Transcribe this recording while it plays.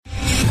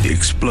the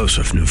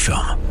explosive new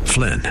film,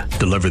 Flynn,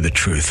 deliver the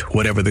truth,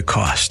 whatever the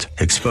cost,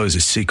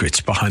 exposes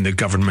secrets behind the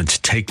government's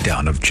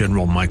takedown of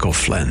General Michael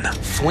Flynn.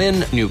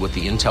 Flynn knew what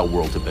the intel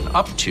world had been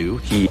up to.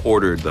 He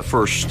ordered the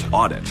first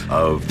audit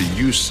of the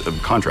use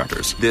of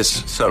contractors.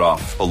 This set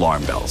off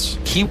alarm bells.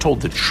 He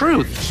told the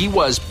truth. He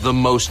was the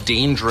most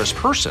dangerous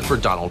person for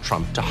Donald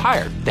Trump to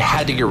hire. They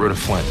had to get rid of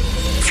Flynn.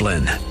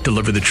 Flynn,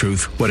 deliver the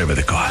truth, whatever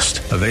the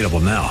cost. Available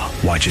now.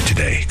 Watch it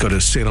today. Go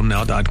to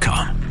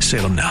salemnow.com.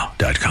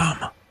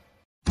 salemnow.com.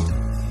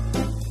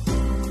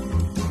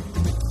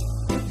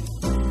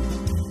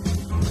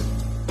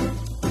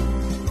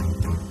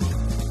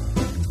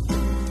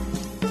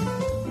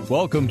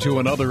 Welcome to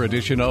another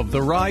edition of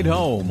The Ride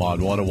Home on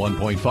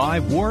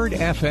 101.5 Word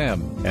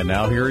FM. And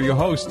now here are your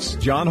hosts,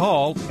 John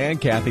Hall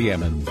and Kathy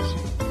Emmons.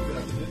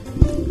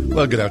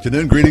 Well, good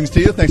afternoon. Greetings to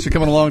you. Thanks for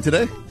coming along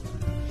today.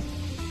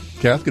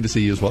 Kath, good to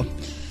see you as well.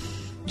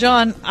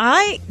 John,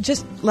 I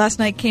just last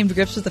night came to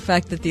grips with the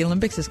fact that the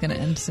Olympics is going to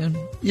end soon.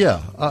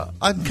 Yeah,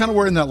 I'm kind of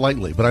wearing that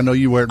lightly, but I know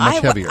you wear it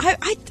much heavier.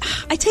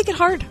 I take it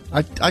hard.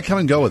 I come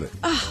and go with it.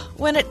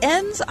 When it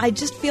ends, I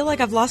just feel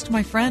like I've lost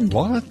my friend.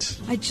 What?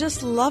 I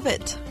just love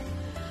it.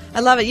 I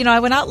love it. You know,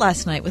 I went out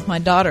last night with my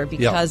daughter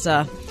because,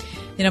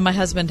 my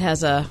husband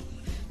has a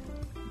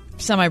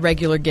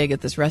semi-regular gig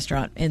at this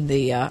restaurant in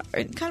the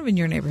kind of in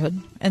your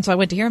neighborhood. And so I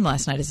went to hear him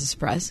last night as a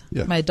surprise.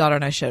 Yeah. My daughter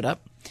and I showed up.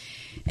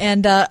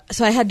 And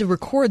so I had to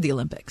record the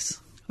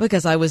Olympics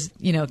because I was,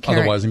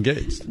 Otherwise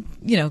engaged.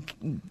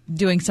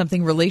 Doing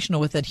something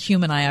relational with a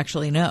human I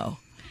actually know.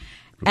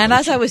 And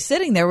as I was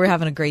sitting there, we were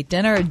having a great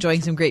dinner,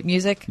 enjoying some great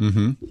music.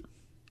 Mm-hmm.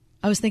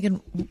 I was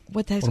thinking,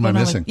 what the heck's going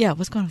on?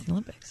 What's going on with the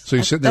Olympics? So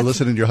you're sitting there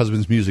listening to your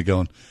husband's music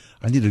going,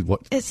 I need to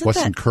watch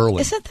some curling.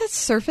 Isn't that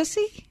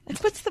surfacey?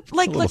 What's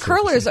the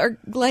curlers are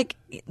like,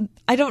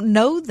 I don't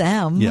know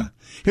them. Yeah.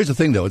 Here's the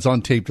thing, though. It's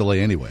on tape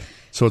delay anyway.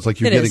 So it's like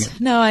you're getting it.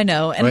 No, I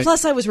know. And right?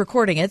 Plus I was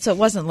recording it, so it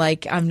wasn't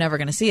like I'm never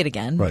going to see it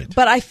again. Right.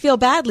 But I feel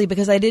badly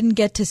because I didn't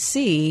get to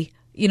see,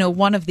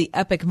 one of the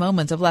epic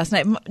moments of last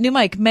night. New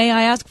Mike, may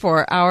I ask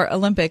for our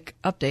Olympic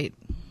update?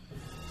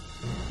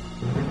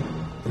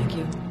 Thank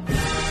you.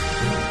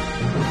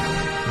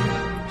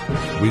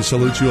 We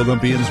salute you,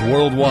 Olympians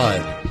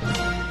worldwide.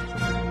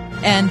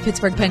 And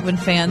Pittsburgh Penguin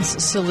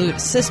fans salute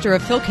sister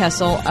of Phil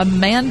Kessel,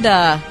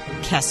 Amanda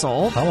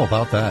Kessel. How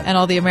about that? And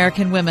all the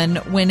American women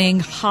winning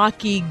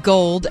hockey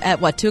gold at,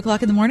 2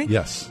 o'clock in the morning?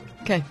 Yes.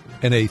 Okay.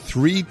 And a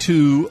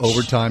 3-2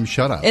 overtime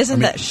shutout.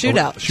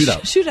 Shootout?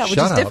 Shootout, which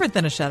is different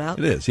than a shutout.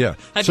 It is, yeah.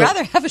 I'd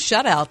rather have a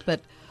shutout, but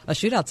a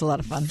shootout's a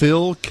lot of fun.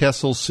 Phil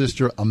Kessel's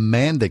sister,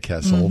 Amanda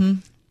Kessel,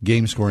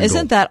 game scoring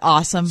Isn't goal. that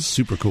awesome?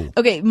 Super cool.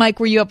 Okay,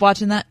 Mike, were you up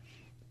watching that?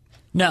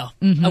 No.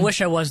 I wish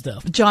I was, though.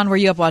 John, were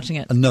you up watching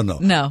it?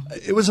 No.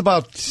 It was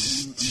about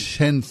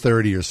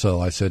 10:30 or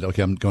so. I said,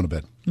 okay, I'm going to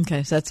bed.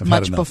 Okay, so that's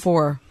much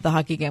before the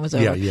hockey game was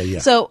over. Yeah.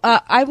 So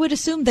I would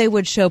assume they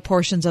would show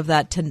portions of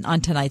that on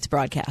tonight's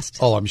broadcast.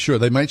 Oh, I'm sure.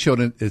 They might show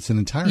it its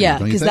entirety. Yeah,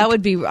 because that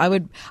would be,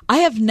 I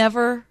have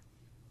never,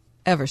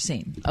 ever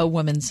seen a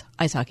women's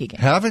ice hockey game.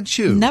 Haven't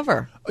you?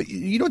 Never.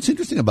 You know what's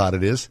interesting about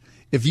it is,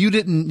 if you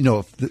didn't,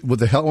 with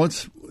the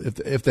helmets,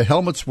 if the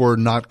helmets were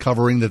not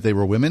covering that they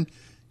were women,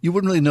 you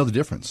wouldn't really know the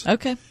difference.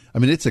 Okay. I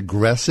mean, it's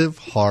aggressive,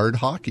 hard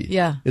hockey.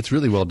 Yeah. It's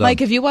really well done.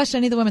 Mike, have you watched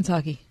any of the women's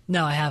hockey?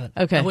 No, I haven't.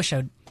 Okay. I wish I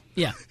would.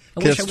 Yeah.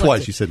 That's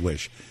twice you said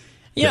wish.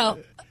 I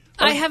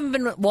haven't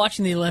been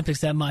watching the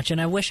Olympics that much,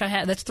 and I wish I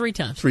had. That's 3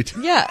 times.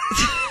 Yeah.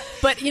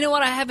 But you know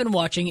what I have been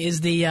watching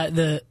is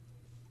the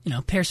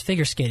pairs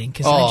figure skating,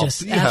 because Oh, I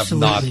just you have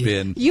not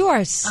been. You are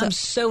I'm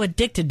so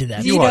addicted to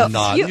that. You are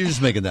not. You're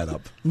just making that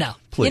up. No.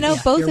 Please.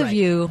 Both of right.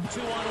 you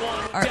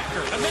are.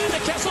 Amanda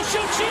Kessel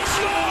shoots. She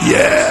scores!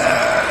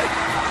 Yeah!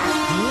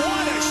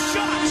 What a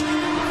shot!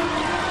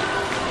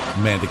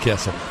 Amanda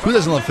Kessel. Who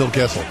doesn't love Phil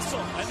Kessel?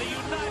 And the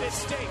United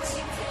States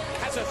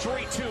has a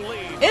 3-2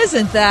 lead.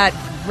 Isn't that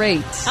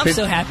great? I'm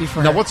so happy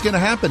for her. Now, what's going to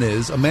happen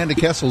is Amanda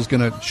Kessel is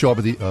going to show up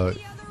at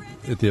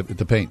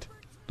the paint.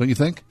 Don't you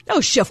think? Oh,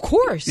 of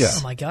course. Yeah.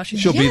 Oh, my gosh.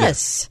 She'll be there.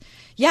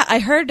 Yeah, I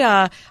heard,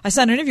 I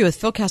saw an interview with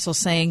Phil Kessel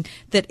saying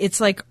that it's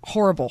like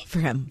horrible for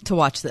him to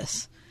watch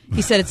this.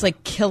 He said it's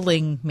like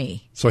killing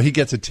me. So he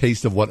gets a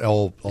taste of what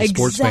all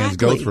sports fans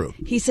go through.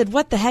 He said,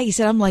 what the heck? He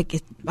said,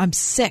 I'm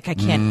sick. I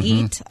can't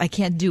eat. I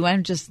can't do,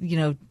 I'm just,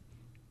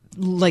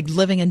 like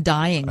living and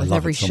dying with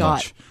every shot.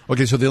 Much.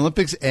 Okay, so the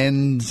Olympics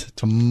end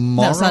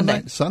tomorrow No, Sunday.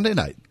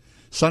 night?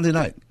 Sunday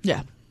night.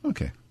 Yeah.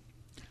 Okay.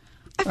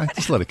 All right,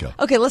 just let it go.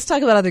 Okay, let's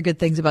talk about other good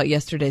things about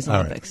yesterday's All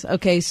Olympics. Right.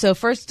 Okay, so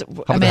first,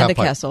 about Amanda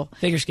Kessel.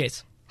 Figure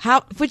skates.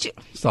 How would you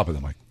stop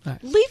it, Mike?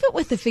 Leave it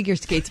with the figure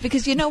skates,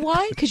 because you know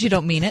why? Because you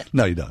don't mean it.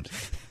 No, you don't.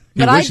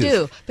 But I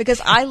do,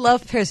 because I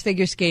love pairs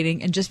figure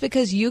skating, and just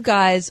because you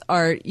guys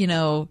are,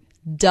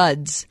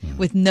 duds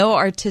with no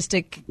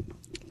artistic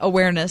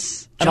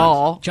awareness at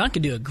all. John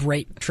could do a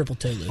great triple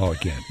toe loop. Oh, I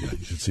can. Yeah,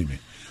 you should see me.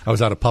 I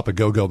was out at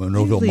Papagogo,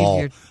 Monroeville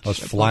Mall. I was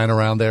flying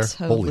around there.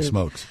 Holy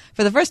smokes.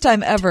 For the first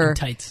time ever. In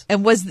tights.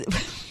 And was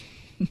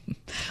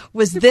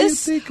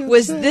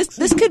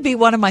this could be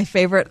one of my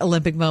favorite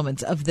Olympic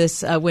moments of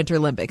this Winter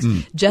Olympics.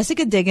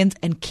 Jessica Diggins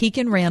and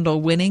Keegan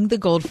Randall winning the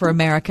gold for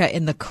America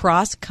in the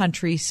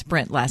cross-country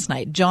sprint last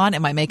night. John,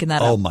 am I making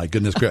that up? Oh, my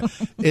goodness.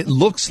 It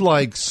looks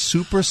like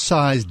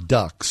supersized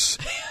ducks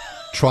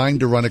trying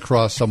to run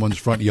across someone's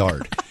front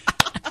yard.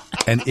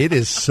 And it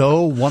is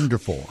so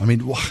wonderful. I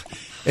mean,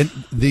 and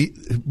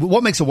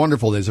what makes it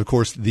wonderful is, of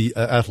course, the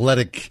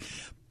athletic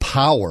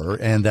power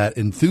and that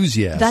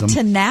enthusiasm. That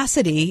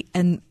tenacity.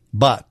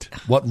 But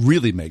what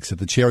really makes it,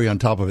 the cherry on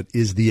top of it,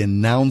 is the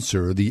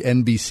announcer, the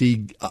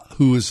NBC,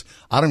 who is,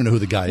 I don't even know who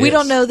the guy is. We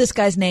don't know this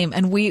guy's name,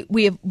 and we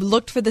have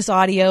looked for this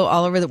audio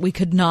all over that we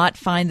could not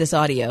find this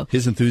audio.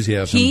 His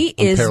enthusiasm, he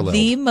is unparalleled.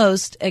 the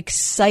most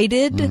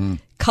excited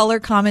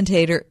color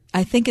commentator,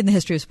 I think, in the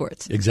history of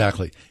sports.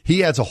 Exactly.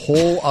 He adds a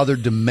whole other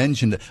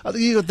dimension. I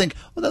think you would think,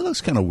 well, that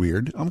looks kind of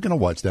weird. I'm going to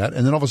watch that.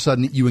 And then all of a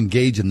sudden you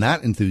engage in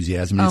that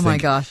enthusiasm. And you my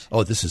think, gosh.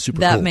 Oh, this is super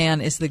that cool. That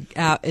man is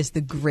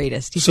the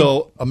greatest.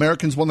 So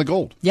Americans won the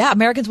gold. Yeah,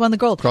 Americans won the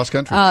gold. Cross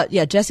country.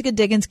 Yeah, Jessica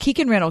Diggins,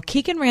 Keegan Randall.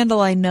 Keegan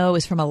Randall, I know,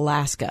 is from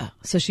Alaska.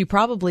 So she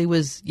probably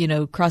was,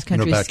 cross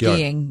country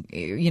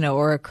skiing,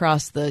 or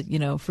across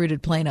the,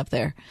 fruited plain up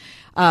there.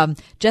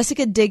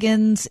 Jessica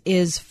Diggins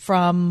is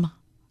from,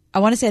 I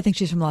want to say, I think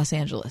she's from Los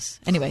Angeles.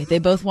 Anyway, they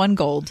both won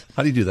gold.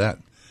 How do you do that?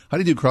 How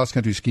do you do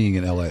cross-country skiing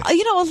in L.A.?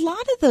 A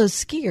lot of those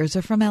skiers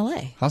are from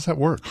L.A. How's that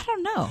work? I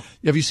don't know.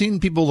 Have you seen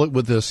people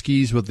with the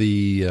skis with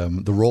the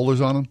rollers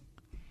on them?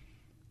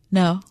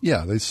 No.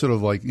 Yeah, they sort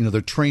of like,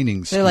 they're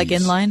training skis. They're like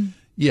inline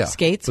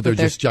skates? But they're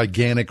just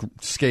gigantic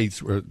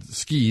skates or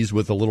skis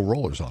with the little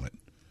rollers on it.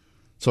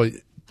 So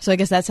I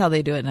guess that's how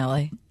they do it in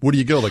L.A. Where do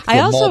you go? Like the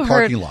mall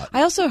parking lot?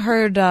 I also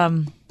heard...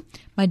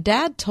 my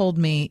dad told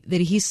me that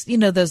he's,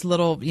 those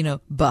little,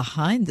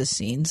 behind the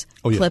scenes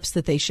clips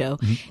that they show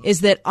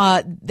is that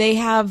they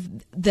have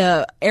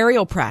the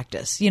aerial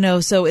practice,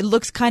 so it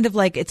looks kind of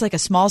like it's like a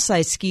small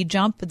size ski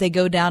jump, but they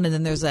go down and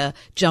then there's a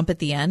jump at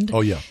the end.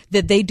 Oh, yeah.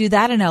 That they do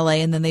that in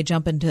LA and then they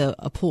jump into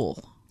a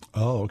pool.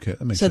 Oh, okay.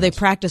 That makes so sense. They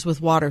practice with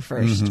water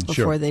first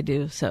before they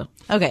do. So,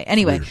 okay.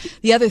 Anyway, Weird.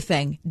 The other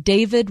thing,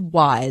 David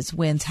Wise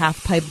wins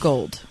half pipe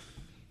gold.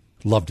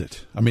 Loved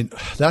it. I mean,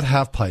 that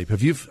half pipe,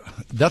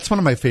 that's one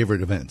of my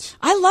favorite events.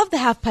 I love the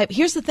half pipe.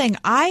 Here's the thing.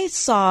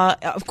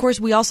 Of course,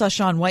 we all saw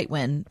Shaun White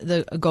win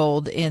the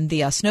gold in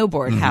the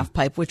snowboard half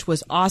pipe, which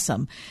was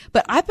awesome.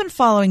 But I've been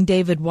following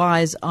David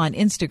Wise on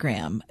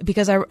Instagram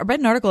because I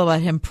read an article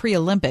about him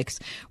pre-Olympics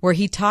where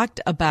he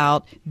talked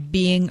about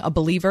being a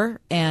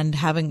believer and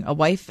having a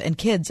wife and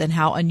kids and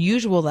how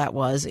unusual that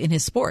was in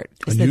his sport.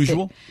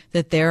 Unusual?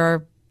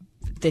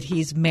 That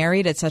he's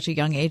married at such a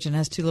young age and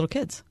has 2 little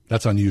kids.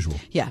 That's unusual.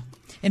 Yeah.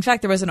 In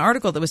fact, there was an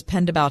article that was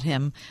penned about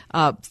him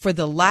for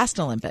the last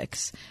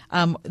Olympics.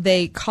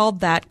 They called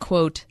that,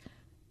 quote,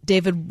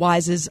 David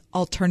Wise's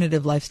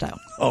alternative lifestyle.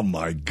 Oh,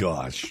 my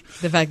gosh.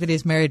 The fact that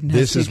he's married and has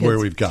This 2 is kids. where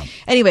we've come.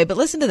 Anyway, but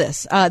listen to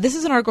this. This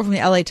is an article from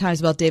the LA Times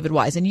about David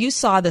Wise, and you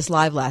saw this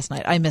live last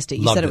night. I missed it.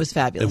 You said it was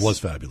fabulous. It was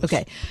fabulous.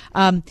 Okay.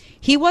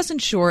 He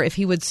wasn't sure if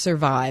he would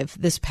survive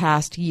this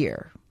past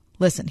year.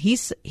 Listen, he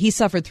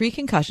suffered 3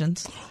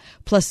 concussions,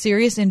 plus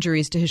serious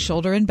injuries to his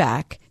shoulder and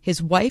back.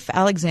 His wife,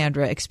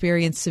 Alexandra,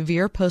 experienced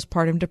severe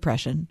postpartum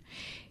depression.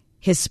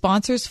 His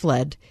sponsors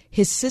fled.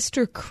 His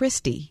sister,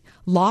 Christy,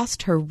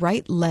 lost her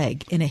right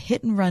leg in a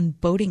hit-and-run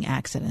boating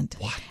accident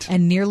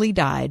and nearly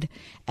died.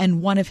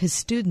 And one of his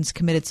students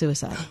committed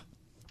suicide.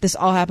 This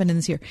all happened in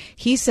this year.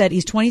 He said,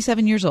 he's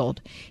 27 years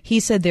old. He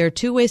said there are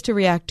 2 ways to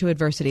react to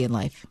adversity in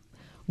life.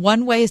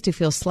 One way is to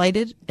feel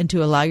slighted and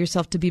to allow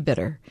yourself to be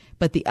bitter.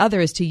 But the other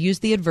is to use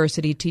the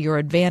adversity to your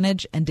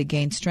advantage and to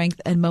gain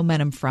strength and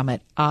momentum from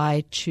it.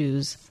 I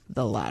choose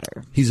the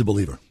latter. He's a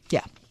believer.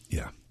 Yeah.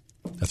 Yeah.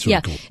 That's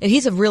really cool. And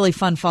he's a really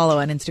fun follow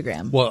on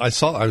Instagram. Well, I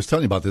was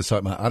telling you about this. I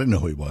didn't know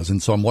who he was.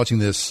 And so I'm watching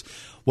this.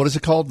 What is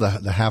it called?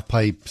 The half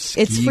pipe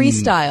skiing? It's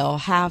freestyle,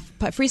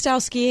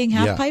 freestyle skiing,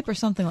 half pipe or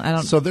something. I don't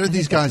know. So there are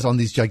these guys on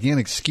these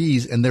gigantic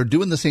skis, and they're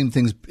doing the same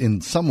things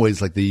in some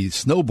ways like the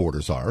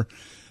snowboarders are.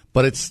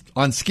 But it's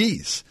on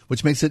skis,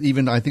 which makes it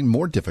even, I think,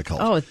 more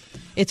difficult. Oh,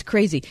 it's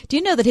crazy. Do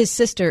you know that his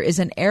sister is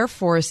an Air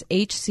Force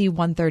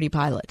HC-130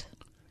 pilot?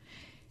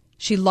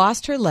 She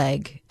lost her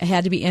leg,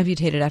 had to be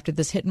amputated after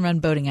this hit-and-run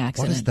boating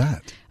accident. What is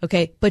that?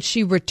 Okay, but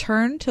she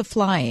returned to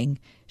flying.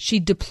 She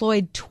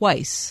deployed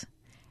twice,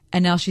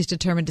 and now she's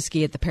determined to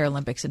ski at the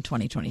Paralympics in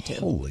 2022.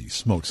 Holy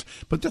smokes.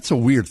 But that's a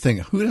weird thing.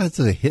 Who has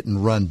a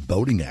hit-and-run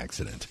boating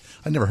accident?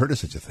 I never heard of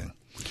such a thing.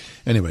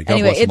 Anyway, God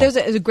bless them all.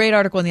 There's a great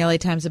article in the LA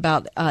Times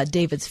about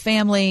David's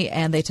family,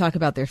 and they talk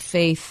about their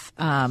faith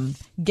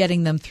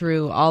getting them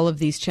through all of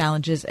these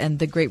challenges and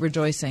the great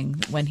rejoicing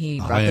when he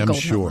brought the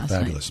gold home last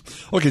fabulous.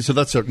 night. Okay, so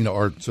that's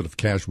our sort of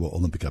casual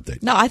Olympic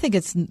update. No, I think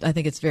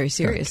it's very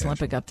serious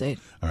Olympic update.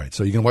 All right,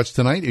 so you can watch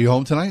tonight? Are you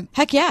home tonight?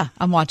 Heck yeah,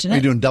 I'm watching it.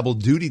 You're doing double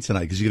duty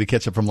tonight because you're going to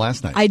catch up from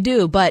last night. I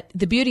do, but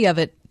the beauty of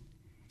it,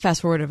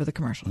 fast forward over the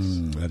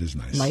commercials. That is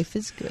nice. Life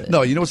is good.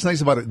 No, you know what's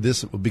nice about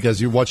this?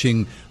 Because you're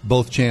watching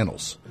both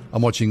channels.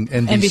 I'm watching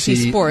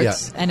NBC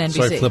Sports and NBC.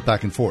 So I flip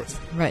back and forth,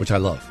 right. which I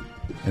love.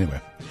 Anyway,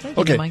 Thank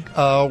you, Okay, Mike.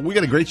 we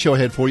got a great show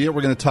ahead for you.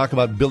 We're going to talk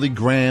about Billy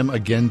Graham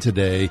again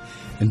today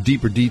in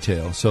deeper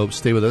detail. So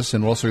stay with us,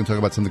 and we're also going to talk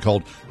about something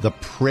called the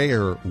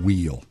prayer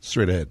wheel.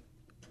 Straight ahead.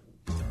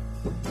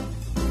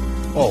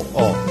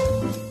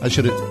 Oh, I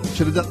should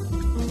have done.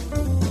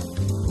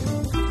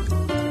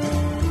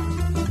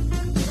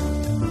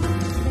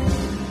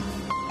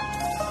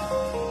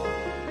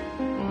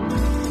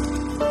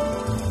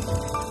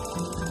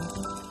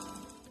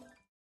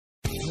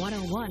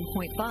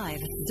 101.5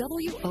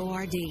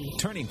 WORD.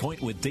 Turning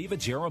Point with David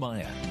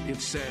Jeremiah.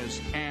 It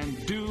says,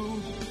 and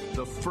do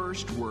the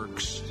first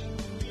works.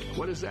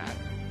 What is that?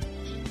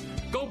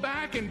 Go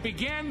back and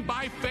begin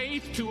by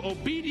faith to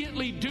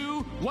obediently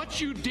do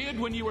what you did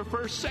when you were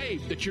first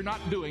saved, that you're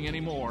not doing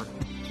anymore.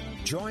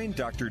 Join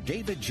Dr.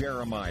 David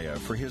Jeremiah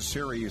for his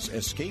series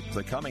Escape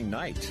the Coming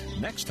Night,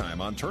 next time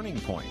on Turning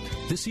Point.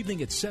 This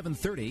evening at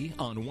 7:30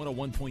 on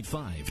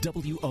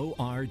 101.5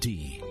 WORD.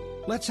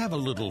 Let's have a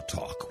little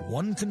talk,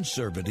 one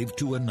conservative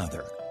to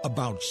another,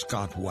 about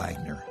Scott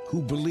Wagner,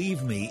 who,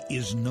 believe me,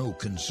 is no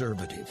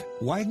conservative.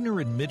 Wagner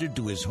admitted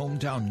to his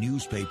hometown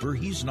newspaper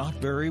he's not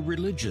very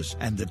religious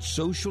and that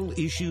social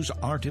issues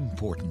aren't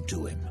important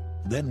to him.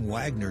 Then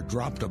Wagner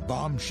dropped a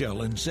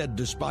bombshell and said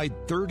despite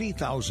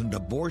 30,000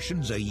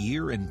 abortions a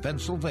year in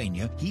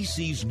Pennsylvania, he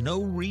sees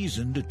no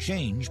reason to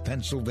change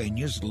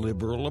Pennsylvania's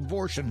liberal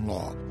abortion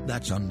law.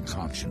 That's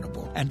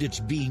unconscionable, and it's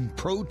being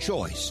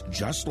pro-choice,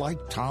 just like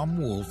Tom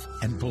Wolfe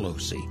and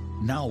Pelosi.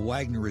 Now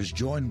Wagner is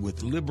joined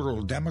with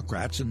liberal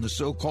Democrats in the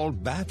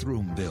so-called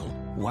bathroom bill.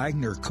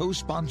 Wagner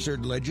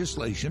co-sponsored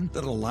legislation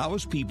that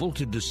allows people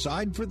to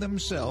decide for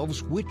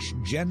themselves which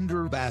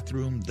gender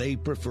bathroom they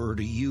prefer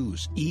to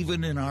use,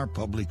 even in our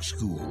public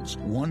schools.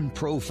 One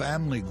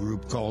pro-family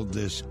group called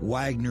this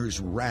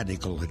Wagner's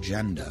radical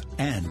agenda.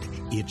 And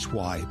it's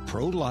why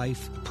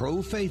pro-life,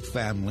 pro-faith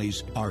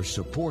families are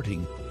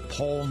supporting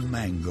Paul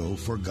Mango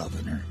for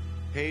governor.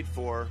 Paid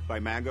for by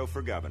Mango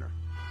for governor.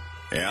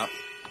 Yeah.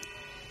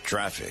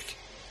 Traffic.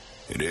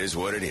 It is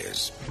what it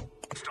is.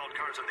 Stalled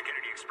cars on the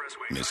Kennedy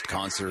Expressway. Missed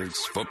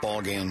concerts, football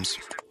games,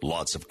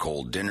 lots of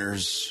cold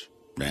dinners,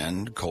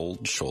 and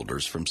cold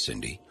shoulders from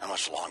Cindy. How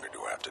much longer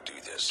do I have to do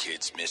this?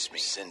 Kids miss me.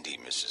 Cindy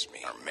misses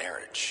me. Our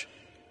marriage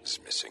is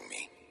missing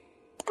me.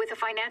 With a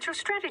financial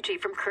strategy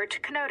from Kurt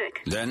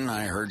Knodik. Then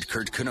I heard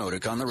Kurt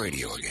Knodik on the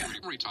radio again.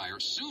 Retire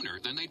sooner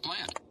than they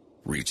planned.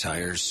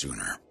 Retire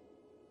sooner.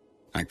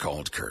 I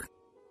called Kurt.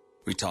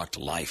 We talked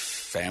life,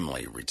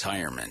 family,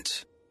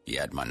 retirement. He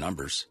had my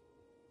numbers.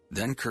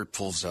 Then Kurt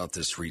pulls out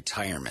this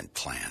retirement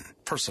plan,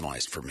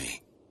 personalized for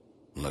me.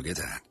 Look at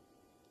that.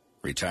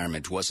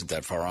 Retirement wasn't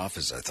that far off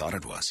as I thought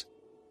it was.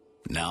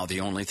 Now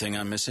the only thing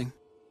I'm missing?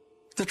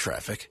 The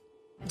traffic.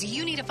 Do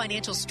you need a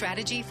financial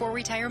strategy for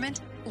retirement?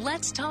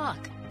 Let's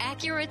talk.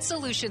 Accurate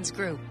Solutions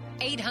Group.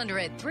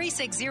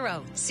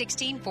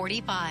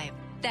 800-360-1645.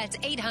 That's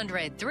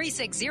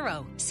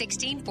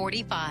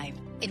 800-360-1645.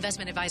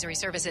 Investment advisory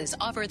services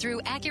offered through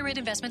Accurate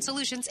Investment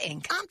Solutions,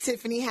 Inc. I'm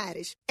Tiffany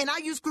Haddish, and I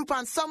use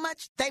Groupon so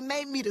much, they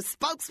made me the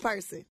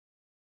spokesperson.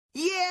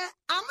 Yeah,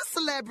 I'm a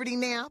celebrity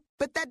now,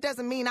 but that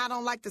doesn't mean I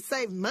don't like to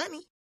save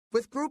money.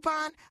 With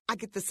Groupon, I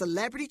get the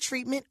celebrity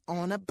treatment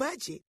on a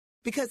budget.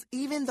 Because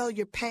even though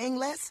you're paying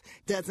less,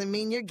 doesn't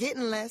mean you're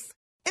getting less.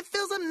 It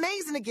feels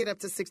amazing to get up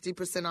to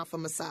 60% off a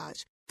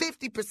massage,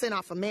 50%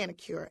 off a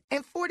manicure,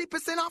 and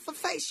 40% off a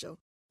facial.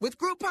 With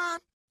Groupon,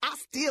 I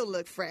still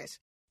look fresh.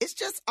 It's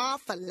just all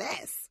for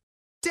less.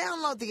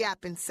 Download the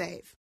app and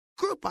save.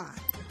 Groupon.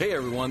 Hey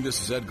everyone,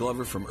 this is Ed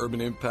Glover from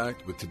Urban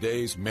Impact with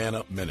today's Man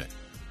Up Minute.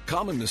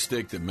 Common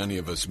mistake that many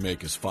of us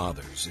make as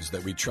fathers is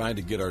that we try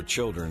to get our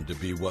children to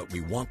be what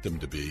we want them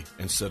to be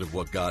instead of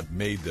what God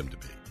made them to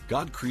be.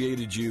 God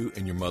created you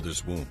in your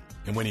mother's womb,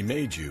 and when He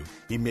made you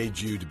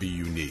to be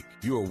unique.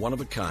 You are one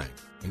of a kind,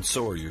 and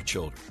so are your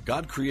children.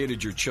 God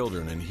created your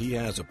children, and He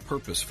has a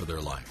purpose for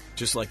their life,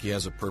 just like He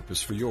has a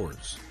purpose for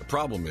yours. The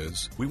problem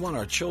is, we want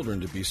our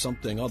children to be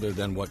something other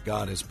than what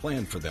God has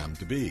planned for them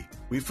to be.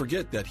 We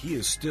forget that He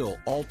is still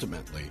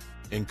ultimately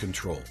in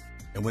control.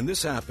 And when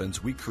this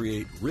happens, we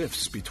create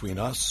rifts between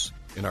us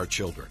and our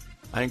children.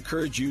 I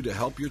encourage you to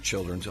help your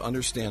children to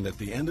understand at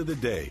the end of the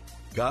day,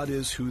 God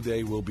is who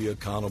they will be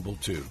accountable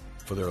to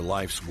for their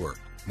life's work,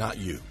 not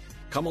you.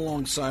 Come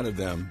alongside of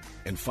them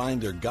and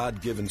find their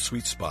God-given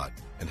sweet spot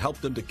and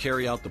help them to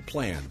carry out the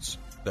plans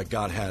that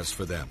God has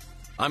for them.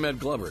 I'm Ed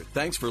Glover.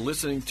 Thanks for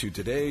listening to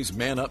today's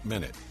Man Up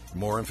Minute. For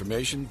more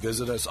information,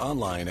 visit us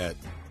online at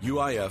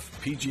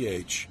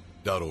uifpgh.org.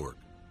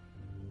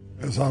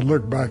 As I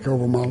look back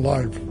over my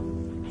life,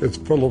 it's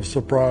full of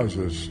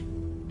surprises.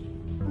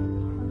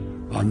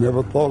 I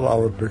never thought I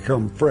would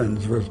become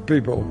friends with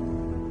people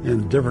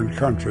in different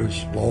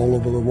countries all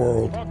over the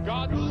world. For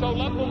God so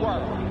loved the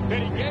world that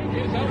He gave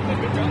His only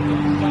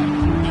begotten Son.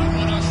 I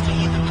want us to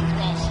look at the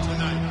cross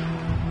tonight.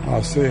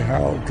 I see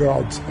how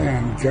God's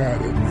hand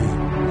guided me.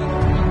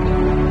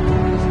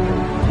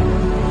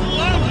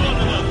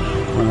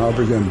 When I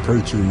began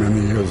preaching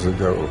many years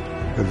ago,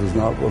 it is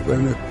not with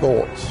any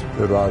thoughts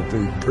that I'd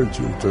be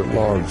preaching to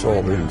large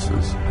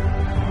audiences.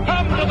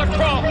 Come to the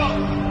cross.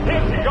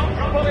 His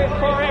gospel is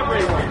for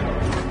everyone.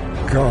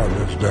 God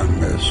has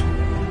done this.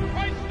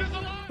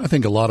 I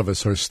think a lot of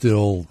us are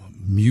still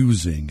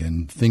musing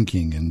and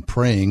thinking and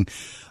praying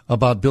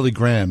about Billy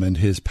Graham and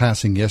his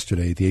passing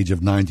yesterday at the age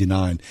of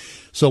 99.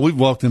 So we've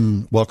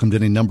welcomed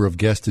any number of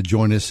guests to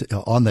join us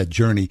on that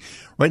journey.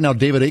 Right now,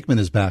 David Aikman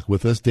is back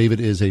with us. David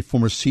is a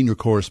former senior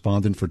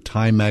correspondent for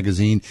Time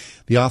magazine,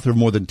 the author of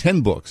more than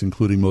 10 books,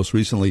 including most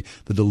recently,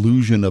 The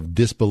Delusion of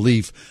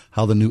Disbelief,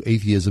 How the New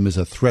Atheism is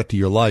a Threat to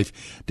Your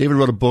Life. David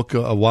wrote a book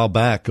a while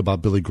back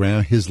about Billy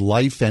Graham, his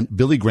life and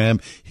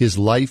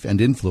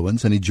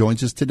influence, and he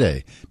joins us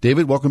today.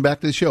 David, welcome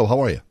back to the show.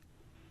 How are you?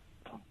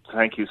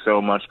 Thank you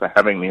so much for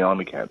having me on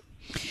again.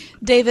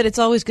 David, it's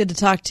always good to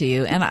talk to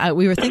you. And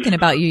we were thinking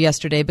about you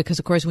yesterday because,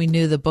 of course, we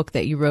knew the book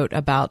that you wrote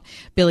about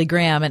Billy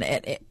Graham.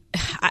 And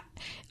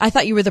I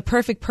thought you were the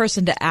perfect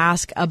person to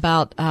ask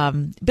about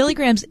Billy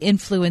Graham's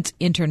influence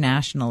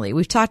internationally.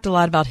 We've talked a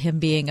lot about him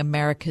being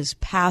America's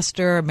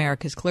pastor,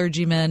 America's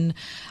clergyman.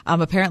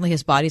 Apparently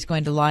his body's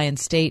going to lie in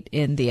state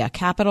in the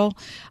Capitol.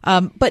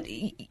 But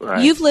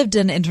right. You've lived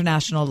an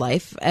international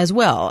life as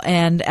well,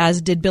 and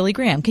as did Billy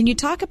Graham. Can you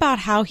talk about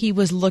how he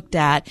was looked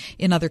at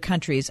in other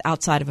countries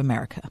outside of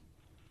America?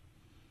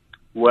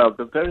 Well,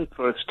 the very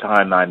first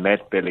time I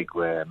met Billy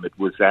Graham, it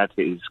was at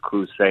his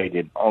crusade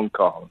in Hong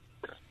Kong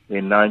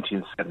in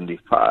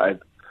 1975,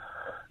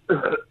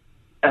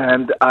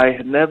 and I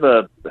had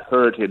never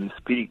heard him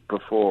speak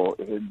before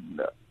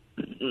in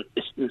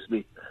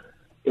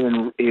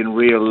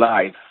real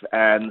life,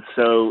 and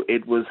so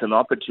it was an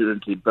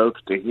opportunity both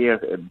to hear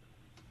him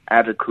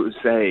at a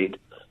crusade,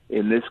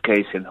 in this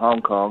case in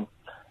Hong Kong,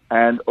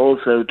 and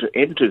also to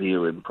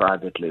interview him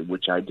privately,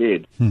 which I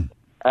did.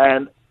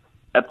 And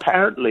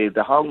apparently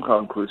the Hong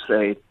Kong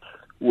crusade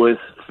was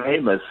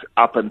famous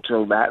up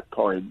until that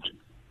point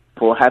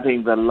for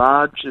having the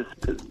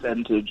largest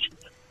percentage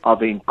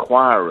of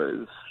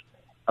inquirers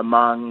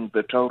among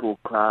the total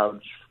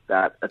crowds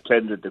that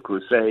attended the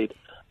crusade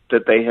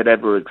that they had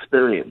ever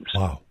experienced.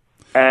 Wow.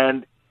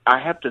 And I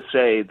have to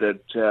say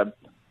that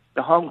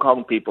the Hong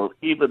Kong people,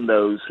 even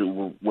those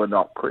who were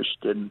not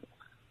Christian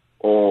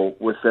or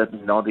were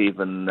certainly not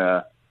even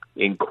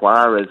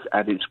inquirers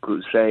at his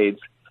crusades,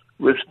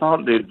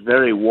 responded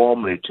very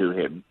warmly to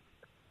him.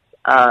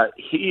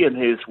 He and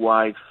his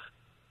wife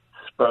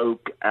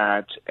spoke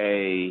at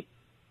an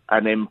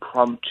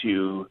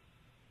impromptu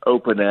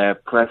open-air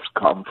press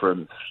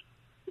conference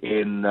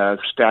in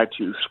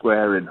Statue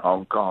Square in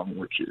Hong Kong,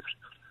 which is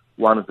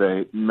one of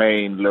the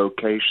main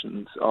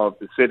locations of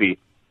the city.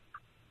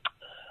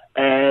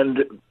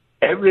 And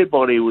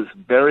everybody was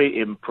very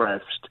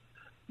impressed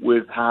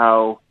with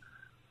how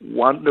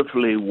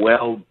wonderfully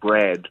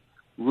well-bred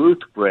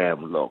Ruth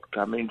Graham looked.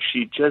 I mean,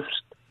 she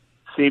just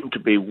seemed to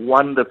be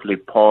wonderfully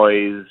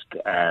poised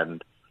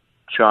and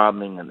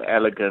charming and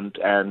elegant,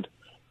 and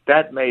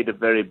that made a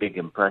very big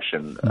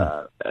impression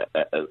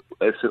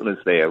as soon as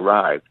they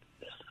arrived.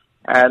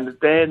 And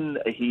then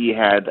he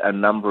had a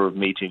number of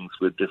meetings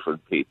with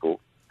different people.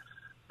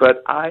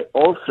 But I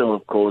also,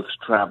 of course,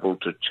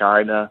 traveled to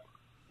China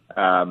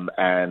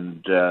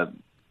and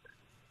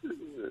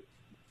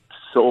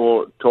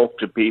talked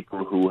to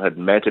people who had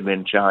met him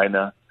in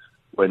China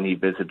when he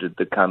visited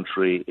the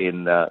country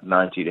in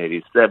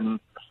 1987.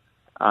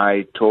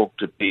 I talked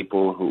to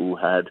people who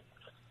had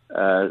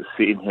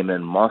seen him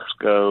in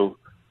Moscow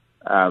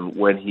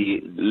when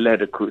he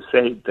led a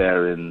crusade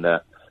there in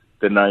the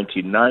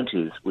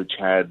 1990s, which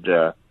had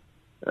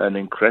an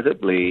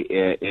incredibly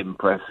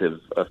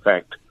impressive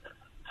effect.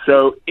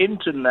 So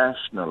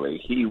internationally,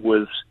 he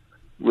was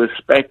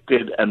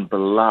respected and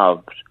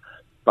beloved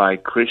by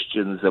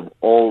Christians of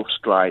all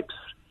stripes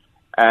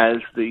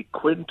as the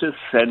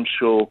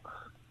quintessential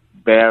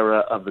bearer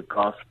of the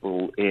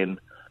gospel in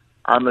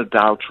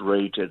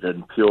unadulterated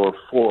and pure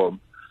form,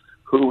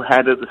 who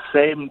had at the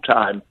same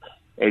time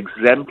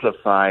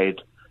exemplified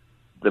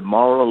the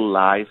moral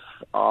life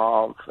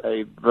of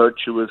a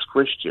virtuous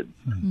Christian.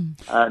 Mm-hmm.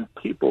 And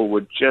people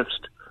were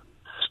just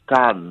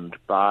stunned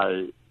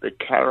by the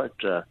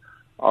character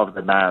of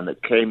the man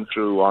that came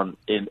through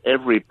in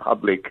every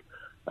public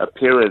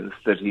appearance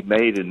that he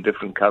made in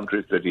different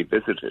countries that he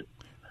visited.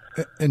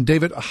 And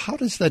David, how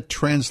does that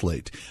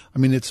translate? I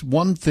mean, it's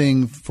one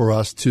thing for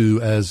us to,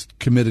 as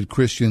committed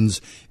Christians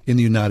in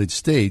the United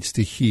States,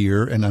 to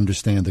hear and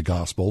understand the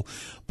gospel,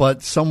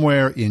 but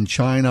somewhere in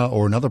China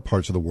or in other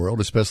parts of the world,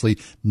 especially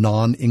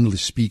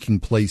non-English speaking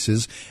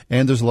places,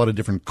 and there's a lot of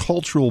different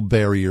cultural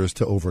barriers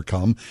to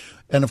overcome.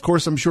 And of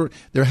course, I'm sure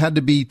there had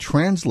to be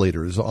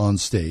translators on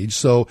stage,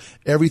 so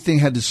everything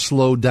had to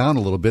slow down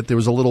a little bit. There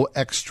was a little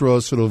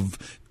extra sort of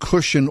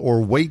cushion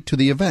or weight to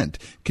the event.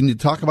 Can you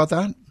talk about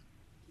that?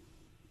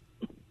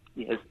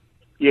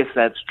 Yes,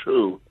 that's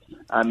true.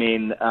 I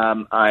mean,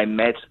 I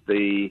met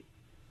the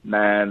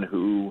man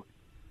who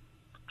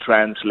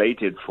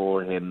translated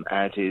for him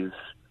at his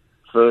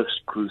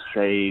first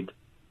crusade.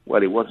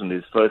 Well, it wasn't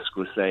his first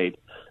crusade,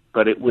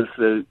 but it was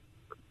the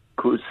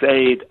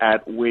crusade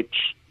at which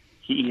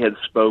he had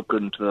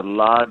spoken to the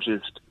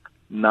largest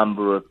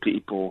number of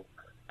people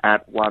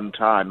at one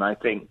time. I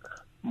think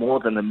more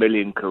than 1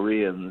 million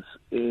Koreans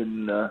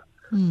in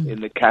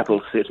the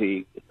capital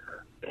city.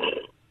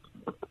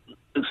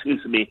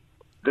 Excuse me,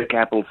 the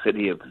capital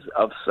city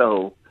of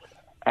Seoul,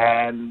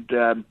 and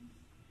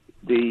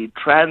the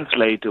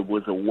translator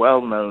was a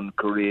well-known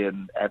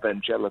Korean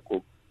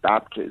evangelical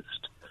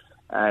Baptist,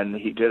 and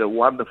he did a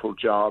wonderful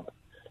job.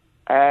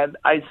 And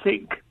I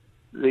think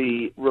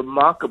the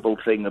remarkable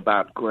thing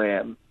about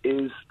Graham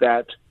is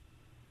that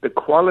the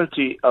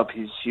quality of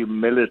his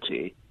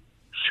humility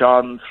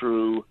shone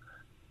through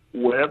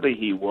wherever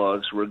he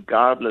was,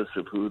 regardless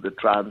of who the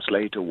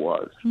translator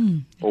was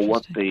or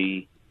what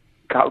the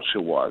culture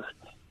was.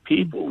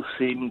 People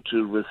seemed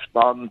to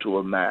respond to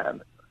a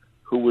man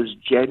who was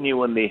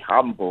genuinely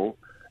humble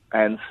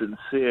and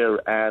sincere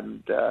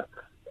and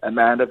a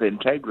man of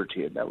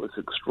integrity, and that was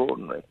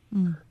extraordinary.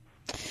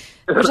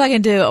 We're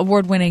talking to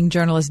award-winning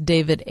journalist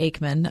David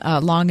Aikman,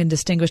 long and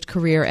distinguished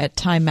career at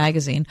Time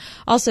Magazine.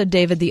 Also,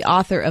 David, the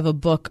author of a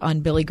book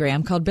on Billy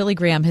Graham called Billy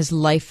Graham, His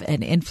Life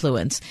and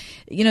Influence.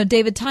 You know,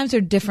 David, times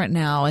are different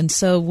now, and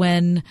so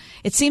when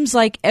it seems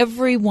like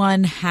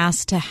everyone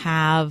has to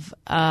have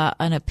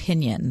an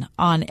opinion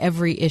on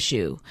every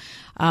issue,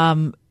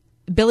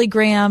 Billy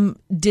Graham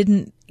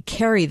didn't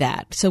carry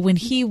that. So when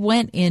he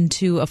went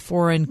into a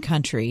foreign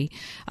country,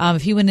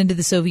 if he went into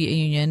the Soviet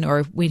Union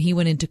or when he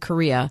went into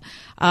Korea,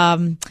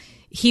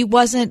 he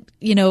wasn't,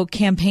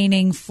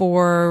 campaigning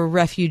for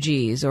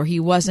refugees, or he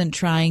wasn't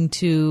trying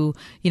to,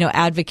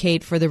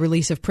 advocate for the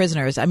release of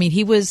prisoners. I mean,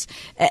 he was,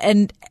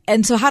 and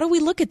so how do we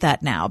look at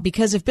that now?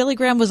 Because if Billy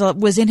Graham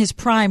was in his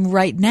prime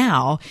right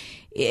now,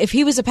 if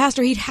he was a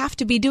pastor, he'd have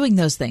to be doing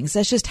those things.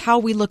 That's just how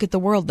we look at the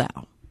world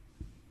now.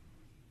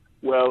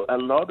 Well, a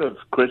lot of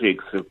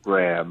critics of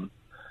Graham,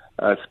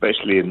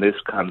 especially in this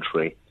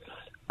country,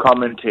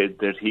 commented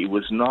that he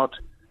was not,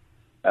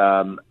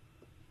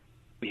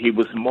 he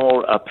was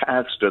more a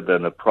pastor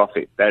than a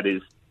prophet. That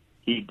is,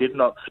 he did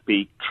not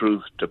speak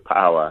truth to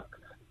power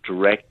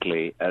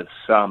directly, as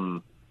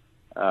some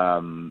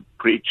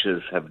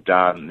preachers have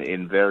done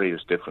in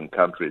various different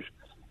countries.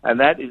 And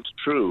that is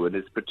true, and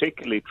it's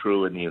particularly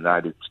true in the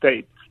United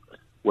States,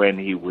 when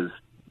he was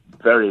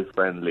very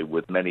friendly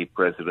with many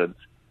presidents.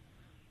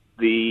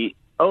 The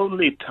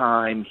only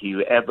time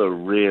he ever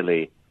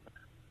really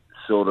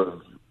sort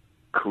of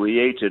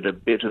created a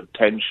bit of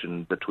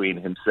tension between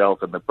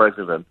himself and the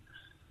president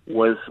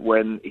was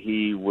when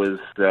he was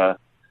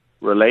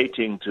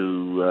relating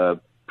to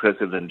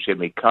President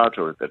Jimmy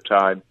Carter at the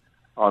time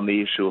on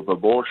the issue of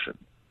abortion,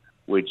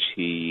 which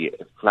he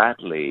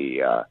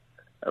flatly,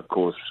 of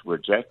course,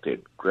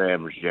 rejected.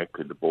 Graham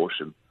rejected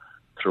abortion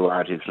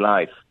throughout his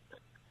life.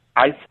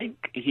 I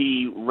think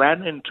he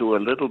ran into a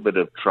little bit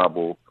of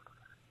trouble,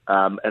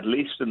 at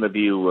least in the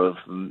view of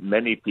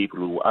many people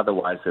who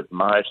otherwise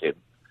admired him,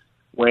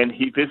 when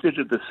he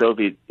visited the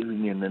Soviet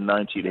Union in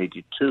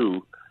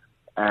 1982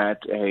 at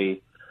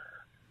a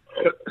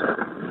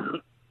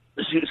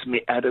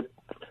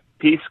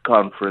peace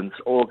conference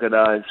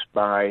organized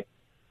by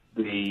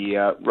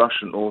the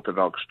Russian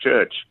Orthodox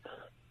Church.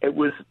 It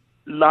was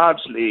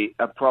largely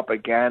a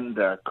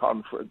propaganda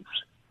conference,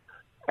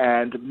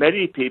 and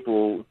many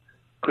people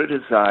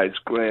criticized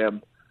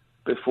Graham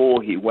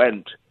before he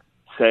went,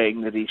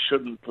 saying that he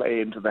shouldn't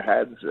play into the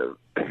hands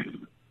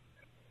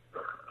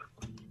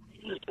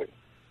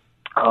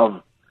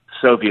of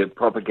Soviet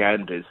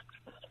propagandists.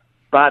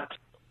 But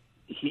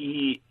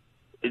he,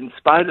 in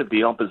spite of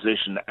the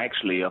opposition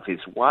actually of his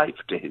wife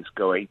to his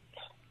going,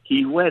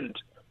 he went,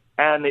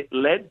 and it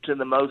led to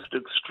the most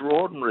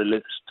extraordinary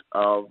list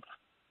of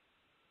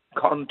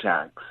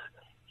contacts.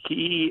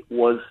 He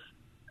was,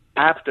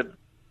 after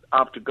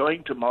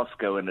going to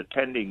Moscow and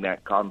attending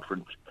that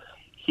conference,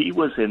 he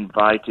was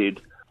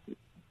invited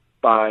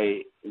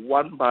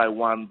one by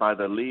one by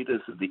the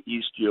leaders of the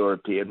East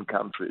European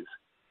countries,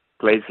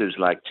 places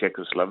like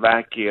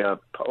Czechoslovakia,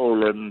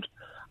 Poland,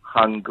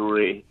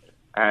 Hungary,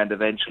 and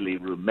eventually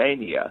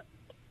Romania.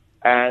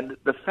 And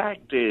the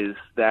fact is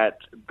that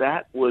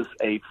was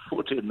a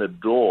foot in the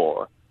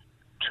door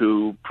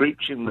to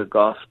preaching the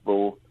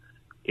gospel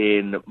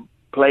in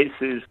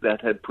places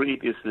that had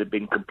previously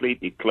been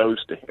completely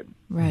closed to him.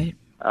 Right.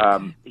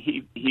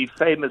 He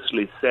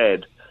famously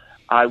said,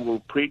 "I will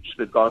preach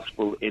the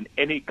gospel in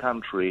any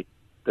country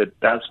that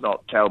does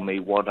not tell me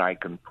what I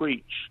can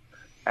preach,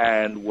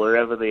 and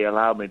wherever they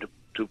allow me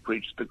to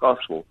preach the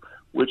gospel,"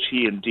 which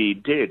he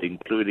indeed did,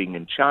 including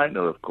in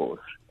China, of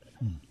course.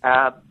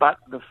 But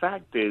the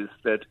fact is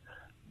that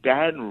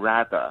Dan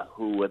Rather,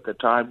 who at the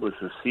time was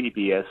a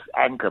CBS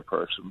anchor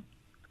person,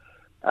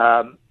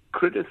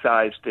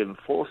 criticized him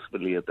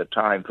forcefully at the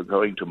time for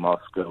going to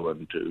Moscow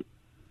and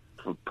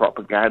for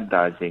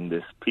propagandizing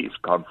this peace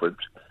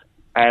conference.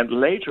 And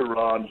later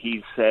on,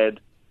 he said,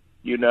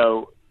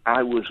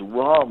 I was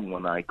wrong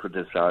when I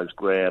criticized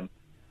Graham,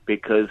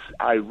 because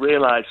I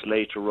realized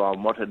later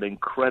on what an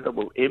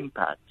incredible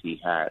impact he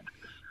had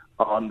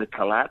on the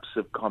collapse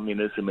of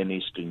communism in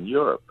Eastern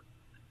Europe,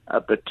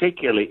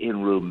 particularly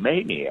in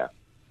Romania.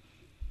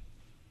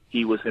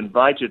 He was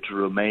invited to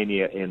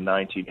Romania in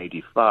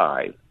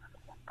 1985,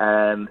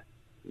 and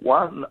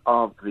one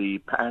of the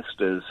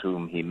pastors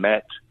whom he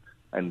met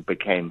and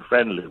became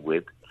friendly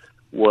with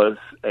was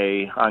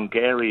an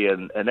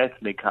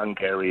ethnic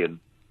Hungarian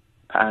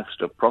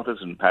pastor,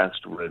 Protestant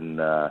pastor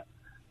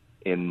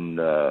in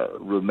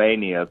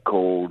Romania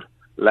called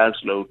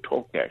Laszlo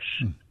Tokes.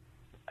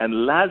 And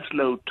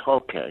Laszlo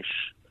Tokes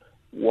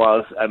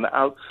was an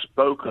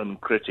outspoken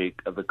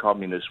critic of the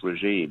communist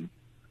regime,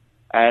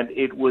 and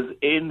it was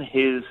in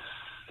his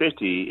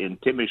city, in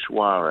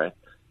Timișoara,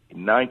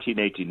 in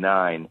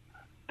 1989,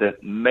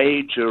 that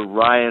major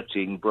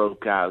rioting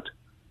broke out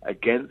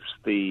against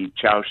the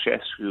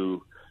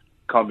Ceausescu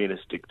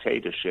communist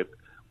dictatorship,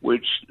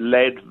 which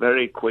led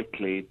very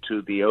quickly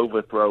to the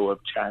overthrow of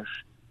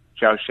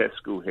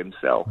Ceausescu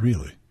himself.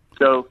 Really?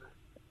 So,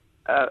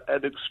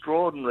 an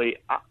extraordinary,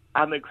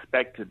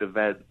 unexpected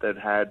event that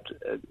had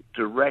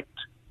direct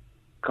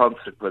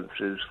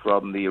consequences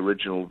from the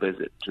original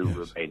visit to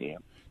Romania.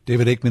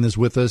 David Aikman is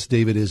with us.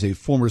 David is a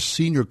former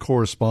senior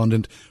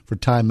correspondent for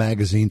Time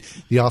magazine,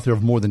 the author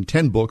of more than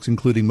 10 books,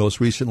 including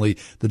most recently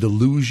The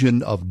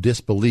Delusion of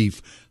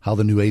Disbelief, How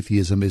the New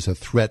Atheism is a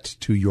Threat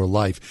to Your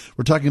Life.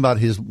 We're talking about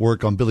his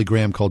work on Billy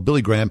Graham called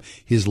Billy Graham,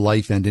 His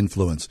Life and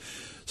Influence.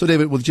 So,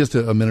 David, with just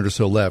a minute or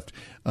so left,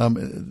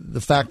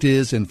 the fact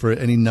is, and for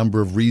any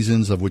number of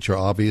reasons of which are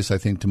obvious, I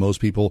think, to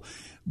most people,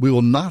 we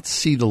will not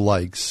see the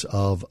likes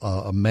of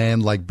a man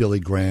like Billy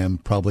Graham,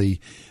 probably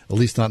at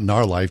least not in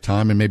our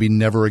lifetime, and maybe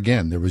never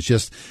again. There was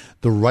just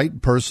the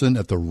right person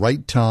at the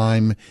right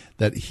time,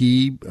 that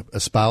he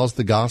espoused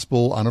the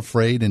gospel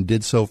unafraid and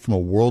did so from a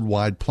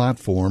worldwide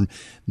platform.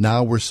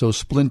 Now we're so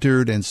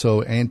splintered and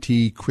so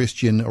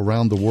anti-Christian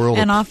around the world.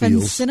 And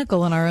often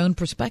cynical in our own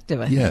perspective,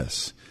 I think.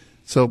 Yes.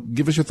 So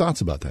give us your thoughts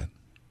about that.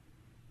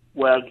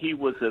 Well, he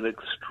was an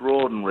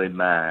extraordinary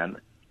man.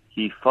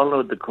 He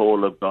followed the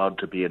call of God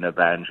to be an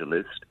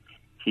evangelist.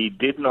 He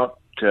did not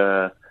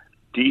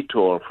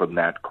detour from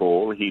that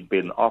call. He'd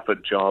been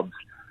offered jobs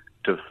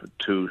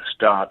to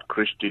start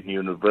Christian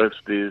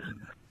universities,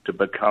 to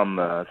become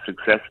a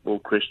successful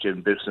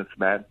Christian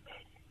businessman.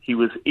 He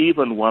was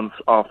even once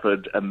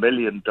offered $1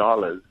 million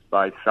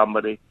by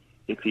somebody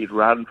if he'd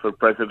run for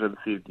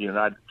presidency of the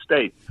United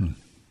States.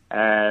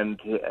 And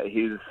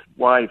his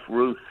wife,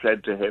 Ruth,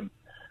 said to him,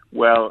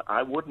 well,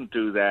 I wouldn't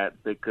do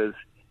that because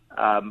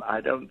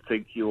I don't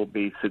think you'll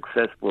be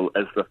successful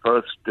as the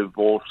first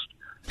divorced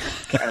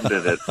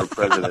candidate for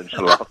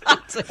presidential office.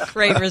 That's a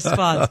great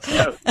response.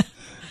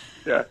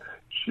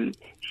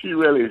 She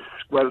really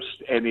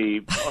squelched any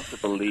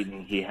possible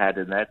leaning he had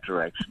in that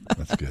direction.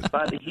 That's good.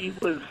 But he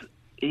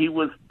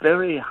was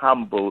very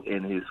humble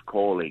in his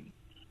calling.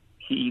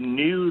 He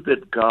knew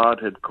that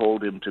God had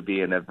called him to be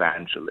an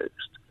evangelist.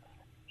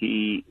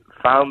 He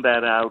found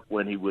that out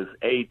when he was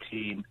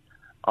 18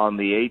 on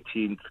the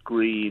 18th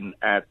green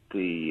at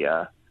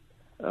the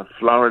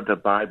Florida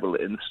Bible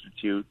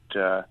Institute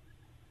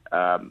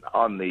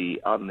on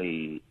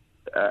the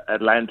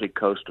Atlantic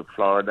coast of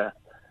Florida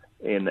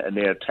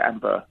near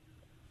Tampa.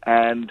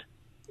 And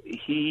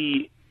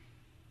he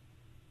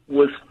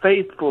was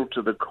faithful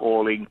to the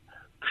calling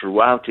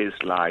throughout his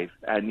life,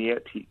 and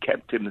yet he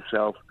kept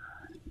himself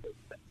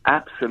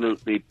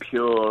absolutely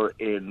pure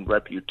in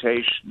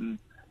reputation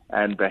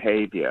and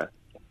behavior.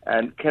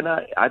 And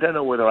I don't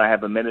know whether I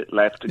have a minute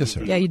left to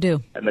give you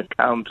do. An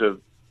account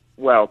of,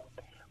 well,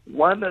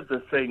 one of the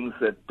things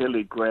that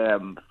Billy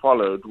Graham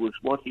followed was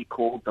what he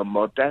called the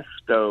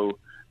Modesto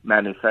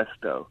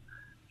Manifesto.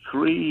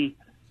 3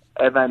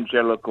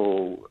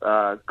 evangelical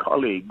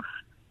colleagues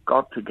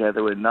got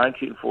together in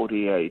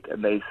 1948,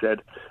 and they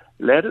said,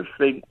 let us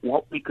think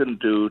what we can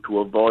do to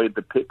avoid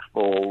the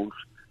pitfalls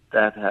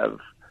that have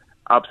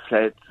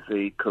upset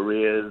the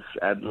careers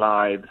and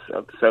lives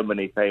of so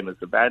many famous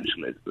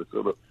evangelists, the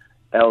sort of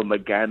Elmer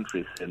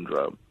Gantry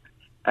syndrome.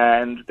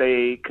 And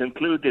they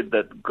concluded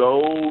that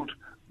gold,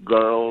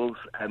 girls,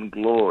 and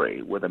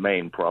glory were the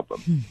main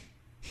problem.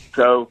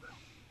 So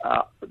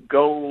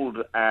gold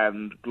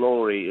and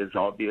glory is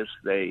obvious.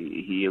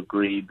 He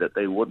agreed that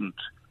they wouldn't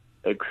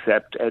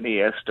accept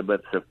any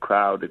estimates of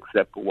crowd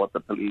except for what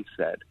the police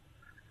said.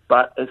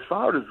 But as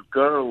far as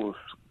girls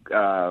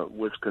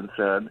was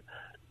concerned,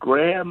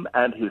 Graham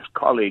and his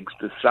colleagues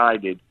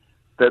decided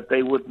that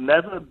they would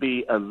never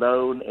be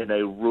alone in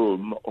a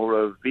room or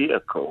a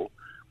vehicle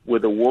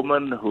with a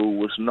woman who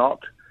was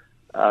not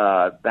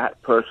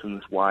that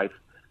person's wife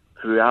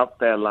throughout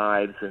their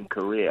lives and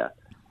career.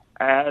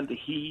 And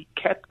he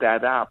kept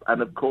that up.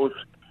 And, of course,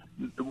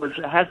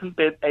 there hasn't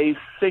been a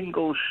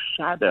single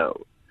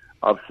shadow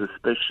of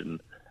suspicion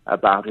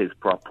about his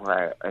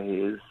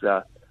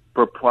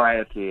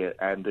propriety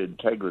and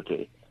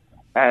integrity.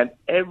 And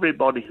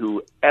everybody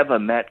who ever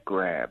met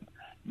Graham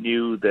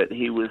knew that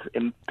he was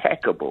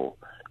impeccable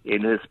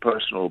in his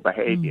personal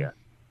behavior.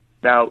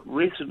 Now,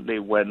 recently,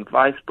 when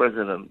Vice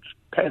President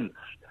Pence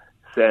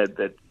said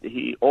that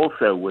he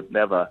also would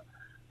never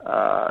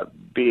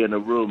be in a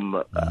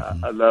room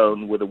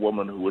alone with a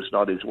woman who was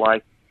not his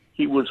wife,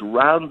 he was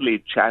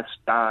roundly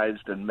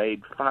chastised and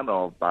made fun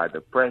of by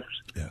the press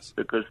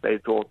because they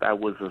thought that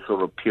was a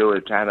sort of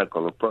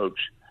puritanical approach.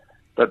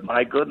 But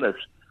my goodness,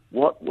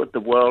 what would the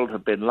world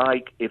have been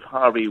like if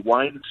Harvey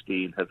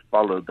Weinstein had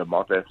followed the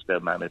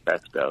Modesto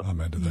Manifesto?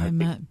 Amen to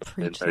that.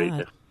 Preach very that.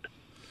 different.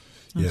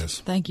 Yes.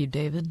 Thank you,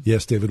 David.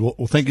 Yes, David. Well,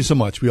 thank you so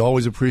much. We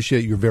always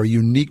appreciate your very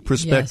unique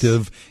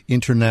perspective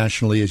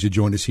internationally as you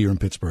join us here in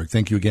Pittsburgh.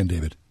 Thank you again,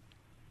 David.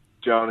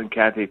 John and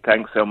Kathy,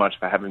 thanks so much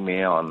for having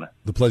me on.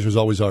 The pleasure is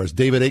always ours.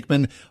 David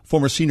Aikman,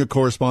 former senior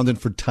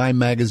correspondent for Time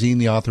Magazine,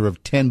 the author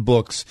of 10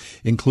 books,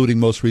 including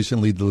most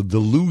recently The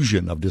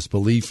Delusion of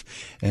Disbelief.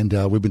 And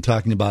we've been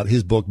talking about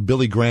his book,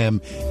 Billy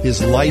Graham,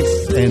 His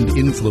Life and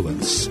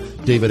Influence.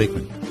 David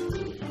Aikman.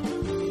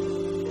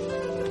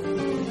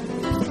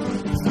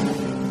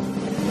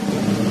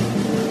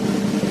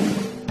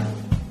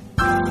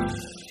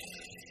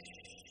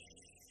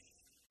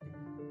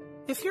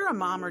 If you're a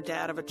mom or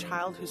dad of a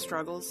child who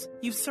struggles,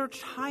 you've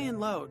searched high and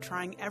low,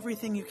 trying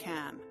everything you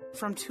can.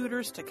 From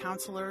tutors to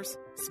counselors,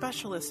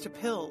 specialists to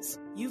pills,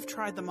 you've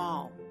tried them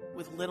all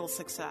with little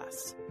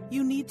success.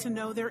 You need to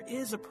know there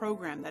is a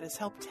program that has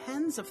helped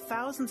tens of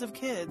thousands of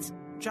kids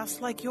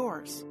just like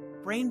yours.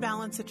 Brain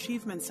Balance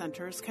Achievement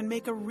Centers can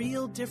make a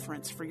real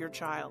difference for your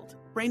child.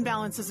 Brain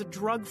Balance is a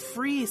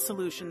drug-free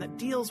solution that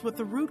deals with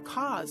the root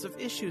cause of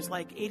issues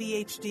like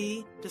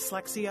ADHD,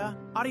 dyslexia,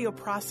 audio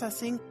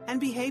processing,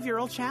 and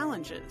behavioral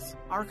challenges.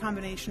 Our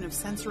combination of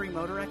sensory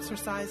motor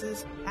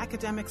exercises,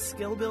 academic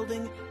skill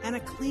building, and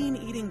a clean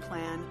eating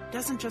plan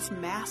doesn't just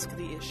mask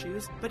the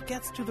issues, but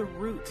gets to the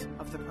root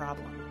of the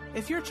problem.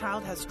 If your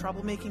child has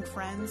trouble making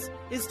friends,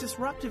 is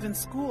disruptive in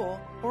school,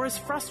 or is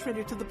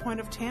frustrated to the point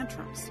of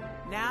tantrums,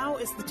 now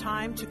is the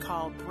time to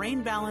call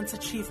Brain Balance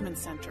Achievement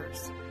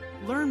Centers.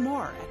 Learn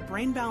more at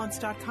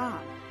brainbalance.com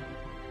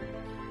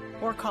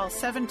or call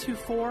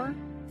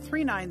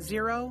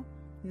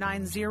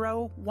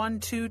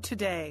 724-390-9012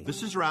 today.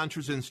 This is Ron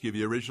Trzynski of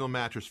the Original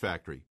Mattress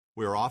Factory.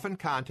 We are often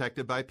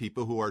contacted by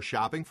people who are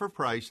shopping for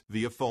price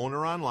via phone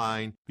or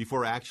online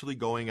before actually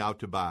going out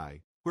to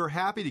buy. We're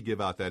happy to give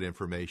out that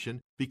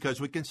information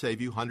because we can save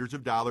you hundreds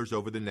of dollars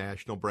over the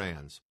national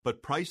brands.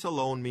 But price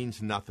alone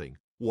means nothing.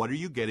 What are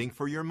you getting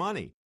for your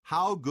money?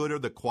 How good are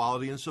the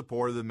quality and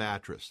support of the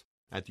mattress?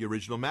 At the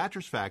Original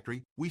Mattress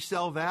Factory, we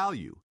sell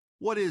value.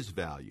 What is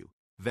value?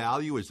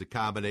 Value is the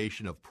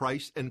combination of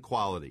price and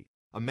quality.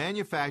 A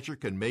manufacturer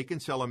can make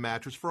and sell a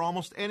mattress for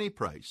almost any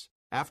price.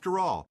 After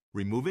all,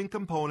 removing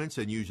components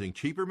and using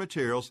cheaper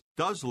materials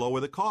does lower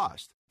the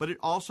cost, but it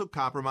also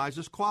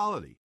compromises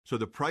quality. So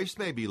the price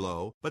may be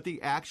low, but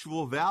the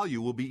actual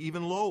value will be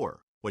even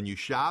lower. When you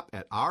shop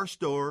at our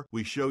store,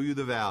 we show you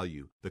the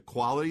value, the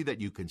quality that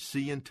you can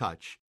see and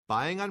touch.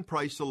 Buying on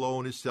price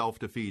alone is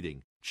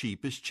self-defeating.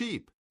 Cheap is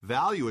cheap.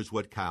 Value is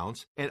what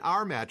counts, and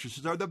our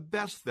mattresses are the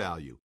best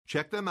value.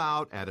 Check them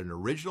out at an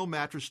Original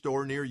Mattress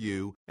store near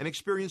you and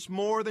experience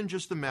more than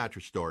just a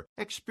mattress store.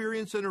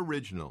 Experience an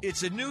original.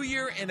 It's a new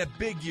year and a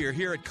big year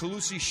here at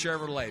Colussy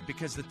Chevrolet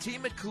because the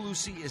team at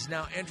Colussy is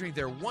now entering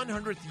their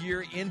 100th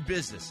year in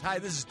business. Hi,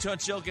 this is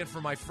Tunch Ilkin for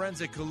my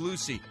friends at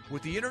Colussy.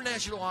 With the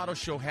International Auto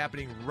Show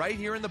happening right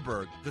here in the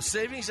Burgh, the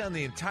savings on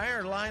the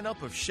entire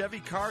lineup of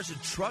Chevy cars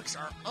and trucks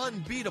are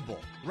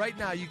unbeatable. Right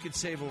now, you can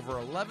save over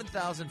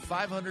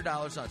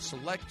 $11,500 on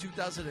select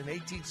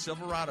 2018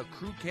 Silverado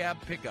Crew Cab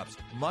pickups.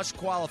 Must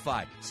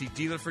qualify. See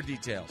dealer for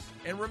details.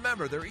 And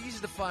remember, they're easy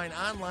to find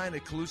online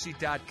at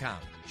Colussy.com.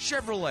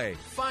 Chevrolet,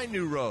 find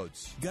new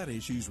roads. Got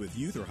issues with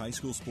youth or high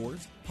school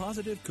sports?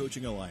 Positive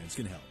Coaching Alliance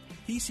can help.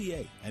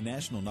 PCA, a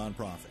national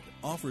nonprofit,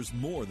 offers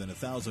more than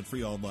 1,000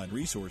 free online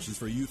resources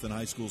for youth and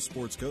high school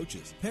sports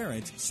coaches,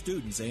 parents,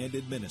 students, and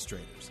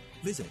administrators.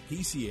 Visit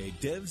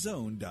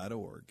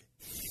PCADevZone.org.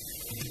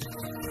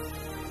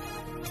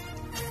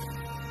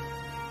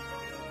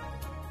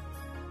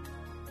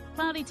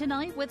 Cloudy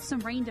tonight with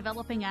some rain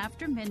developing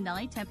after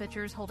midnight.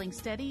 Temperatures holding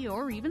steady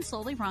or even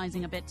slowly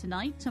rising a bit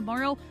tonight.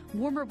 Tomorrow,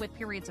 warmer with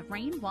periods of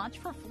rain. Watch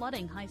for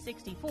flooding, high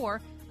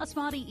 64. A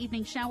spotty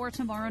evening shower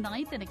tomorrow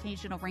night, then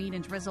occasional rain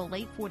and drizzle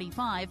late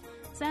 45.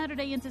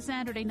 Saturday into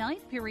Saturday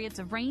night, periods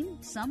of rain,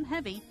 some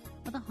heavy,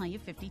 with a high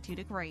of 52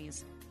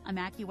 degrees. I'm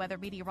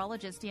AccuWeather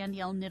meteorologist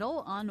Danielle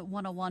Niddle on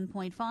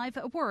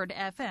 101.5 Word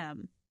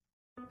FM.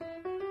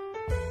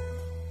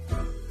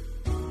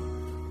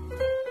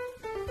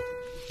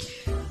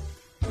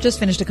 Just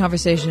finished a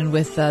conversation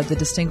with the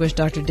distinguished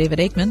Dr. David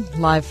Aikman,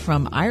 live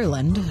from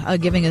Ireland,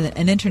 giving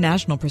an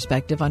international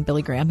perspective on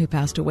Billy Graham, who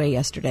passed away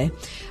yesterday.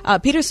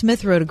 Peter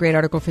Smith wrote a great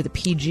article for the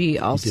PG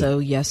also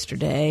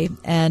yesterday,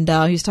 and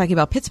he was talking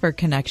about Pittsburgh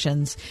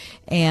connections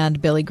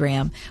and Billy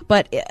Graham.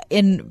 But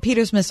in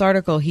Peter Smith's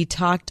article, he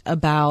talked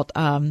about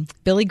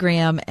Billy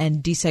Graham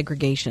and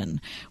desegregation,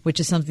 which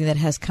is something that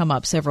has come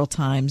up several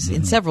times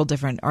in several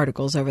different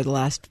articles over the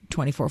last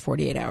 24,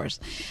 48 hours.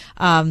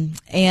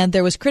 And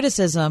there was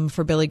criticism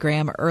for Billy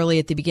Graham early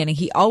at the beginning.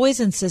 He always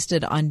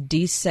insisted on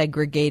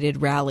desegregated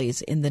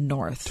rallies in the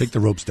North. Take the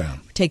ropes down.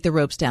 Take the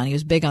ropes down. He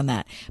was big on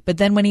that. But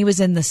then when he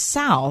was in the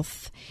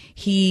South,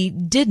 he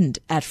didn't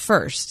at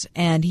first.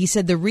 And he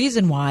said the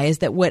reason why is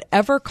that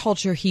whatever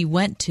culture he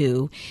went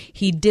to,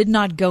 he did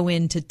not go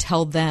in to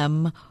tell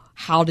them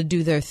how to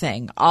do their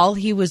thing. All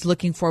he was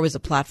looking for was a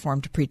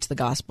platform to preach the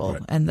gospel,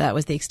 and that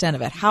was the extent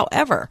of it.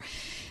 However,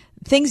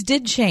 things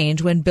did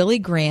change when Billy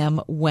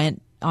Graham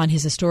went on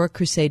his historic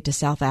crusade to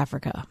South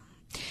Africa.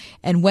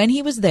 And when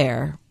he was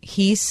there,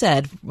 he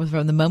said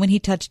from the moment he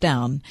touched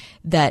down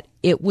that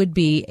it would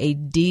be a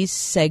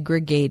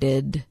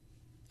desegregated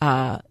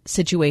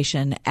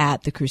situation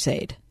at the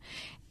crusade.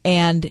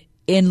 And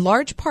in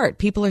large part,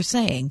 people are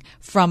saying,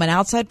 from an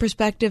outside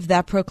perspective,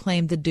 that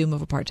proclaimed the doom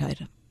of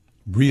apartheid.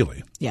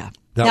 Really? Yeah.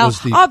 That now, was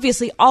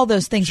obviously, all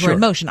those things were Sure. in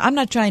motion. I'm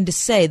not trying to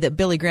say that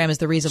Billy Graham is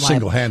the reason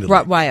Single-handedly.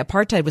 why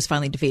apartheid was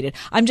finally defeated.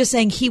 I'm just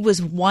saying he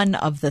was one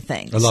of the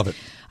things. I love it.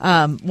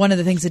 One of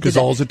the things that did Because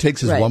that. all it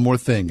takes is Right. one more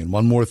thing and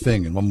one more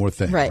thing and one more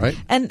thing. Right.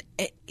 And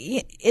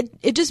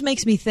it just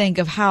makes me think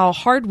of how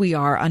hard we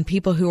are on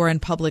people who are in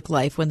public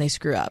life when they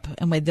screw up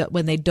and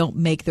when they don't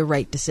make the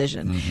right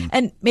decision. Mm-hmm.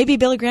 And maybe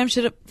Billy Graham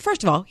should have,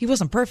 first of all, he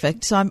wasn't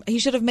perfect, so he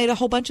should have made a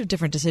whole bunch of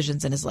different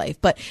decisions in his life.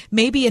 But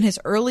maybe in his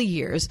early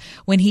years,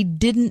 when he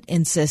didn't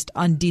insist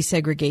on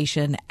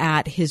desegregation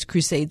at his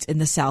crusades in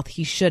the South,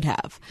 he should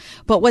have.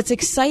 But what's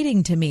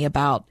exciting to me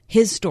about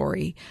his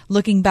story,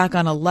 looking back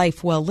on a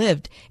life well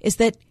lived, is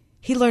that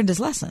he learned his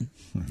lesson.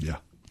 Yeah.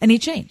 And he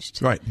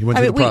changed. Right. He went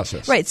through the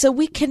process. Right. So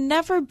we can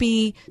never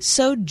be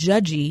so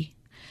judgy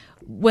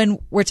when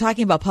we're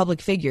talking about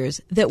public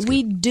figures that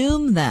we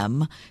doom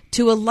them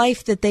to a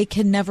life that they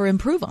can never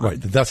improve on.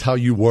 Right. That's how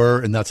you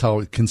were, and that's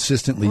how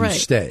consistently you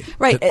stay.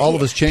 Right. That all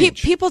of us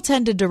change. People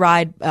tend to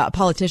deride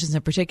politicians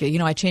in particular. You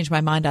know, I changed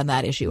my mind on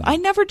that issue. I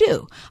never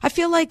do. I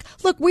feel like,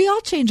 look, we all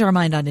change our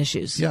mind on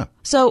issues. Yeah.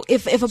 So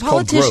if a called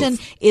politician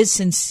growth. is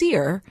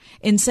sincere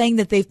in saying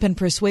that they've been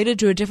persuaded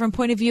to a different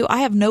point of view, I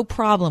have no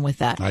problem with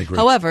that. I agree.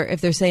 However,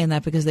 if they're saying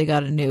that because they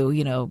got a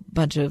new,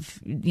 bunch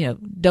of,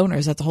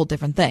 donors, that's a whole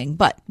different thing.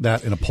 But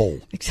That in a poll.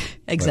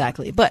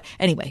 exactly. Right. But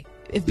anyway,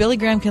 if Billy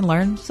Graham can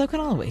learn, so can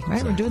all we, right?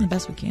 Exactly. We're doing the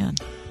best we can.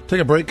 Take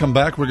a break, come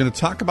back. We're going to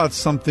talk about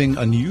something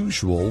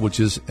unusual, which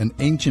is an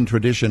ancient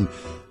tradition,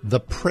 the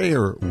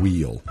prayer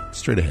wheel.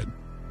 Straight ahead.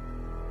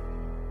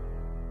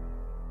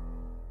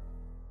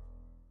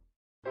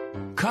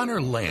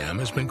 Connor Lamb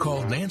has been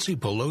called Nancy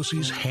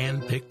Pelosi's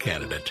hand-picked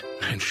candidate,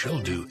 and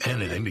she'll do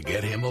anything to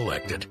get him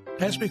elected.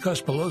 That's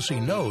because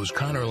Pelosi knows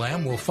Connor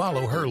Lamb will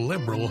follow her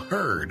liberal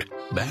herd.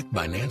 Backed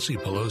by Nancy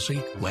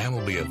Pelosi, Lamb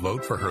will be a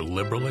vote for her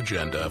liberal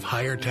agenda of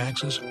higher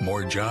taxes,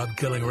 more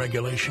job-killing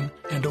regulation,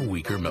 and a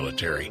weaker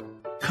military.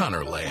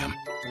 Connor Lamb,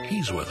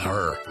 he's with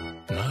her,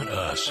 not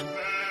us.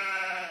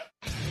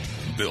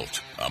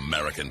 Built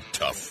American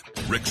tough.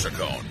 Rick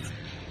Saccone.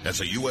 As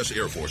a U.S.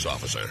 Air Force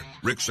officer,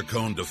 Rick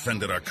Saccone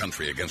defended our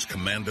country against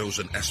commandos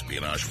and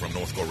espionage from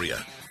North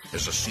Korea.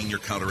 As a senior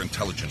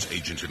counterintelligence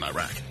agent in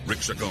Iraq, Rick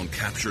Saccone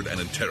captured and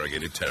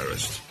interrogated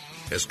terrorists.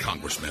 As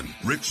congressman,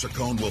 Rick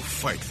Saccone will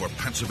fight for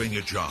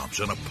Pennsylvania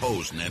jobs and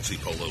oppose Nancy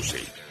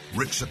Pelosi.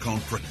 Rick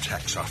Saccone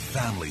protects our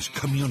families,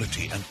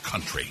 community, and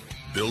country.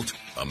 Built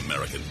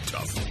American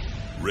tough.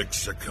 Rick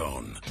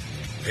Saccone.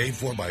 Paid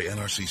for by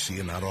NRCC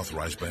and not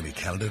authorized by any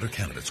candidate or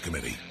candidates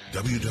committee.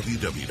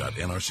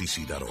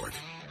 www.nrcc.org.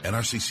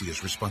 NRCC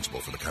is responsible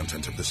for the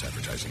content of this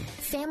advertising.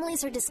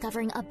 Families are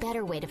discovering a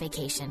better way to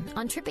vacation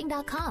on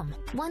Tripping.com.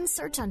 One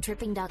search on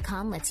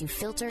Tripping.com lets you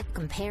filter,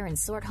 compare, and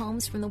sort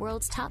homes from the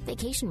world's top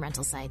vacation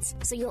rental sites,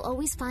 so you'll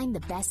always find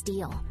the best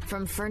deal.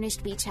 From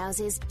furnished beach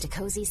houses to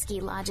cozy ski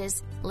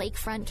lodges,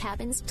 lakefront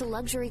cabins to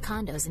luxury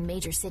condos in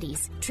major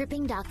cities,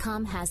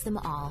 Tripping.com has them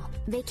all.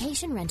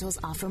 Vacation rentals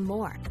offer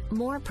more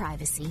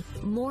privacy,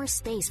 more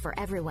space for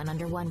everyone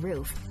under one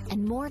roof,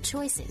 and more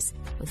choices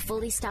with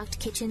fully stocked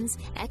kitchens,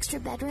 extra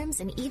bedrooms,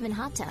 and even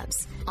hot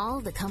tubs. All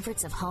the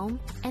comforts of home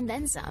and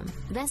then some.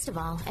 Best of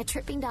all, at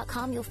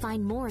Tripping.com you'll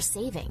find more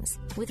savings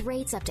with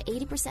rates up to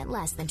 80%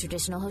 less than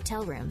traditional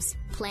hotel rooms.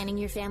 Planning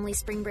your family's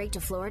spring break to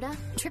Florida?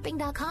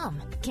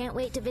 Tripping.com. Can't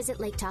wait to visit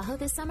Lake Tahoe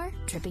this summer?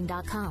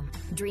 Tripping.com.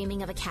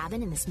 Dreaming of a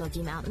cabin in the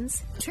Smoky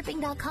Mountains?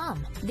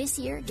 Tripping.com. This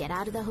year, get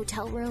out of the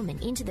hotel room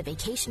and into the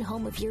vacation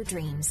home of your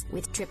dreams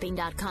with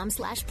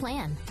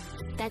Tripping.com/plan.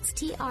 That's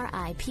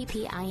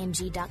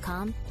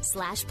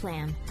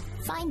TRIPPING.com/plan.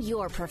 Find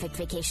your perfect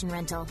vacation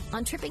rental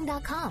on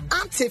Tripping.com.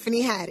 I'm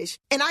Tiffany Haddish,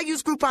 and I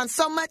use Groupon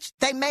so much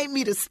they made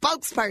me the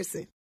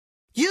spokesperson.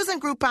 Using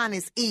Groupon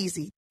is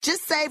easy.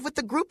 Just save with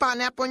the Groupon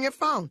app on your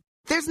phone.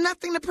 There's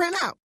nothing to print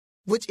out,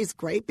 which is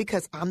great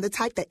because I'm the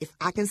type that if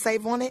I can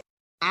save on it,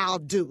 I'll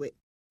do it.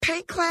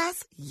 Paint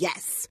class?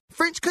 Yes.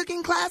 French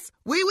cooking class?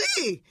 Oui,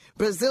 oui.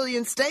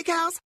 Brazilian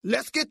steakhouse?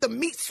 Let's get the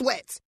meat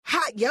sweats.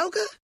 Hot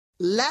yoga?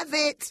 Love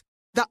it.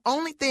 The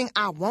only thing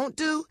I won't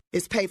do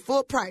is pay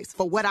full price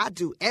for what I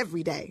do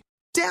every day.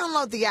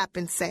 Download the app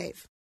and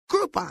save.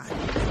 Groupon.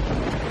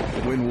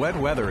 When wet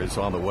weather is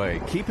on the way,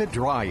 keep it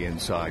dry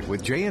inside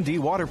with J&D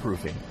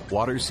Waterproofing.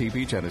 Water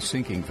seepage and a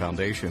sinking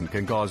foundation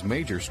can cause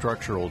major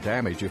structural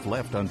damage if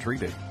left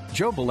untreated.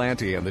 Joe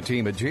Belanti and the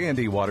team at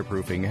J&D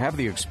Waterproofing have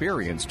the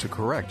experience to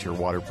correct your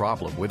water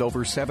problem with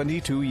over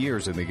 72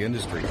 years in the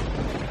industry.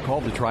 Call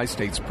the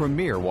Tri-State's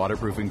premier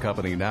waterproofing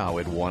company now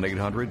at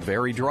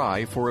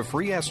 1-800-VERY-DRY for a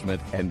free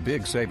estimate and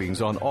big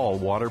savings on all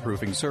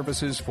waterproofing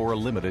services for a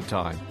limited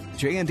time.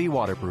 J&D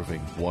Waterproofing,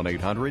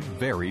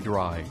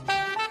 1-800-VERY-DRY.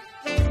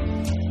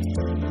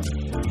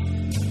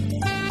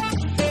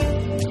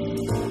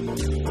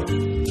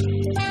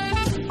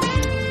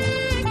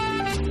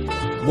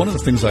 One of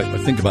the things I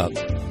think about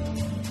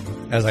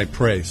as I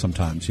pray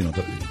sometimes,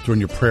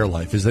 during your prayer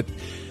life, is that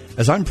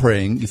as I'm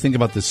praying, you think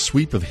about the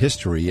sweep of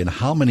history and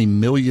how many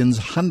millions,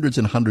 hundreds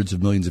and hundreds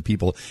of millions of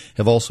people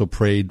have also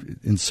prayed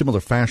in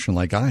similar fashion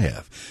like I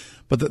have.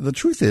 But the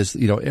truth is,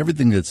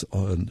 everything that's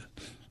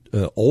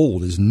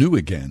old is new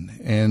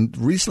again. And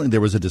recently there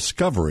was a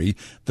discovery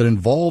that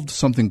involved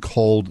something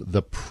called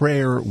the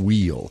prayer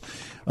wheel.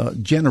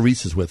 Jana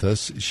Reese is with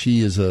us. She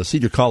is a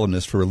senior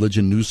columnist for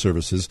Religion News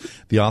Services,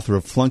 the author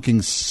of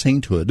Flunking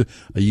Sainthood,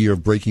 A Year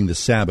of Breaking the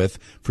Sabbath,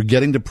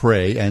 Forgetting to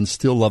Pray, and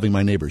Still Loving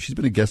My Neighbor. She's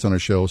been a guest on our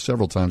show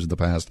several times in the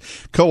past,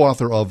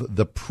 co-author of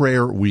The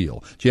Prayer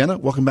Wheel. Jana,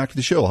 welcome back to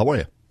the show. How are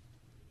you?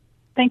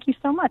 Thank you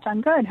so much. I'm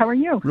good. How are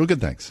you? Real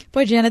good, thanks.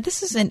 Boy, Jana,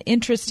 this is an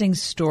interesting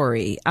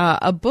story.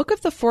 A book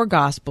of the four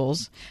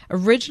Gospels,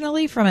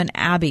 originally from an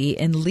abbey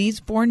in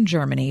Leesborn,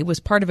 Germany,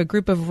 was part of a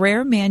group of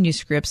rare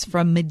manuscripts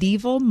from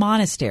medieval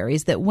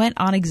monasteries that went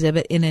on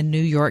exhibit in a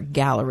New York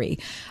gallery.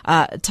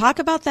 Talk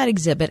about that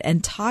exhibit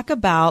and talk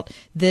about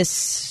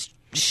this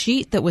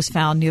sheet that was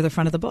found near the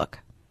front of the book.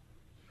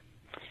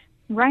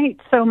 Right.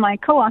 So my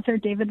co-author,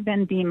 David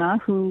Van Bema,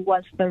 who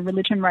was the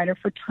religion writer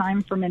for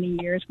Time for many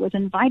years, was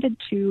invited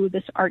to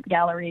this art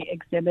gallery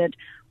exhibit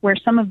where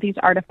some of these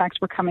artifacts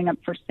were coming up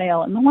for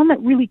sale. And the one that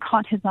really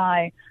caught his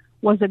eye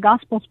was a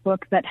Gospels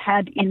book that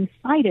had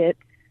inside it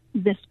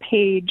this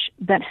page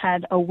that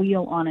had a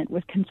wheel on it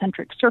with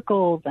concentric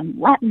circles and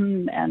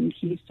Latin. And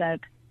he said,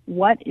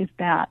 "What is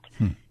that?"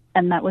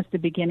 And that was the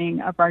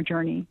beginning of our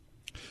journey.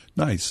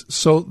 Nice.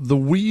 So the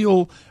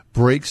wheel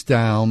breaks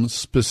down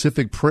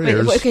specific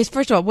prayers. Wait, okay,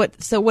 first of all, what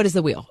is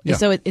the wheel? Yeah.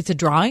 So it's a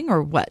drawing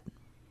or what?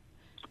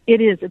 It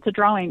is. It's a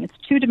drawing. It's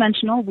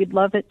two-dimensional. We'd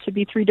love it to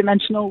be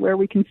three-dimensional where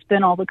we can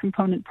spin all the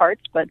component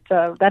parts, but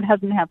that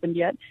hasn't happened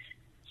yet.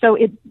 So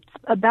it's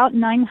about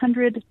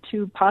 900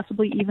 to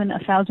possibly even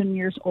 1,000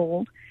 years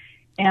old,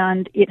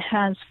 and it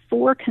has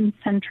 4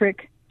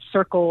 concentric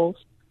circles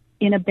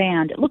in a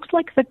band. It looks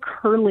like the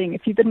curling.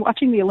 If you've been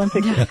watching the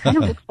Olympics, it kind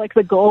of looks like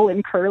the goal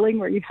in curling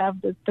where you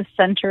have the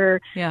center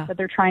that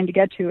they're trying to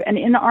get to. And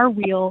in our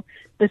wheel,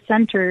 the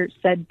center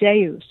said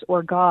Deus,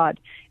 or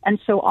God. And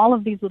so all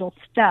of these little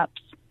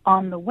steps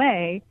on the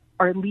way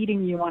are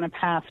leading you on a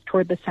path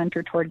toward the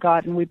center, toward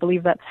God. And we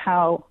believe that's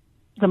how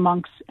the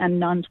monks and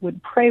nuns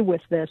would pray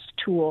with this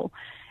tool.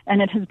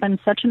 And it has been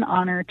such an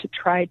honor to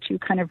try to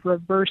kind of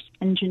reverse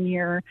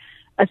engineer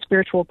a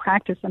spiritual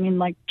practice. I mean,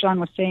 like John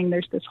was saying,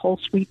 there's this whole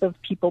sweep of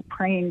people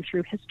praying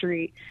through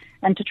history,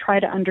 and to try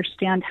to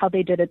understand how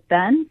they did it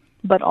then,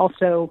 but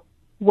also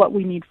what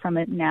we need from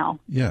it now.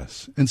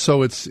 Yes. And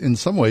so it's, in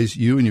some ways,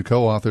 you and your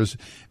co-authors,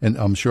 and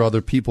I'm sure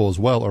other people as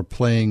well, are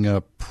playing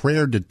a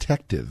prayer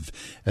detective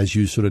as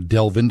you sort of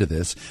delve into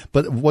this.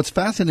 But what's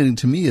fascinating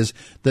to me is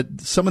that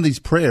some of these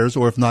prayers,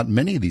 or if not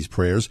many of these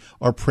prayers,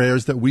 are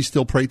prayers that we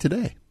still pray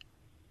today.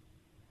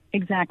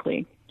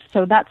 Exactly.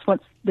 So that's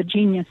what's the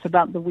genius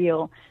about the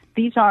wheel.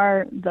 These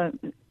are the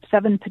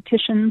 7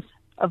 petitions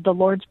of the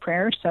Lord's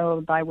Prayer.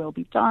 So, thy will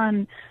be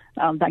done,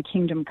 thy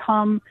kingdom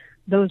come.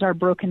 Those are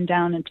broken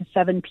down into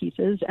 7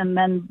 pieces. And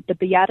then the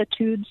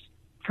Beatitudes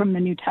from the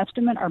New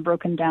Testament are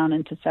broken down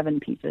into 7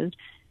 pieces.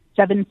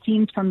 7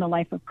 scenes from the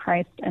life of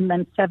Christ, and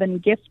then 7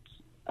 gifts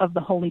of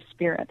the Holy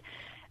Spirit.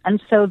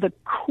 And so the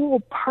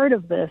cool part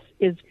of this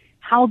is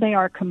how they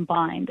are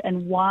combined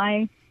and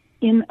why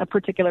in a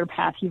particular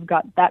path you've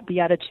got that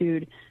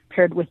beatitude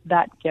paired with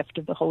that gift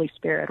of the Holy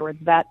Spirit or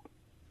that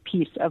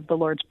piece of the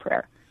Lord's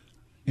Prayer.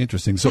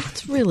 Interesting. So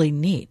that's really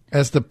neat.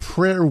 As the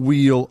prayer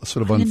wheel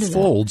sort of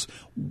unfolds,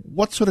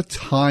 what sort of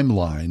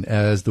timeline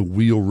as the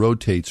wheel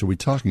rotates are we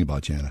talking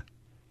about, Jana?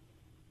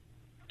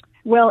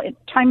 Well,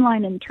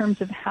 timeline in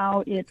terms of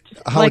how it...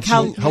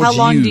 How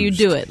long do you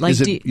do it?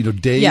 Is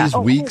it days,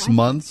 weeks,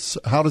 months?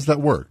 How does that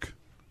work?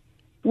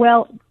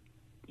 Well,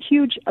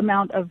 huge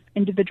amount of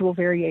individual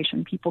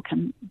variation. People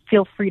can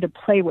feel free to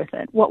play with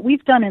it. What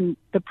we've done in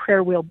the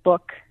Prayer Wheel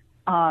book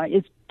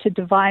is to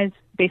devise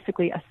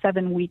basically a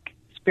 7-week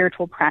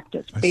spiritual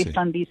practice based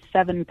on these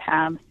 7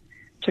 paths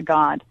to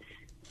God.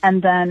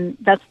 And then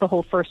that's the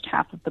whole first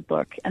half of the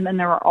book. And then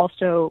there are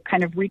also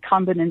kind of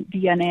recombinant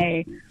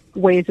DNA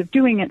ways of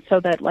doing it,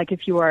 so that, like,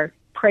 if you are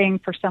praying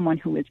for someone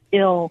who is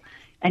ill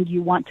and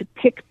you want to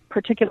pick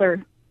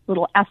particular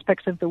little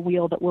aspects of the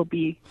wheel that will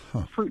be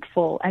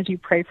fruitful as you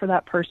pray for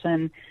that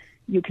person,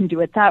 you can do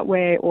it that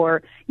way.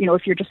 Or,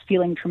 if you're just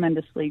feeling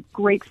tremendously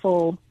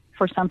grateful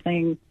for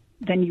something,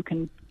 then you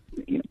can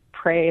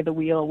pray the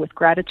wheel with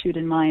gratitude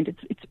in mind.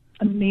 It's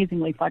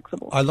amazingly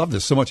flexible. I love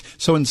this so much.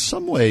 So in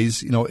some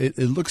ways, it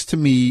looks to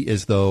me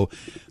as though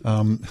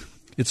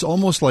It's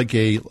almost like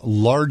a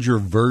larger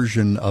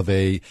version of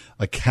a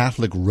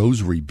Catholic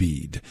rosary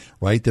bead,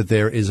 right? That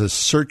there is a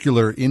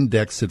circular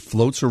index that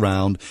floats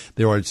around.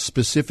 There are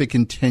specific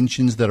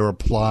intentions that are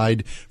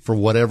applied for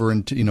whatever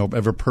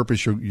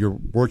purpose you're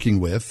working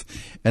with,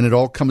 and it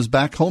all comes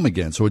back home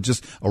again. So it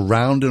just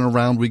around and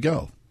around we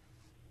go.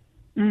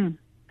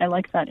 I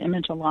like that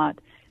image a lot.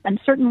 And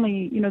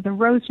certainly, the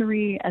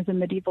rosary as a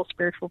medieval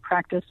spiritual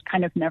practice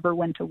kind of never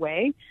went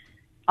away.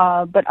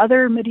 But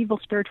other medieval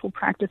spiritual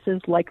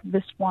practices like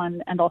this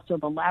one, and also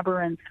the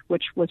labyrinth,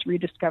 which was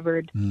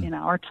rediscovered in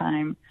our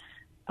time,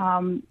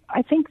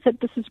 I think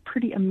that this is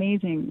pretty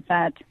amazing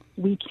that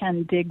we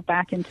can dig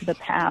back into the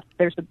past.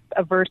 There's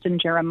a verse in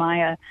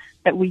Jeremiah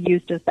that we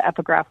used as the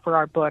epigraph for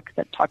our book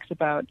that talks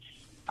about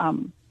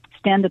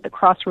stand at the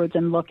crossroads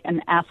and look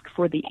and ask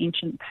for the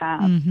ancient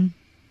path. Mm-hmm.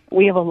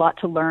 We have a lot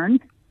to learn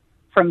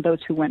from those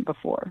who went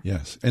before.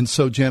 Yes. And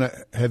so, Jana,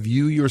 have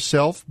you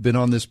yourself been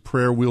on this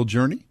prayer wheel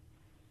journey?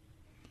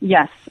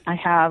 Yes, I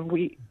have.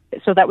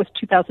 So that was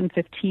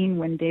 2015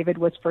 when David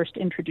was first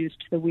introduced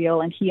to the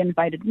wheel, and he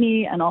invited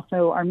me and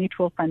also our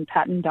mutual friend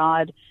Patton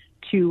Dodd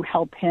to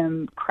help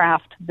him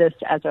craft this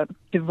as a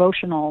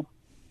devotional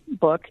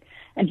book.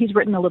 And he's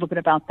written a little bit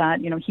about that.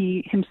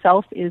 He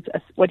himself is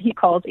what he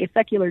calls a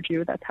secular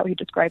Jew. That's how he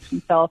describes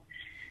himself.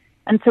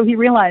 And so he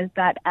realized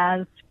that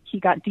as he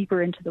got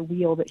deeper into the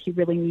wheel, that he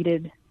really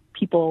needed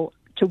people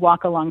to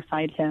walk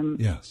alongside him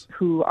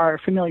who are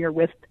familiar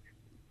with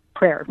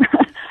prayer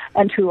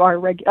and who are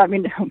like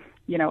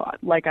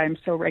I'm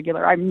so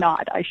regular. I'm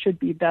not. I should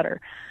be better.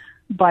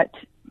 But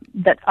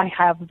that I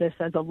have this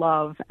as a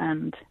love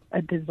and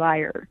a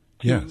desire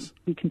to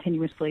be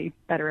continuously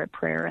better at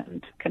prayer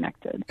and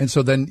connected. And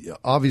so then,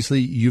 obviously,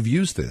 you've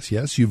used this,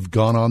 yes? You've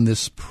gone on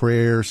this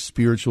prayer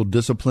spiritual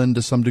discipline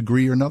to some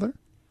degree or another?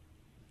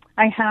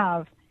 I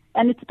have.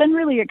 And it's been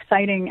really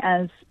exciting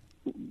as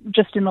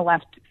just in the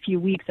last few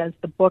weeks as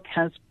the book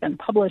has been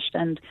published,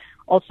 and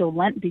also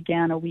Lent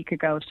began a week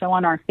ago. So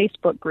on our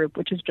Facebook group,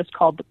 which is just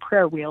called The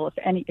Prayer Wheel,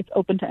 it's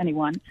open to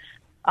anyone,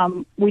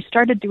 we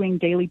started doing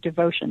daily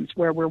devotions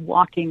where we're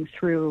walking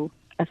through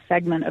a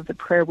segment of the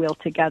prayer wheel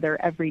together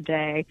every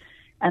day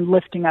and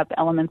lifting up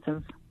elements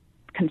of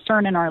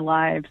concern in our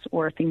lives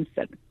or things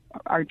that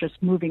are just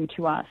moving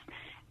to us,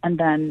 and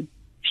then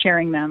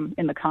sharing them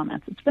in the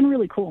comments. It's been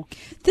really cool.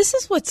 This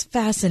is what's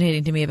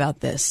fascinating to me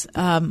about this.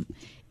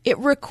 It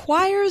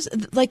requires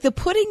like the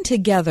putting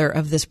together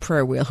of this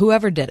prayer wheel,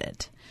 whoever did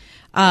it.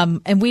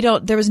 And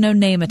there was no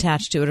name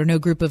attached to it or no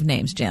group of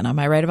names, Jana. Am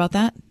I right about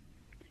that?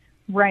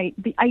 Right.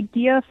 The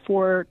idea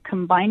for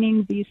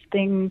combining these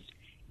things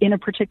in a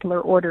particular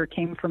order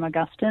came from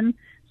Augustine.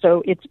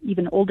 So it's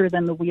even older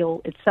than the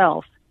wheel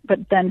itself.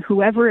 But then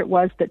whoever it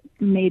was that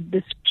made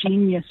this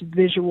genius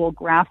visual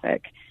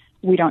graphic,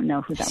 we don't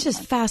know who that was. It's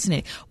just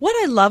fascinating. What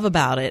I love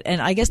about it,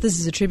 and I guess this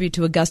is a tribute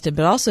to Augustine,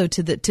 but also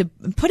to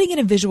putting it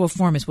in visual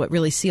form is what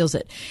really seals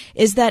it,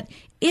 is that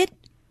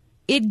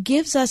it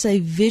gives us a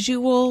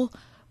visual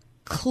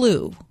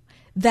clue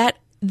that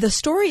the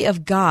story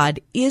of God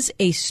is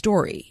a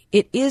story.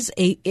 It is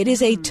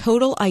a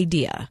total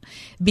idea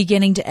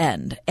beginning to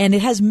end. And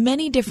it has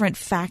many different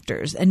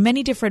factors and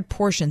many different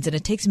portions, and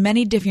it takes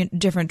many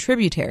different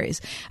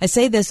tributaries. I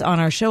say this on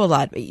our show a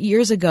lot.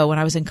 Years ago when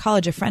I was in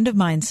college, a friend of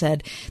mine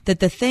said that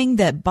the thing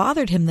that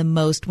bothered him the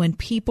most when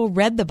people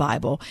read the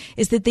Bible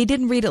is that they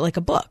didn't read it like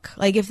a book.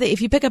 Like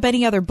if you pick up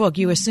any other book,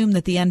 you assume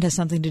that the end has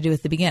something to do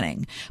with the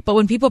beginning. But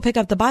when people pick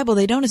up the Bible,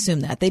 they don't assume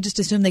that. They just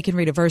assume they can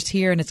read a verse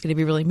here and it's going to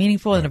be really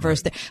meaningful and a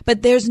verse there.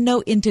 But there's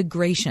no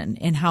integration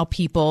in how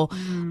people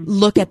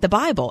look at the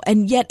Bible.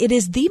 And yet it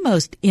is the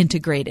most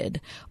integrated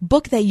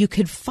book that you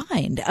could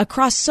find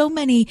across so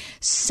many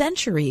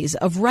centuries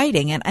of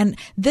writing. And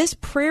this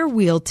prayer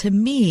wheel, to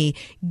me,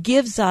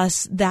 gives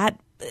us that,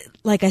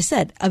 like I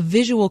said, a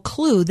visual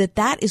clue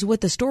that is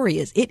what the story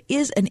is. It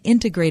is an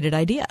integrated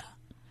idea.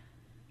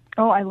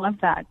 Oh, I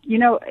love that.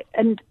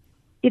 And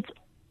it's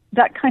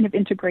that kind of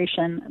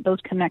integration, those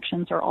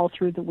connections are all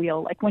through the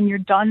wheel. Like when you're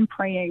done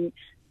praying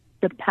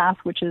the path,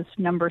 which is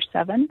number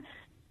 7,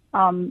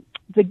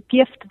 the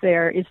gift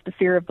there is the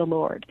fear of the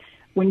Lord.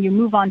 When you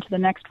move on to the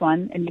next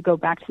one and you go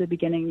back to the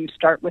beginning, you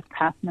start with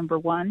path number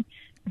 1,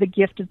 the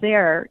gift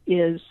there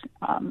is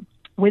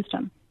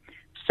wisdom.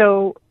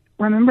 So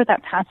remember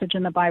that passage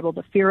in the Bible,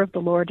 the fear of the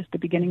Lord is the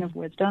beginning of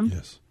wisdom.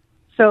 Yes.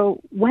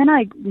 So when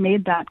I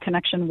made that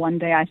connection one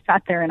day, I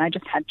sat there and I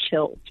just had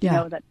chills,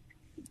 that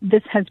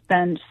this has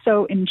been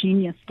so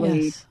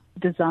ingeniously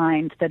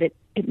designed that it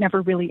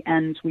never really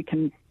ends. We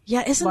can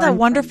isn't that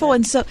wonderful?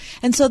 And so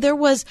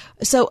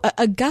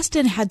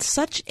Augustine had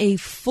such a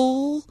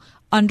full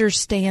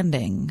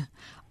understanding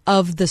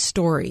of the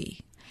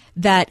story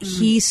that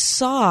he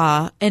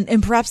saw,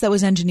 and perhaps that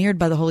was engineered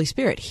by the Holy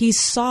Spirit. He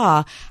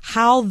saw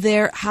how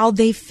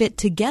they fit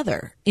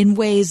together in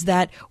ways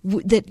that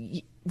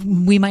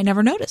we might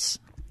never notice.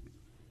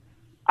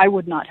 I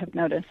would not have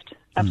noticed.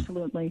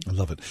 Absolutely. I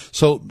love it.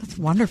 So that's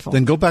wonderful.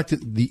 Then go back to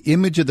the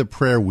image of the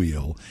prayer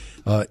wheel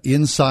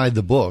inside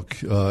the book.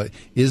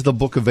 Is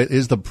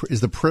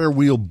the prayer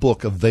wheel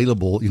book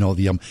available?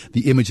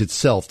 The image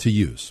itself to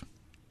use.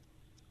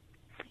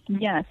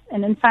 Yes,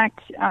 and in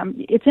fact,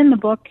 it's in the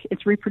book.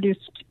 It's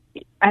reproduced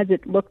as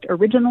it looked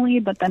originally,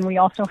 but then we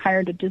also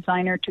hired a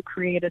designer to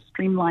create a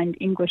streamlined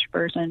English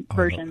version.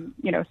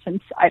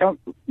 Since I don't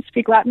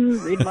speak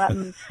Latin, read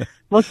Latin,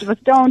 most of us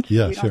don't.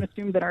 Yeah, we don't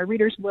assume that our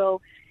readers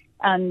will.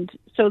 And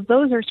so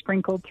those are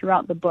sprinkled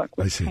throughout the book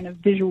with kind of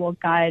visual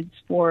guides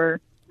for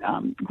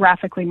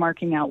graphically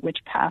marking out which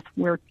path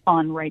we're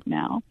on right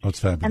now. That's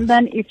fabulous. And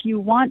then if you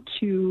want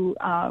to,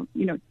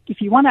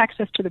 if you want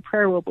access to the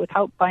prayer wheel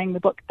without buying the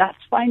book, that's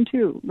fine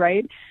too,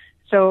 right?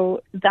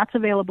 So that's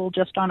available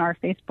just on our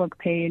Facebook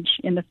page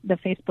in the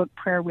Facebook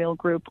Prayer Wheel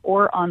group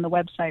or on the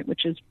website,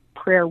 which is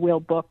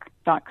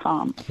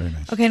prayerwheelbook.com. Very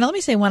nice. Okay, now let me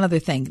say one other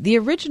thing. The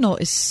original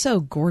is so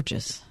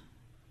gorgeous.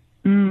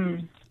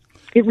 It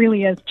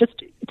really is.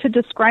 Just to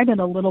describe it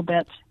a little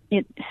bit,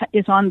 it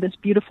is on this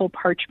beautiful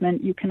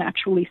parchment. You can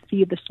actually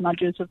see the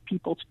smudges of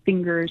people's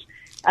fingers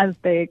as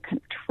they kind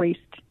of traced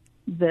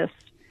this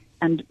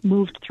and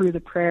moved through the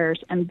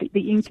prayers. And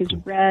the ink is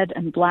red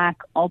and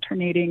black,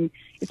 alternating.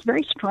 It's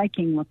very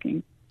striking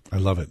looking. I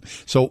love it.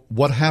 So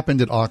what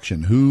happened at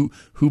auction? Who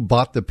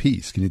bought the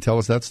piece? Can you tell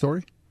us that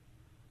story?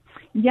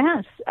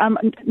 Yes.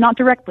 Not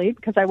directly,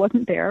 because I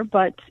wasn't there,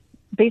 but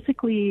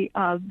basically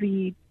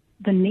the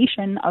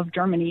nation of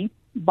Germany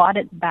bought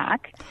it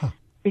back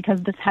because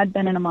this had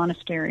been in a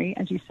monastery,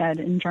 as you said,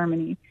 in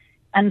Germany.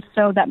 And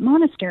so that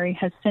monastery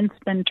has since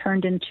been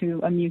turned into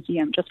a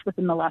museum just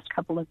within the last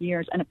couple of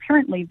years. And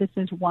apparently this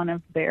is one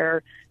of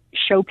their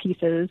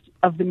showpieces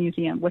of the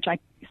museum, which I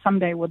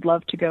someday would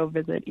love to go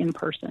visit in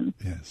person.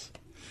 Yes.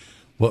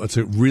 Well, it's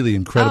a really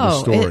incredible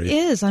story. It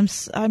is. I'm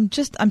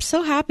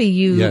so happy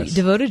you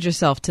devoted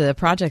yourself to a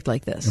project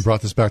like this and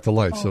brought this back to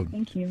life. So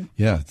thank you.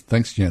 Yeah,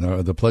 thanks,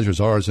 Jen. The pleasure's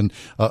ours. And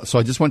so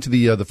I just went to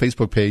the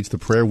Facebook page, the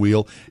Prayer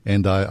Wheel,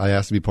 and I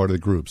asked to be part of the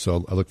group.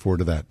 So I look forward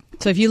to that.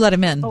 So if you let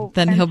him in,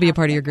 then he'll be a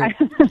part of your group.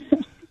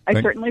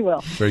 I certainly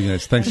will. Very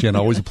nice. Thanks, Jen.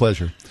 Always a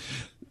pleasure.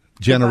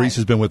 Jen Reese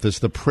has been with us.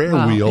 The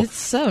Prayer Wheel. It's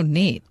so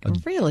neat.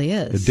 It really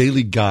is. A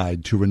daily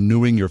guide to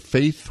renewing your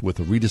faith with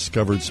a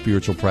rediscovered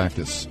spiritual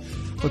practice.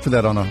 Look for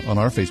that on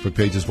our Facebook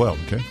page as well,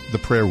 okay? The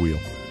Prayer Wheel.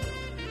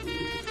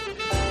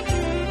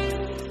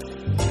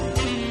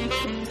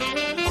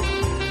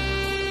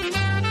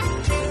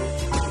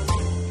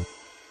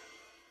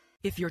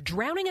 If you're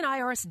drowning in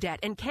IRS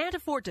debt and can't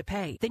afford to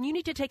pay, then you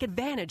need to take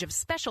advantage of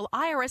special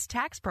IRS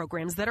tax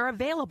programs that are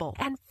available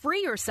and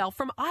free yourself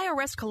from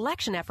IRS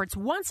collection efforts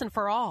once and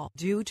for all.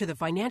 Due to the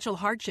financial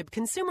hardship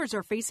consumers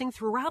are facing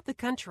throughout the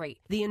country,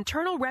 the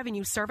Internal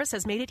Revenue Service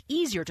has made it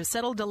easier to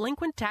settle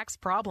delinquent tax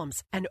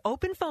problems. An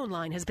open phone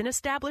line has been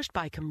established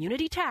by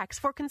Community Tax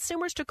for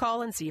consumers to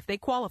call and see if they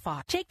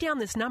qualify. Take down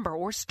this number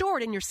or store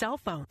it in your cell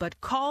phone, but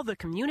call the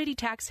Community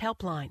Tax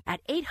Helpline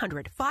at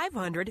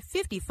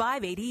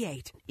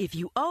 800-500-5588. If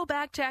you owe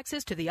back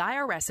taxes to the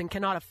IRS and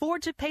cannot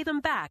afford to pay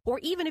them back, or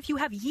even if you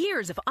have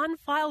years of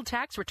unfiled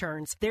tax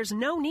returns, there's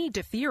no need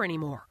to fear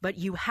anymore. But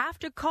you have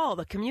to call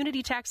the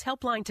Community Tax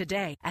Helpline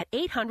today at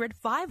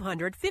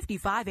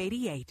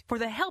 800-500-5588 for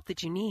the help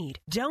that you need.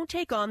 Don't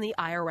take on the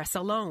IRS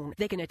alone.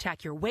 They can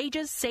attack your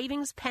wages,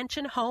 savings,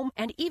 pension, home,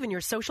 and even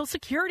your Social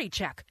Security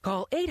check.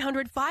 Call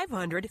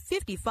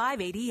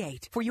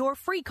 800-500-5588 for your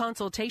free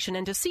consultation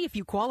and to see if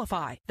you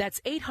qualify. That's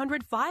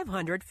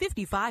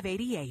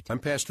 800-500-5588. I'm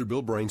Pastor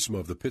Bill Brainsome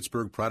of the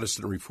Pittsburgh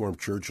Protestant Reformed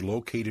Church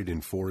located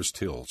in Forest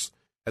Hills.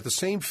 At the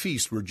same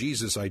feast where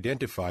Jesus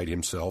identified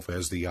himself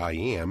as the I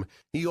Am,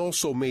 he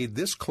also made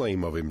this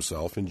claim of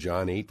himself in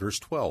John 8, verse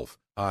 12.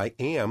 I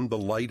am the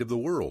light of the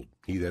world.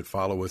 He that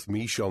followeth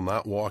me shall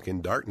not walk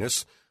in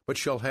darkness, but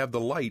shall have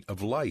the light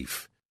of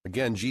life.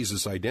 Again,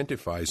 Jesus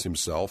identifies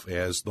himself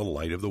as the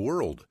light of the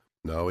world.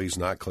 No, he's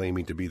not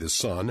claiming to be the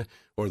sun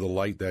or the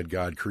light that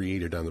God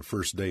created on the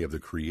first day of the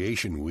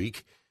creation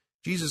week.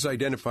 Jesus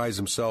identifies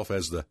himself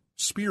as the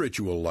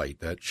spiritual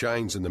light that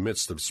shines in the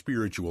midst of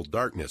spiritual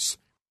darkness.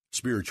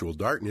 Spiritual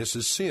darkness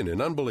is sin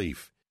and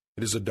unbelief.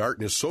 It is a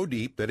darkness so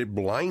deep that it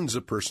blinds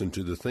a person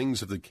to the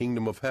things of the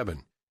kingdom of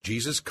heaven.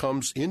 Jesus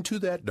comes into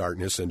that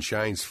darkness and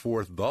shines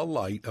forth the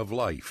light of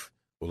life.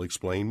 We'll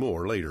explain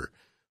more later.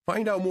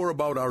 Find out more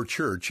about our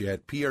church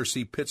at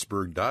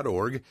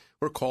prcpittsburgh.org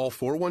or call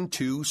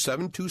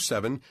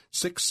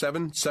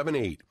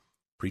 412-727-6778.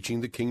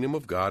 Preaching the kingdom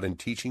of God and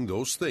teaching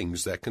those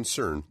things that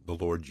concern the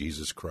Lord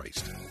Jesus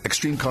Christ.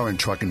 Extreme Car and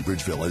Truck in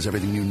Bridgeville has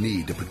everything you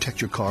need to protect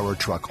your car or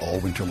truck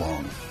all winter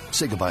long.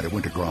 Say goodbye to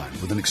winter grind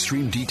with an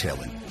extreme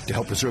detailing to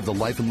help preserve the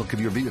life and look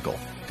of your vehicle.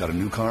 Got a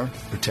new car?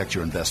 Protect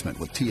your investment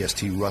with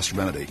TST Rust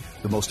Remedy,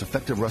 the most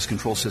effective rust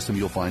control system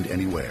you'll find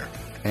anywhere.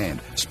 And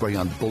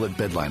spray-on bullet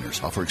bed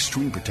liners offer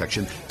extreme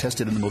protection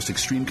tested in the most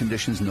extreme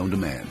conditions known to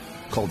man.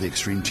 Call the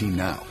Extreme Team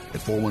now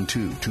at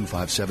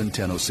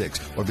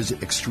 412-257-1006 or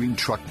visit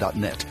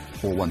extremetruck.net,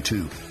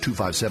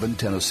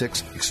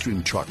 412-257-1006,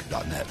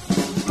 extremetruck.net.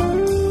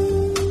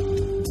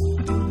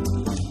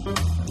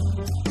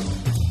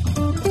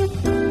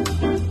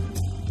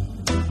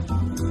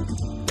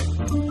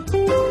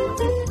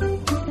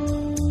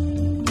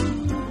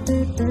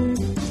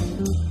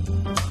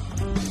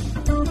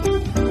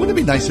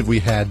 be nice if we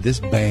had this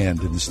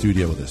band in the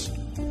studio with us.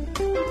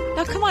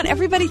 Now, come on.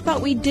 Everybody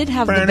thought we did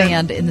have the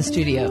band in the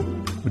studio.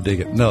 We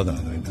dig it. No.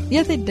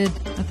 Yeah, they did.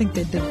 I think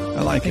they did.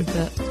 I like it.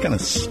 It's kind of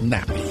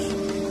snappy.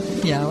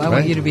 Yeah, I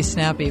want you to be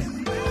snappy.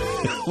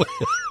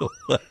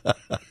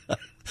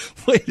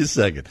 Wait a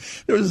second.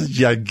 There was a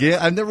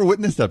gigantic... I've never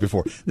witnessed that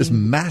before. This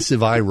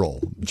massive eye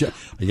roll.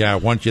 Yeah, I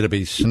want you to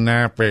be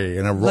snappy.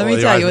 And let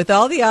me tell you, with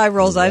all the eye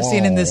rolls I've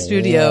seen in this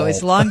studio,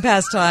 it's long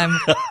past time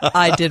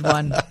I did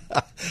one.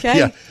 Okay?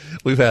 Yeah,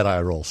 we've had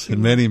eye rolls,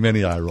 and many,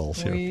 many eye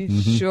rolls here.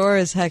 We sure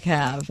as heck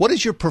have. What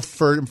is your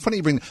preferred... Funny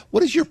you bring...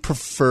 What is your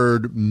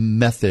preferred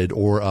method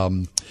or... I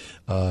don't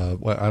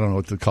know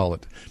what to call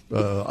it.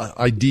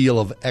 Ideal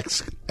of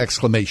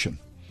exclamation.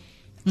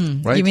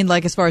 Right? You mean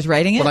like as far as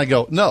writing it? When I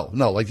go, no,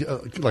 like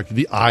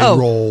the eye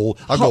roll.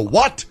 I'll go,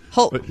 what?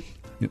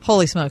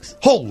 Holy smokes.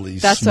 Holy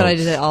smokes. That's what I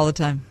did all the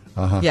time.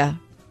 Uh-huh. Yeah.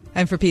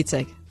 And for Pete's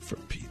sake. For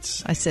Pete's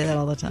sake. I say that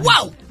all the time.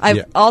 Wow!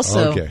 I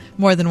also,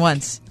 more than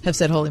once, have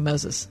said Holy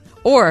Moses.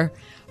 Or,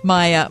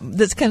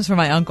 this comes from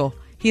my uncle.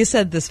 He has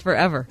said this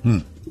forever.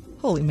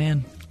 Holy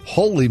man.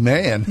 Holy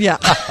man? Yeah.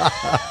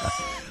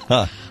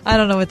 I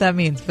don't know what that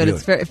means, but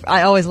Really? it's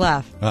I always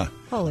laugh.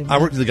 Holy man. I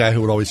worked with a guy who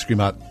would always scream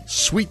out,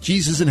 "Sweet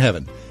Jesus in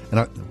heaven,"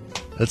 and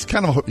that's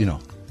kind of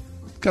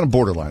kind of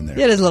borderline there.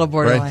 Yeah, it is a little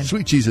borderline. Right?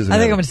 Sweet Jesus in I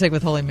think heaven. I'm going to stick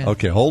with holy man.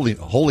 Okay, holy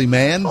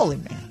man. Holy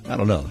man. I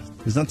don't know.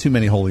 There's not too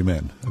many holy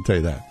men. I'll tell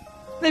you that.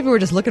 Maybe we're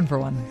just looking for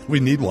one. We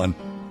need one.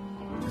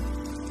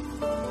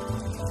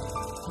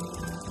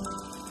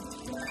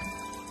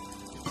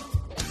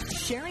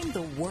 Sharing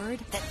the word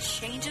that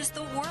changes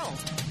the world.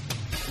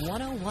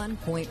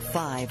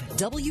 101.5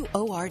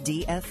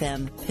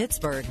 WORD-FM,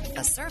 Pittsburgh,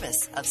 a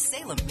service of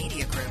Salem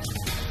Media Group.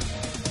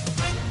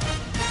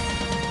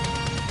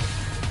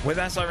 With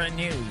SRN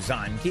News,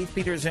 I'm Keith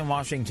Peters in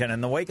Washington.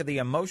 In the wake of the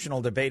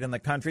emotional debate in the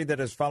country that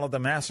has followed the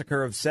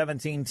massacre of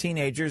 17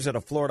 teenagers at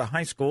a Florida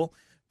high school,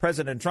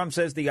 President Trump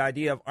says the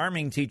idea of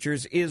arming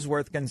teachers is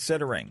worth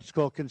considering. It's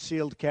called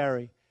concealed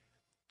carry,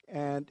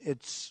 and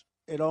it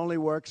only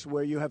works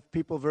where you have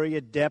people very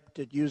adept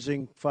at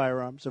using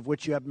firearms, of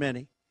which you have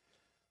many.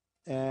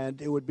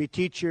 And it would be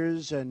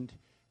teachers and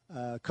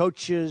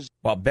coaches.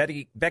 While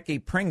Becky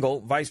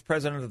Pringle, vice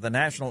president of the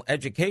National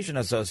Education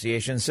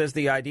Association, says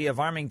the idea of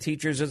arming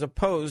teachers is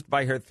opposed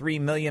by her 3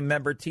 million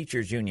member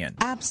teachers union.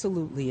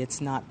 Absolutely, it's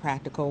not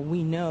practical.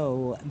 We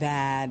know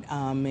that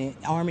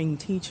arming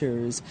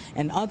teachers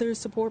and other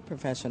support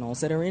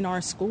professionals that are in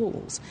our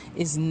schools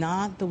is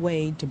not the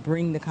way to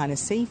bring the kind of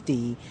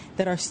safety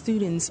that our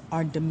students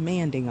are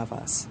demanding of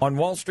us. On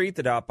Wall Street,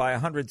 the Dow up by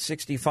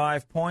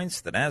 165 points,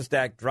 the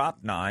Nasdaq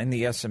dropped 9,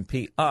 the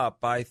S&P up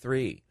by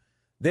 3.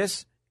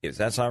 This is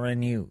SRN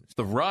News.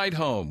 The Ride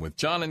Home with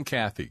John and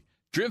Kathy,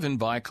 driven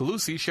by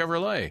Colussy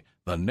Chevrolet,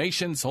 the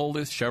nation's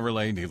oldest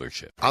Chevrolet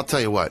dealership. I'll tell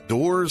you what,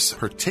 doors,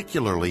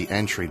 particularly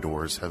entry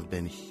doors, have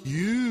been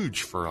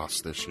huge for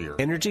us this year.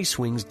 Energy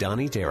Swing's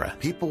Donnie Dara.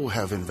 People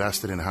have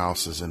invested in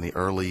houses in the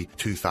early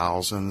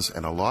 2000s,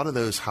 and a lot of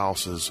those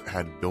houses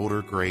had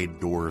builder-grade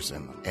doors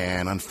in them.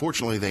 And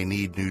unfortunately, they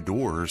need new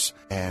doors,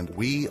 and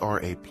we are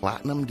a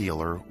platinum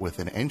dealer with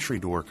an entry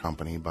door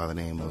company by the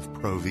name of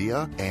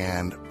Provia,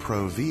 and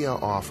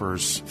Provia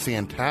offers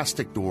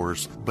fantastic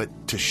doors, but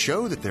to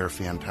show that they're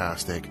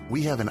fantastic,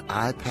 we have an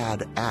iPad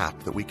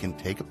app that we can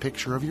take a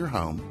picture of your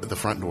home, the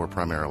front door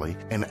primarily,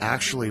 and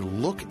actually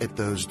look at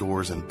those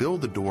doors and build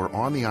the door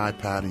on the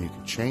iPad, and you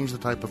can change the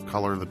type of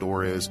color the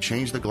door is,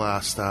 change the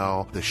glass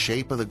style, the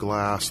shape of the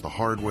glass, the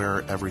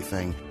hardware,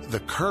 everything. The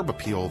curb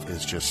appeal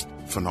is just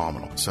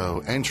phenomenal.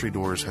 So entry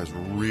doors has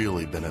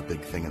really been a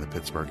big thing in the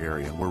Pittsburgh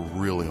area. We're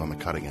really on the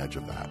cutting edge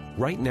of that.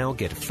 Right now,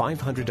 get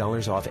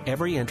 $500 off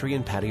every entry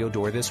and patio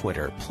door this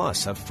winter,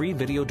 plus a free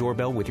video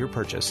doorbell with your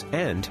purchase,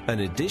 and an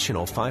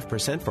additional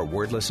 5% for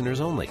word listeners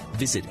only.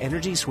 Visit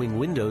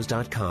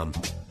EnergySwingWindows.com.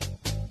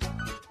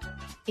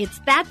 It's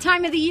that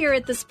time of the year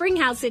at the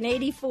Springhouse in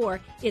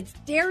 84. It's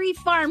Dairy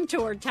Farm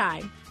Tour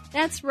time.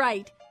 That's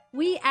right.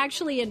 We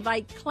actually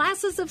invite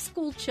classes of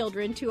school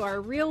children to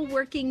our real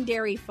working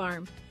dairy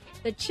farm.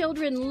 The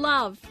children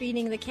love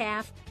feeding the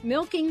calf,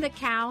 milking the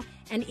cow,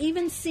 and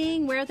even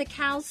seeing where the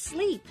cows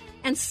sleep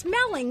and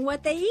smelling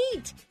what they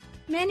eat.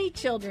 Many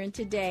children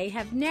today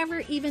have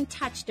never even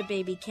touched a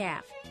baby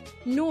calf,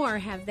 nor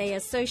have they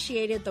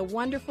associated the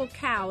wonderful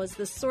cow as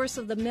the source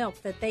of the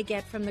milk that they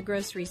get from the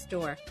grocery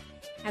store.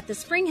 At the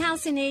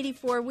Springhouse in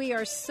 84, we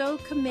are so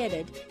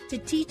committed to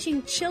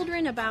teaching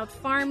children about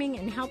farming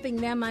and helping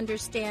them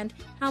understand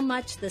how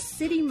much the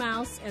city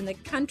mouse and the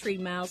country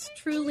mouse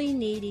truly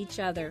need each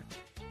other.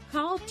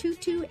 Call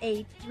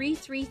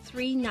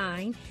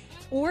 228-3339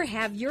 or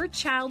have your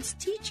child's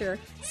teacher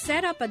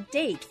set up a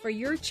date for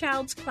your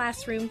child's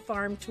classroom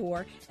farm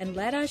tour and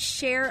let us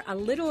share a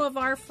little of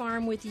our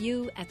farm with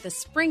you at the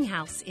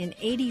Springhouse in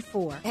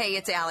 84. Hey,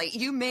 it's Allie.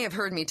 You may have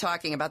heard me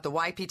talking about the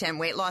YP10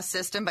 weight loss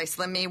system by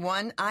Slim Me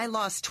One. I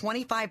lost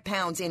 25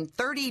 pounds in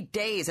 30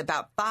 days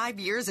about 5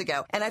 years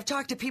ago, and I've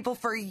talked to people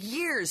for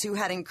years who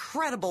had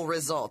incredible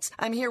results.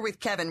 I'm here with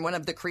Kevin, one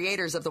of the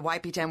creators of the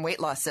YP10 weight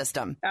loss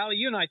system. Allie,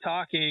 you and I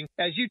talking interesting.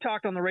 As you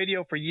talked on the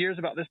radio for years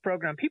about this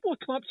program, people would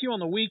come up to you on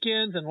the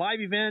weekends and live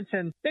events,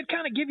 and they'd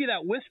kind of give you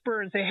that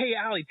whisper and say, hey,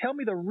 Allie, tell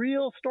me the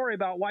real story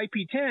about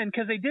YP10,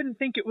 because they didn't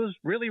think it was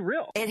really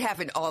real. It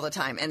happened all the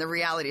time. And the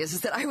reality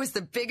is that I was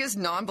the biggest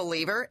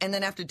non-believer. And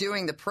then after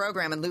doing the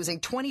program and losing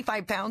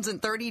 25 pounds in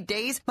 30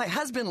 days, my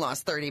husband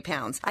lost 30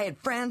 pounds. I had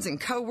friends and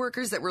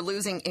coworkers that were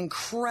losing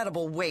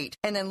incredible weight.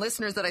 And then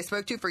listeners that I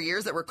spoke to for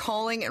years that were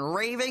calling and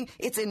raving.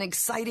 It's an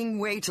exciting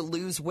way to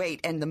lose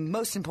weight. And the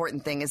most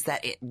important thing is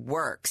that it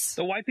works.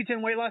 The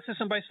YP10 weight loss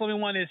system by Slimming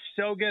One is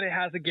so good, it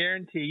has a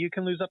guarantee. You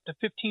can lose up to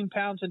 15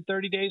 pounds in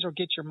 30 days or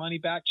get your money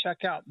back. Check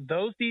out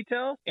those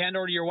details and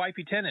order your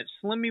YP10 at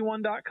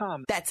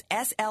slimme1.com. That's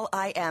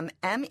SLIMME,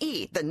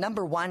 the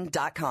number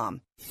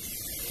 1.com.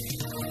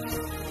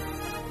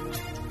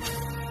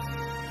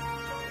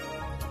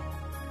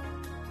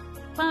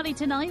 Cloudy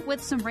tonight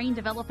with some rain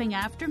developing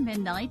after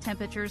midnight.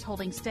 Temperatures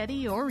holding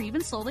steady or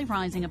even slowly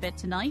rising a bit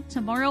tonight.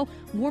 Tomorrow,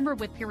 warmer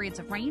with periods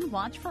of rain.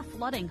 Watch for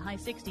flooding, high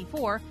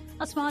 64.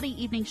 A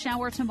spotty evening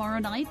shower tomorrow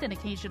night, then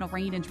occasional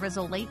rain and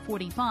drizzle late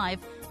 45.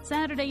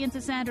 Saturday into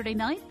Saturday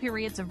night,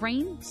 periods of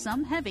rain,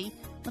 some heavy,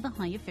 with a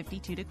high of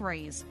 52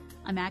 degrees.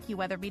 I'm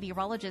AccuWeather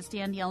meteorologist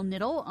Danielle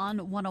Niddle on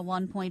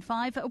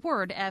 101.5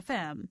 Word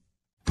FM.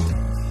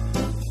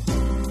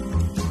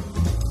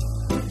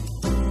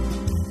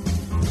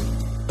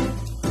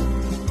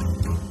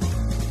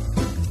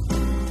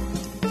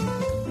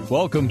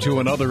 Welcome to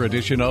another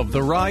edition of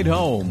The Ride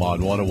Home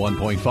on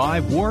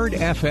 101.5 Word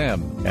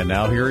FM. And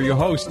now here are your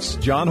hosts,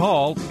 John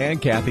Hall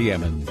and Kathy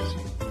Emmons.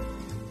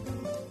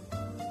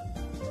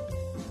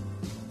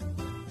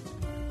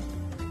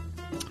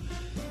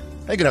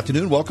 Hey, good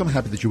afternoon. Welcome.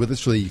 Happy that you're with us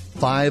for the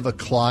 5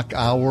 o'clock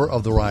hour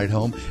of The Ride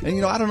Home.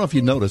 And, I don't know if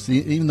you noticed,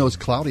 even though it's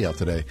cloudy out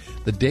today,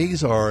 the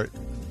days are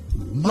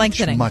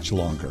lengthening. Much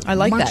longer. I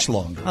like that. Much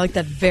longer. I like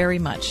that very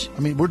much. I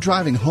mean, we're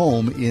driving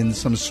home in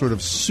some sort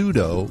of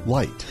pseudo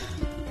light.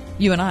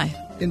 You and I.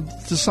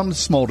 To some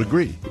small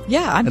degree.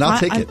 Yeah, I'll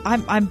take it.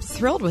 I'm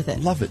thrilled with it.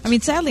 Love it. I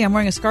mean, sadly, I'm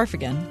wearing a scarf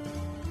again.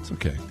 It's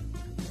okay.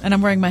 And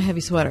I'm wearing my heavy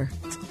sweater.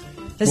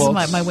 This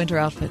is my winter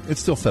outfit.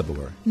 It's still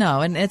February.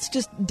 No, and it's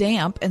just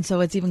damp, and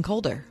so it's even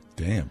colder.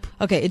 Damp.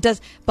 Okay, it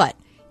does. But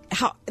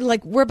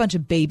we're a bunch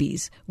of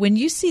babies. When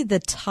you see the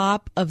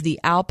top of the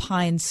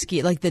alpine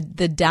ski, like the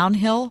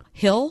downhill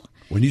hill.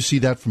 When you see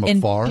that from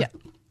afar,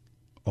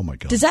 oh my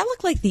God. Does that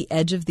look like the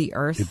edge of the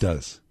earth? It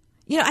does.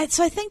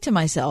 So I think to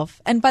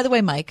myself, and by the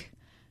way, Mike,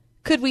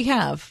 could we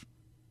have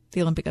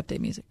the Olympic update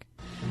music?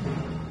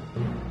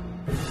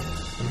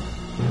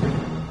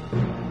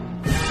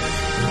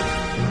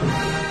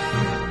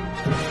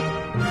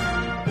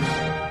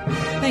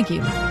 Thank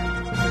you.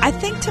 I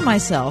think to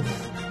myself,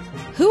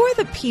 who are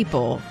the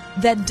people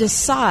that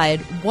decide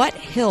what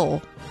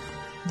hill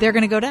they're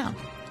going to go down?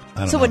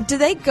 I don't know. Do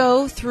they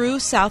go through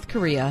South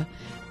Korea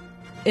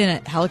in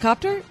a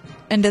helicopter?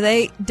 And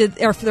are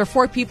there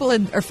 4 people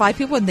or 5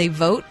 people and they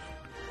vote?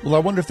 Well, I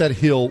wonder if that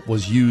hill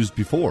was used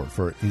before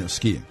for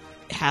skiing.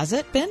 Has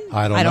it been?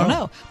 I don't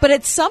know. But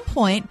at some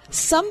point,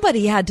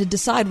 somebody had to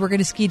decide we're going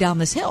to ski down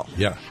this hill.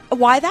 Yeah.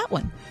 Why that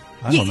one?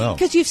 I don't know.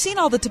 Because you've seen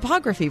all the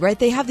topography, right?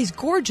 They have these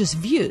gorgeous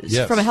views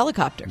from a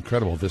helicopter.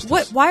 Incredible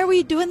vistas. Why are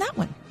we doing that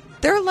one?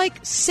 There are like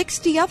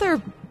 60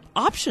 other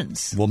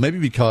options. Well, maybe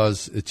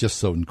because it's just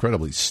so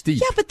incredibly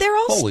steep. Yeah, but they're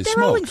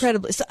all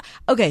incredibly.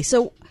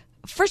 So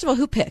first of all,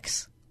 who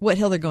picks what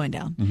hill they're going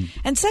down? Mm-hmm.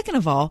 And second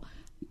of all,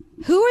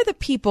 who are the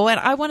people, and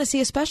I want to see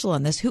a special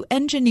on this, who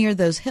engineer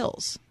those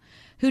hills,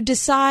 who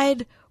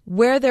decide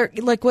where they're,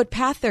 what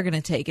path they're going to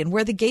take and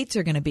where the gates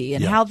are going to be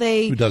and how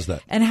they, who does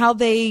that? And how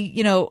they,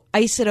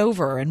 ice it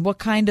over and what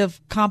kind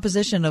of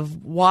composition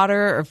of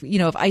water or,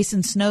 of ice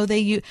and snow they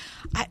use.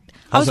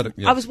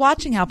 I was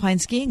watching alpine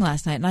skiing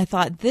last night and I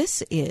thought,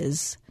 this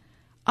is,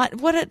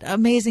 what an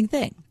amazing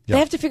thing. Yeah. They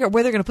have to figure out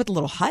where they're going to put the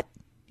little hut.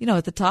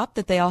 At the top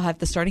that they all have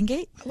the starting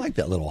gate. I like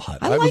that little hut.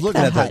 I was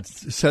looking that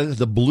at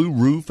the blue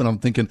roof, and I'm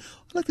thinking,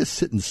 I'd like to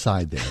sit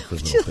inside there for a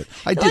little bit.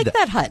 I did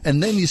that hut.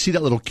 And then you see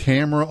that little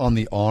camera on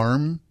the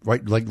arm,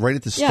 right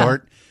at the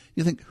start.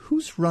 You think,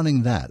 who's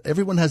running that?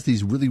 Everyone has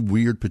these really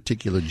weird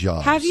particular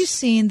jobs. Have you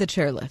seen the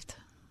chairlift?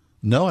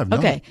 No, I've not.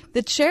 Okay,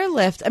 the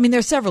chairlift,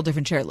 there's several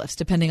different chairlifts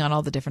depending on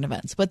all the different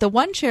events. But the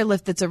one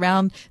chairlift that's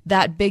around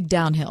that big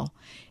downhill,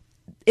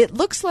 it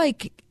looks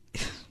like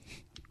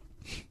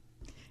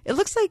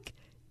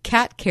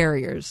cat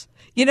carriers.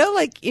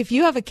 If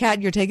you have a cat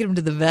and you're taking him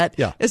to the vet,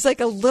 it's like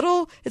a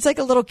little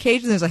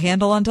cage and there's a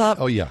handle on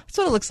top. Oh, yeah. That's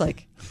what it looks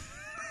like.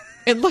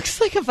 It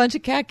looks like a bunch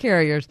of cat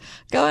carriers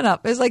going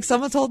up. It's like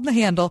someone's holding the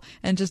handle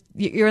and just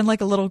you're in like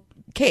a little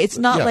cage. It's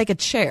not like a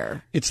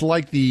chair. It's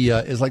like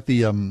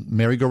the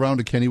merry-go-round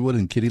at Kennywood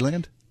in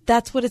Kittyland.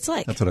 That's what it's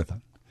like. That's what I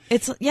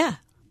thought.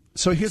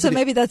 So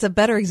maybe that's a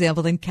better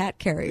example than cat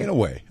carrier. In a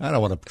way. I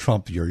don't want to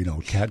trump your,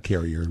 cat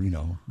carrier,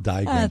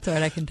 diagram. That's all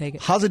right. I can take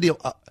it. How's the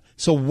deal?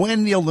 So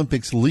when the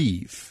Olympics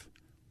leave,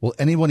 Will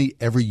anybody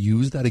ever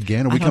use that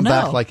again? Or we I don't come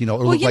back know. like, it'll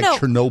look like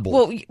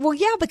Chernobyl. Well,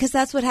 yeah, because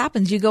that's what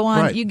happens. You go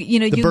on, Right.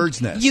 The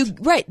bird's nest.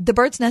 The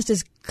bird's nest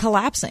is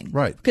collapsing.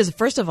 Right. Because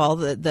first of all,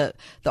 the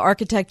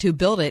architect who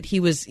built it, he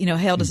was,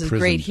 hailed as a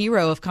great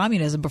hero of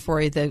communism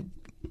before the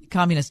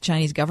communist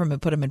Chinese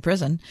government put him in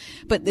prison.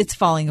 But it's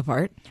falling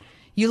apart.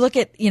 You look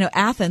at,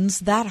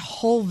 Athens, that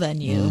whole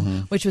venue,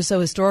 which was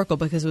so historical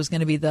because it was going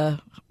to be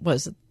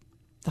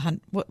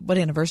what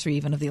anniversary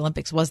even of the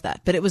Olympics was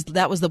that? But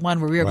that was the one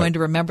where we were going to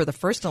remember the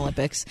first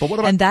Olympics. But what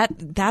about,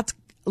 and that's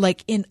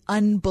like in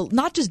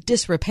not just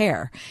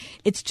disrepair,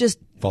 it's just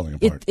falling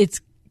apart.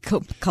 It's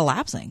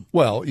collapsing.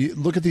 Well, you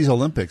look at these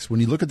Olympics. When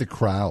you look at the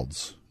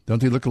crowds,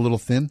 don't they look a little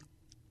thin?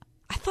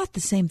 I thought the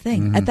same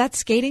thing at that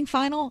skating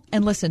final.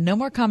 And listen, no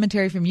more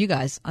commentary from you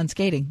guys on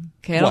skating.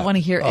 Okay, I don't want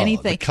to hear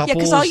anything. Yeah,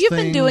 because all you've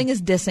been doing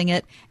is dissing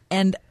it.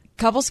 And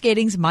couple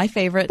skating's my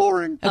favorite.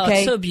 Boring. Okay, Oh,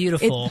 it's so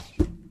beautiful.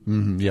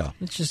 Yeah,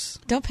 It's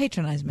just Don't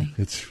patronize me.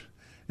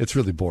 It's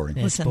really boring.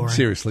 Listen, boring.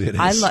 Seriously, it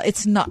is.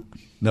 It's not.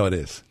 No, it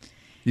is.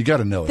 You got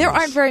to know. There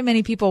aren't very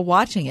many people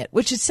watching it,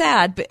 which is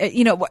sad. But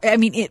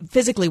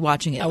physically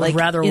watching it. I would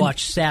rather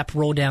watch sap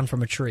roll down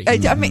from a tree.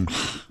 I mean,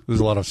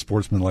 there's a lot of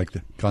sportsmanlike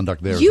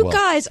conduct there. you as well.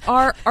 guys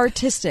are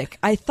artistic.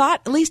 I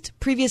thought, at least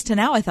previous to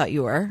now, I thought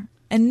you were.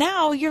 And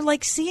now you're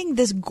like seeing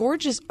this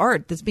gorgeous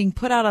art that's being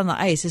put out on the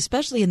ice,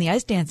 especially in the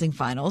ice dancing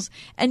finals,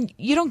 and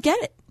you don't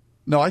get it.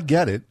 No, I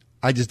get it.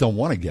 I just don't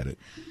want to get it.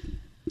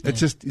 It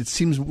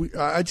seems.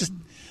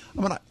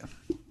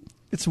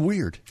 It's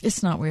weird.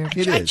 It's not weird.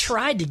 I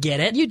tried to get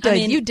it. You did. I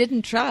mean, you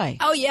didn't try.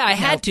 Oh yeah, I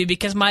had to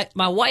because my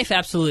wife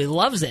absolutely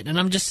loves it, and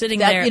I'm just sitting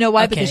there. You know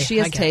why? Okay, Because she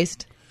has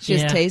taste. She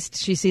Yeah. has taste.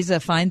 She sees a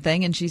fine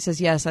thing, and she says,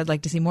 "Yes, I'd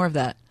like to see more of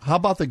that." How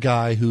about the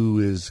guy who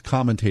is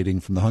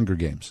commentating from the Hunger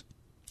Games?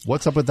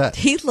 What's up with that?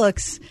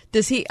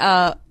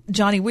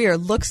 Johnny Weir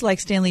looks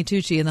like Stanley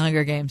Tucci in the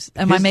Hunger Games.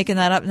 Am I making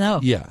that up? No.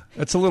 Yeah,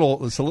 it's a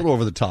little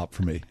over the top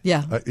for me.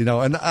 Yeah.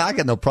 And I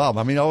got no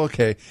problem. I mean,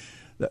 okay,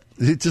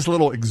 it's just a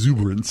little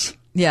exuberance.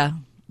 Yeah.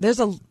 There's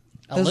a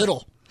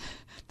little.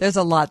 There's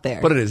a lot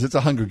there. But it is. It's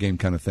a Hunger Game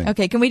kind of thing.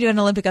 Okay, can we do an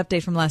Olympic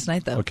update from last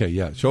night, though? Okay,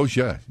 yeah.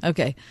 Yeah.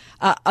 Okay.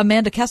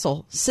 Amanda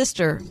Kessel,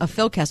 sister of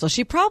Phil Kessel.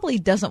 She probably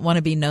doesn't want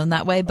to be known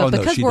that way, but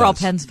because we're all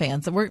Pens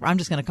fans, I'm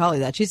just going to call her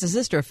that. She's a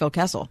sister of Phil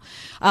Kessel.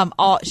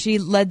 She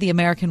led the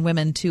American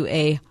women to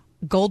a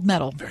gold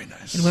medal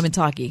in women's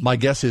hockey. My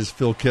guess is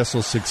Phil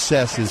Kessel's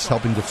success is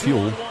helping to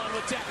fuel. Amanda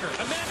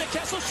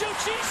Kessel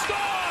shoots. She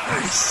scores.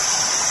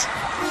 Nice.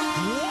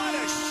 What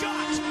a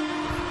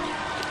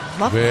shot.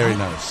 Love Very that.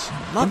 nice.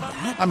 Love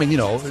that. I mean,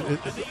 all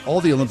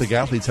the Olympic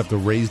athletes have to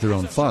raise their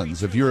own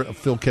funds. If you're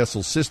Phil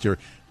Kessel's sister,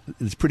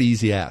 it's a pretty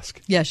easy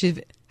ask. Yeah,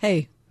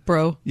 hey,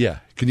 bro. Yeah.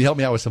 Can you help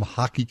me out with some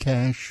hockey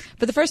cash?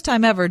 For the first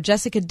time ever,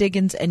 Jessica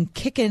Diggins and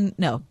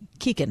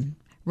Keegan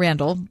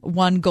Randall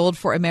won gold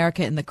for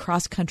America in the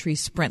cross-country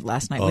sprint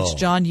last night, which,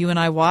 John, you and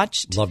I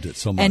watched. Loved it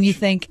so much. And you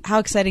think, how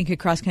exciting could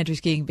cross-country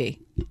skiing be?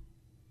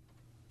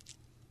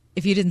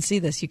 If you didn't see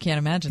this, you can't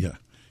imagine. Yeah.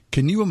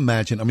 Can you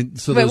imagine? I mean,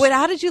 so wait,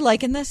 how did you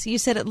liken this? You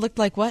said it looked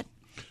like what?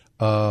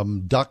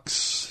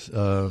 Ducks.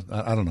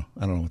 I don't know.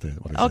 I don't know what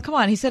they. Come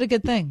on. He said a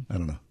good thing. I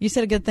don't know. You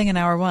said a good thing in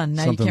hour one.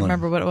 Now Something you can't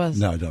remember what it was.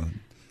 No, I don't.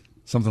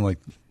 Something like.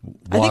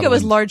 I think it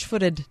was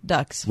large-footed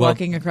ducks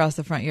walking across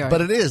the front yard.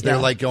 But it is. They're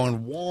like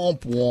going womp,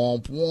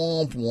 womp,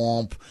 womp,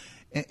 womp.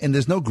 And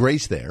there's no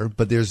grace there,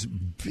 but there's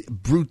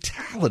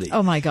brutality.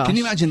 Oh, my gosh. Can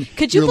you imagine?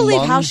 Could you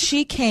believe how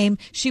she came?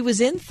 She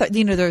was in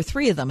there were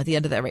three of them at the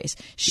end of that race.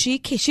 She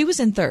was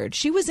in third.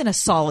 She was in a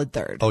solid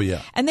third. Oh,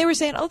 yeah. And they were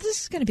saying,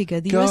 this is going to be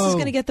good. The U.S. is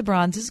going to get the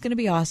bronze. This is going to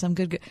be awesome.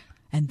 Good.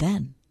 And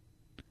then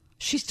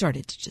she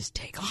started to just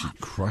take off.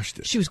 Crushed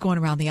it. She was going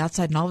around the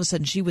outside, and all of a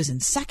sudden she was in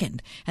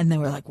second. And they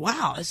were like,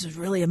 wow, this is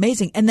really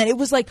amazing. And then it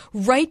was like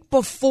right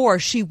before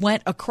she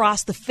went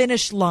across the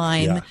finish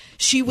line,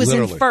 she was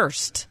in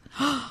first.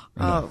 Oh,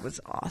 it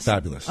was awesome.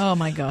 Fabulous. Oh,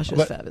 my gosh, it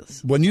was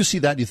fabulous. When you see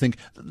that, you think,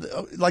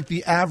 like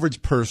the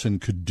average person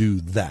could do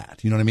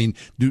that. You know what I mean?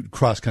 Do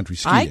cross-country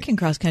skiing. I can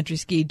cross-country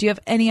ski. Do you have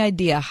any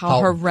idea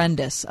how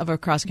horrendous of a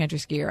cross-country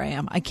skier I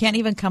am? I can't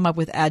even come up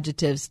with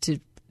adjectives to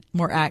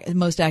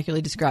most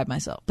accurately describe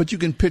myself. But you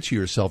can picture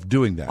yourself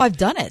doing that. I've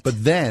done it.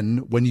 But then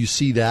when you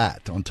see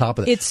that on top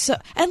of that. It's so,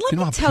 and let you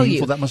know me tell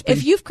you, that must be?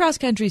 If you've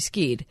cross-country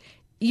skied,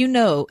 you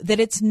know that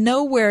it's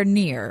nowhere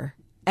near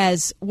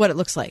as what it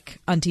looks like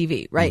on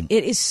TV, right?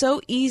 It is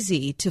so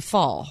easy to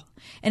fall,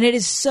 and it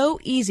is so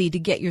easy to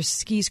get your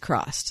skis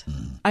crossed.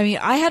 I mean,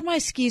 I had my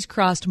skis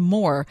crossed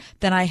more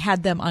than I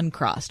had them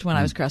uncrossed when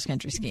I was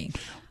cross-country skiing.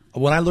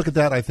 When I look at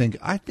that, I think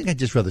I'd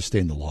just rather stay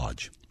in the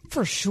lodge.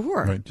 For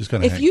sure. Right, just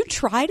kinda if hang. you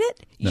tried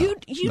it, No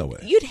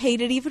you'd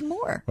hate it even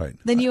more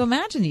than you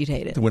imagined you'd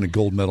hate it. To win a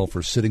gold medal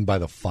for sitting by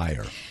the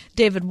fire.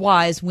 David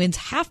Wise wins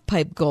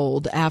half-pipe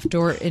gold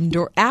after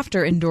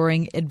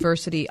enduring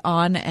adversity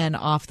on and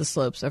off the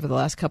slopes over the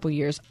last couple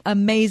years.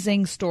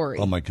 Amazing story.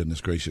 Oh, my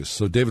goodness gracious.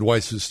 So David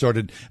Weiss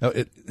started,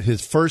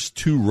 his first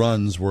two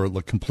runs were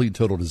like complete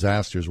total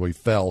disasters where he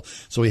fell.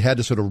 So he had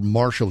to sort of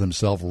marshal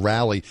himself,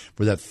 rally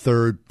for that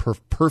third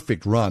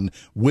perfect run,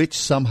 which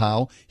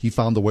somehow he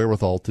found the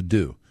wherewithal to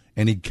do.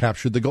 and he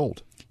captured the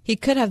gold. He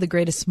could have the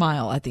greatest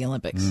smile at the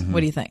Olympics. Mm-hmm.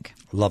 What do you think?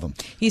 Love him.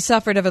 He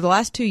suffered over the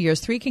last 2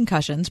 years 3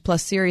 concussions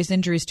plus serious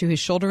injuries to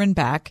his shoulder and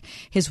back.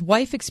 His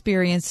wife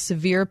experienced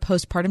severe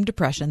postpartum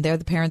depression. They're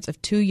the parents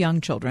of 2 young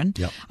children.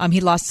 Yep.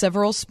 He lost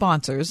several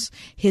sponsors.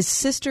 His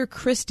sister,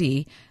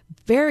 Christy,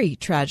 very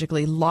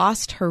tragically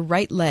lost her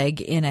right leg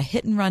in a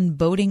hit-and-run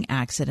boating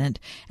accident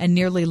and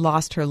nearly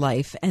lost her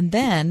life. And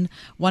then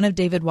one of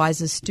David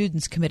Wise's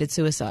students committed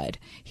suicide.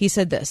 He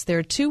said this: there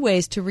are 2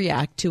 ways to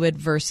react to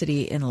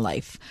adversity in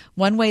life.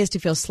 One way is to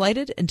feel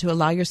slighted and to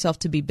allow yourself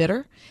to be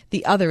bitter.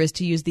 The other is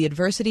to use the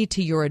adversity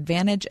to your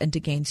advantage and to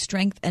gain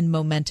strength and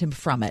momentum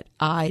from it.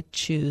 I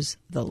choose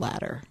the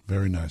latter.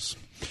 Very nice.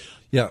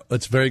 Yeah,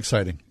 it's very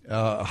exciting.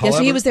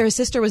 So he was there. His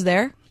sister was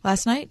there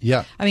last night.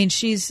 Yeah.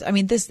 She's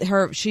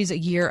a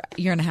year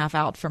and a half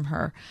out from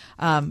her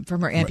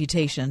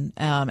amputation.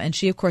 And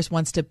she, of course,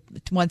 wants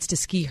to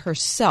ski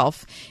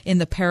herself in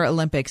the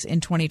Paralympics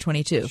in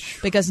 2022,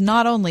 because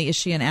not only is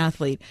she an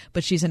athlete,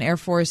 but she's an Air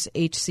Force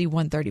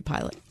HC-130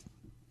 pilot.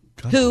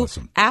 God who, bless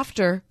him.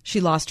 after she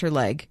lost her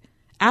leg,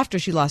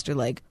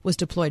 was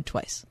deployed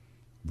twice.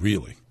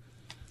 Really?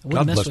 Wouldn't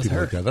God mess bless with people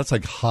her. like that. That's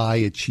like high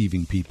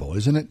achieving people,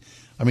 isn't it?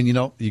 I mean, you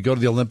go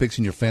to the Olympics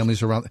and your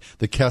family's around,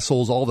 the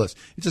Kessels, all this.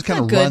 It just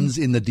kind of runs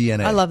in the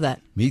DNA. I love that.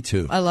 Me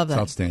too. I love that.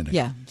 It's outstanding.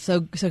 Yeah.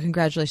 So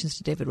congratulations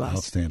to David Wise.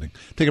 Outstanding.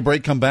 Take a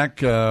break, come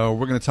back. We're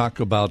going to talk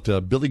about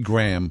Billy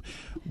Graham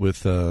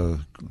with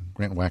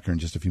Grant Wacker in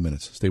just a few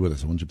minutes. Stay with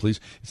us, won't you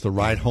please? It's the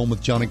Ride Home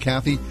with John and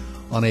Kathy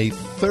on a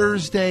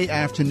Thursday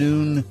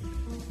afternoon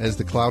as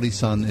the cloudy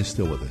sun is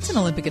still with us. It's an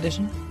Olympic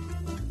edition.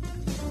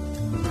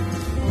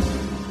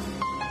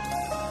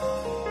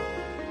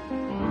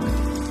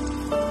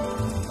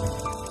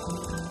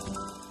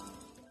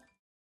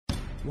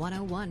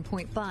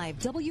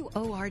 .5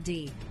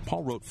 WORD.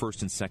 Paul wrote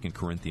 1st and 2nd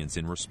Corinthians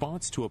in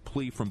response to a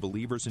plea from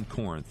believers in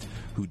Corinth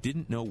who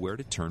didn't know where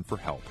to turn for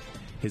help.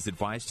 His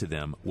advice to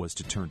them was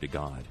to turn to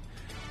God.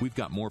 We've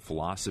got more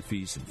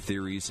philosophies and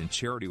theories and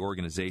charity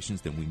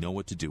organizations than we know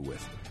what to do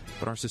with.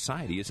 But our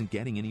society isn't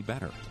getting any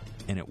better,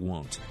 and it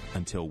won't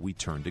until we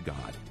turn to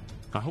God.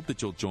 I hope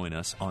that you'll join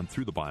us on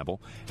Through the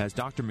Bible as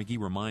Dr. McGee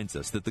reminds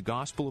us that the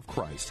gospel of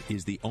Christ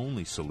is the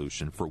only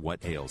solution for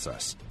what ails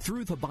us.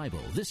 Through the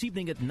Bible, this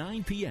evening at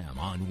 9 p.m.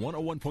 on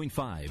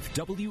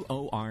 101.5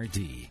 WORD.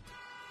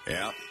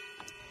 Yep.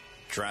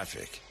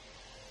 Traffic.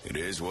 It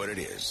is what it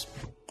is.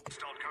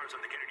 Stalled cars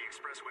on the Kennedy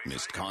Expressway.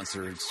 Missed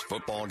concerts,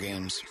 football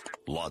games,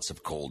 lots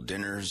of cold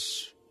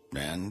dinners,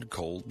 and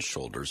cold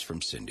shoulders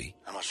from Cindy.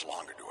 How much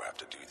longer do I have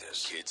to do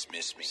this? Kids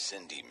miss me.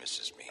 Cindy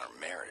misses me. Our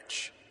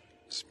marriage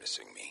is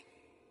missing me.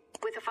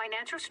 With a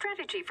financial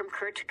strategy from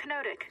Kurt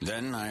Knodik.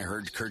 Then I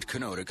heard Kurt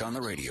Knodik on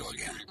the radio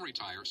again.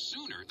 Retire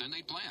sooner than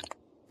they planned.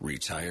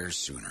 Retire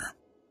sooner.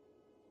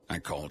 I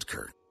called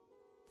Kurt.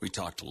 We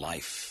talked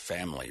life,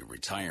 family,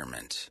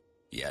 retirement.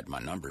 He had my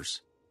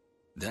numbers.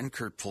 Then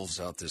Kurt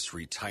pulls out this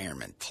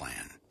retirement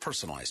plan,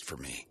 personalized for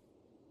me.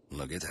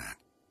 Look at that.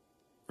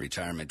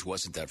 Retirement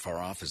wasn't that far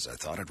off as I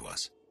thought it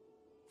was.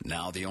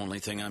 Now the only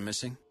thing I'm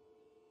missing?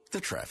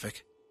 The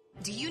traffic.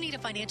 Do you need a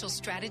financial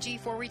strategy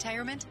for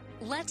retirement?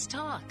 Let's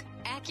talk.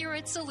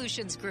 Accurate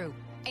Solutions Group.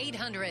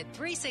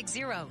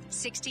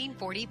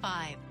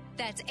 800-360-1645.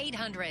 That's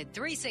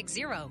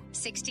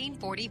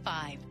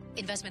 800-360-1645.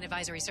 Investment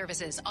advisory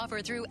services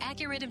offered through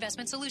Accurate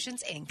Investment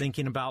Solutions, Inc.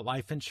 Thinking about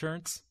life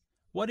insurance?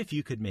 What if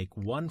you could make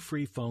one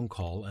free phone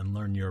call and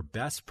learn your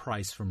best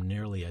price from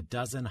nearly a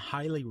dozen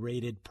highly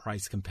rated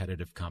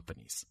price-competitive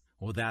companies?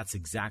 Well, that's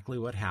exactly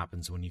what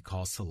happens when you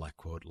call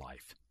SelectQuote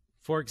Life.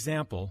 For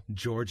example,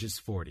 George is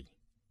 40.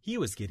 He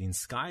was getting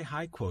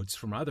sky-high quotes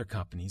from other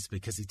companies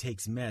because he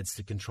takes meds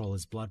to control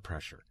his blood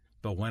pressure.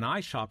 But when I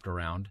shopped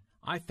around,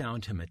 I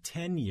found him a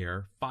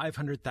 10-year,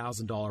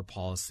 $500,000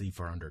 policy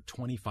for under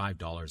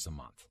 $25 a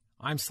month.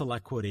 I'm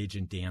SelectQuote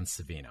agent Dan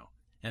Savino.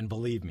 And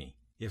believe me,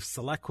 if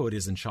SelectQuote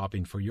isn't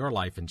shopping for your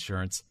life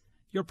insurance,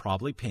 you're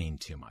probably paying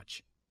too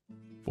much.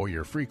 For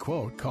your free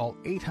quote, call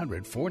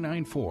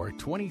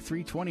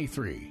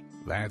 800-494-2323.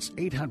 That's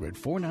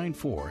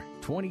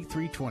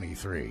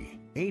 800-494-2323.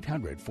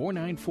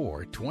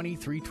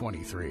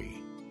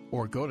 800-494-2323.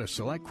 Or go to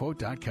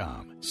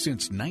SelectQuote.com.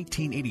 Since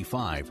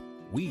 1985,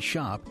 we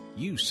shop,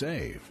 you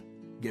save.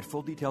 Get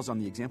full details on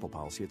the example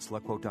policy at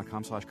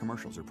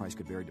SelectQuote.com/commercials. Or price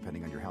could vary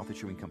depending on your health,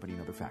 issuing company,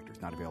 and other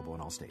factors. Not available in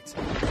all states.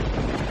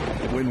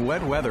 When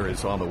wet weather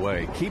is on the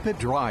way, keep it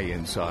dry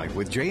inside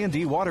with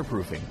J&D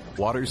Waterproofing.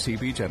 Water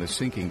seepage and a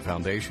sinking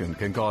foundation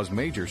can cause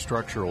major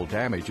structural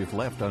damage if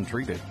left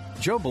untreated.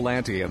 Joe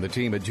Belanti and the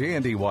team at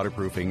J&D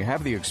Waterproofing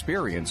have the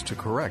experience to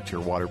correct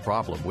your water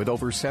problem with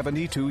over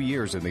 72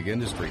 years in the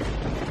industry.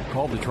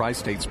 Call the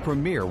Tri-State's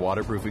premier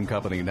waterproofing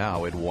company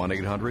now at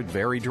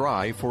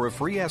 1-800-VERY-DRY for a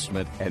free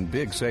estimate and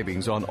big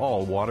savings on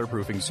all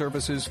waterproofing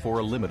services for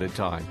a limited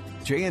time.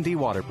 J&D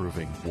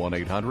Waterproofing,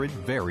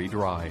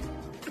 1-800-VERY-DRY.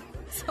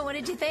 So what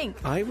did you think?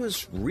 I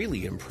was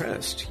really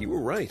impressed. You were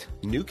right.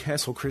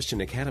 Newcastle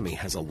Christian Academy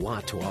has a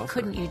lot to offer.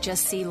 Couldn't you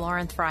just see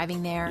Lauren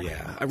thriving there?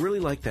 Yeah, I really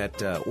like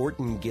that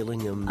Orton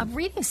Gillingham. A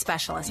reading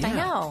specialist, yeah, I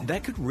know.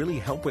 That could really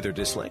help with her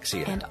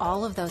dyslexia. And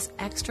all of those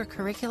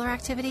extracurricular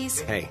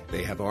activities. Hey,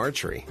 they have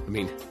archery. I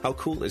mean, how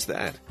cool is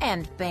that?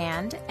 And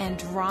band and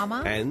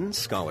drama. And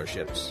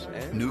scholarships.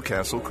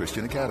 Newcastle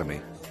Christian Academy.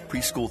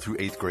 Preschool through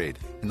 8th grade.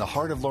 In the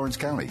heart of Lawrence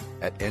County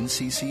at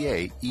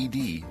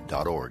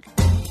nccaed.org.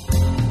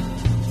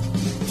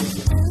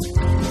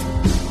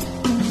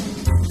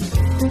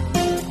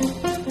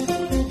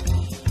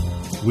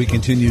 We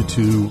continue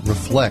to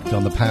reflect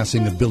on the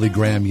passing of Billy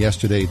Graham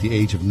yesterday at the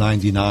age of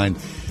 99.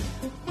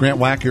 Grant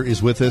Wacker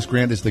is with us.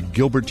 Grant is the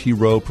Gilbert T.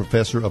 Rowe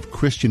Professor of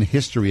Christian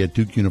History at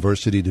Duke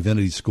University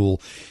Divinity School.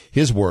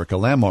 His work, a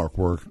landmark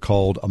work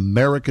called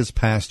America's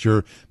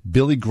Pastor,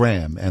 Billy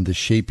Graham and the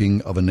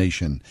Shaping of a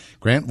Nation.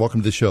 Grant,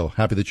 welcome to the show.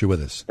 Happy that you're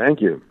with us.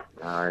 Thank you.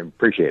 I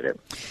appreciate it.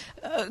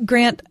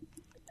 Grant,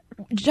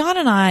 John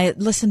and I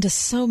listened to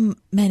so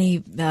many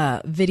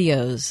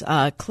videos,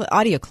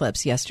 audio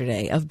clips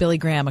yesterday of Billy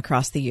Graham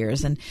across the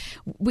years, and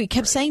we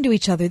kept saying to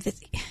each other that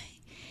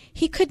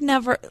he could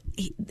never.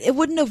 It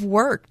wouldn't have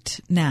worked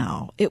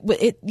now.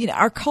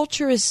 Our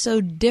culture is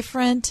so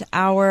different.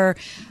 Our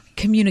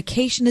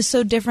communication is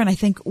so different. I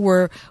think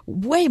we're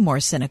way more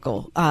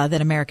cynical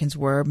than Americans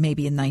were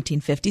maybe in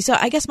 1950. So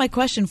I guess my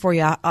question for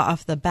you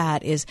off the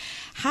bat is,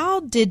 how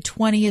did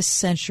 20th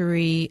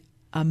century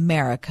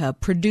America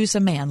produce a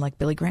man like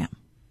Billy Graham?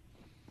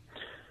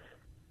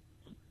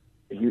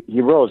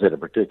 He rose at a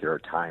particular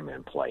time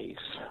and place,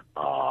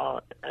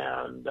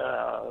 and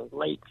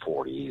late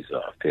 40s,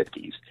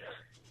 50s,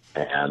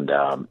 and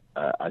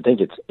I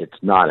think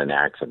it's not an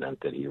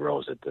accident that he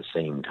rose at the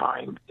same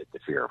time that the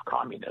fear of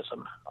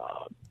communism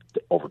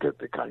overtook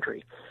the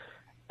country,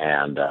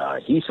 and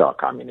he saw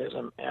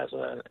communism as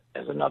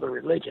another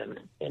religion,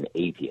 an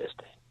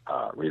atheist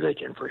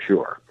religion for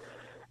sure,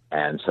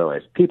 and so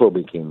as people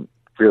became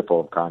fearful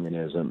of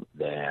communism,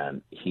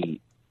 then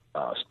he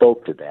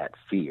spoke to that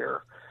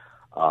fear,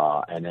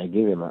 and they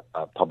gave him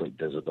a public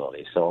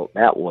visibility. So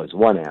that was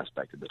one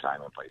aspect of the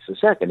time and place. The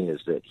second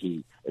is that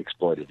he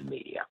exploited the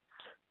media.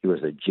 He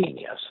was a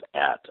genius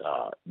at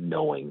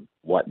knowing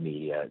what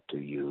media to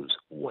use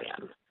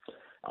when.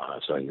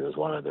 So he was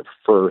one of the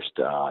first,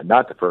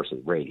 not the first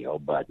with radio,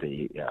 but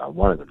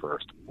one of the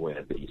first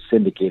with the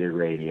syndicated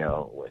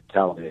radio, with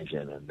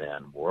television, and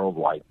then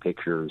worldwide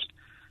pictures.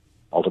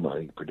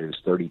 Ultimately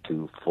produced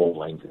 32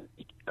 full-length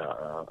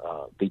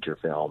feature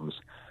films,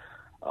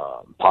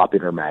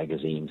 popular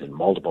magazines in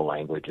multiple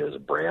languages,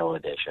 Braille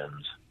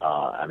editions.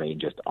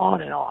 Just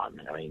on and on.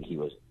 He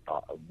was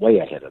way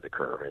ahead of the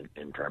curve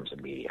in terms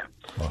of media.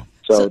 Wow.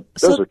 So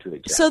those are two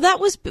examples. So that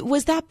was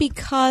that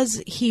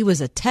because he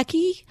was a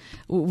techie?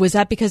 Was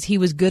that because he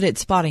was good at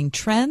spotting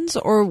trends?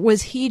 Or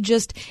was he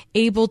just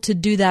able to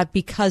do that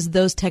because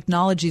those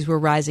technologies were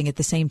rising at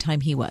the same time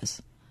he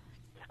was?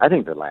 I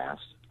think the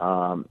last.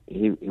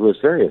 He was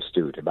very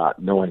astute about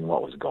knowing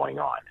what was going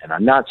on. And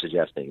I'm not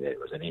suggesting that it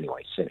was in any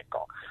way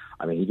cynical.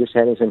 He just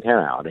had his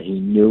antenna out, and he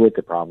knew what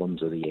the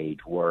problems of the age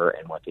were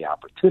and what the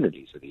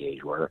opportunities of the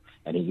age were,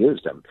 and he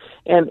used them.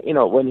 And,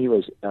 when he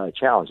was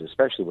challenged,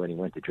 especially when he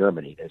went to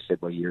Germany, they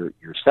said, well, you're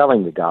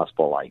selling the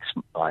gospel like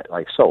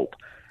soap.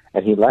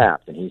 And he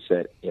laughed, and he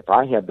said, if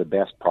I have the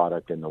best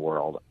product in the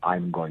world,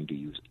 I'm going to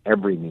use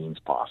every means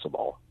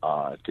possible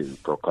to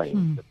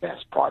proclaim the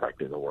best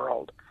product in the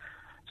world.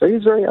 So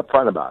he's very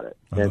upfront about it,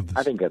 and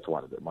I think that's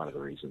one of the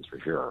reasons for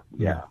sure.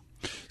 Yeah.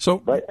 So,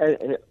 but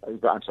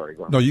I'm sorry.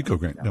 Go on. No, you go,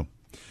 Grant. No.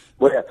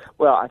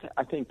 Well,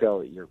 I think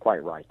though you're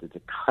quite right that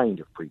the kind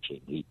of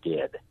preaching he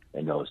did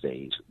in those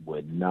days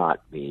would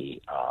not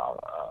be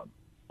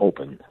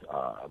open.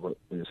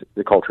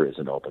 The culture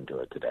isn't open to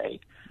it today.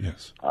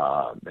 Yes.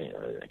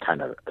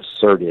 Kind of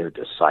assertive,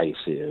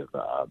 decisive.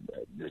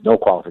 There's no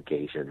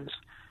qualifications.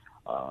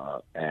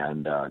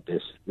 And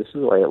this is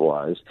the way it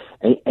was,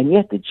 and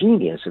yet the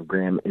genius of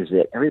Graham is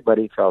that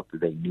everybody felt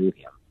that they knew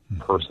him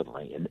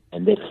personally,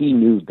 and that he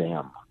knew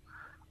them.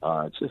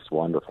 It's just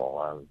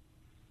wonderful.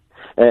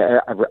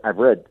 I've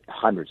read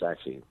hundreds,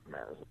 actually,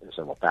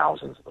 several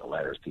thousands of the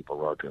letters people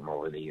wrote to him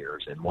over the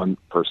years, and one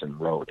person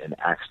wrote and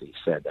actually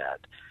said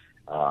that,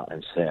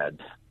 and said,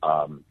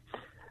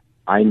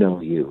 "I know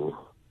you.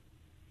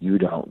 You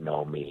don't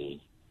know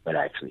me, but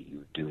actually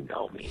you do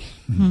know me."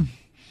 Mm-hmm.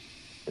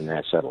 And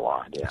that said a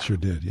lot, yeah. It sure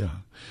did, yeah.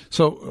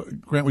 So,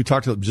 Grant, we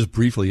talked just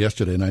briefly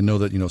yesterday, and I know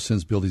that,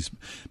 since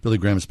Billy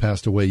Graham has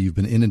passed away, you've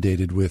been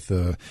inundated with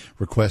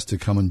requests to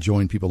come and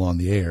join people on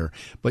the air.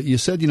 But you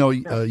said,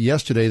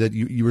 yesterday that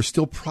you were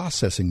still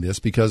processing this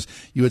because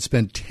you had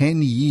spent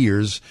 10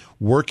 years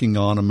working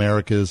on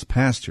America's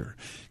Pastor.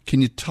 Can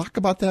you talk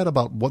about that,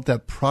 about what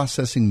that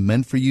processing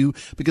meant for you?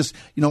 Because,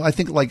 I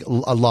think like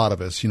a lot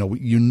of us,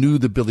 you knew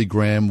that Billy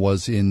Graham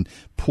was in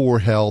poor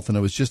health and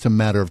it was just a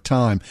matter of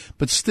time.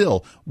 But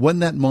still, when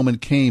that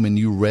moment came and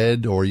you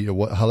read or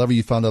however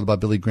you found out about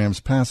Billy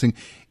Graham's passing,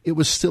 it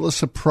was still a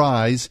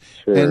surprise.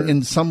 Sure. And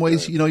in some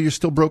ways, you're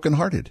still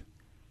brokenhearted.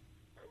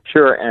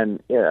 Sure, and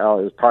it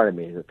was part of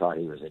me that thought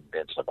he was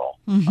invincible.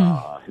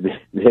 Mm-hmm.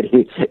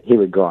 That he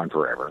would go on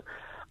forever,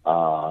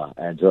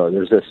 and so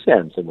there's a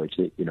sense in which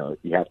you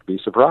have to be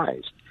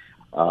surprised.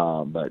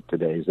 But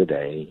today's the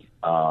day.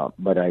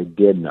 But I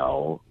did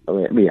know.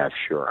 I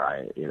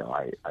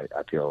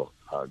feel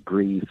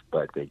grief,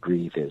 but the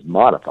grief is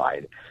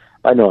modified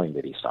by knowing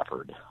that he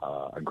suffered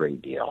a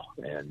great deal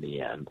in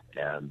the end,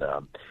 and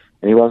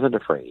he wasn't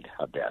afraid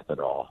of death at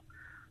all.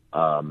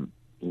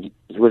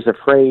 He was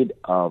afraid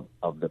of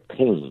the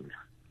pain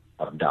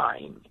of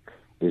dying.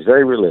 He was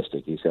very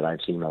realistic. He said,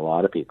 I've seen a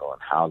lot of people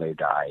and how they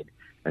died.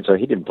 And so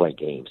he didn't play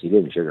games. He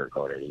didn't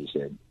sugarcoat it. He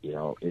said,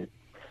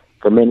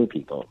 for many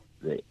people,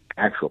 the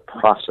actual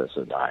process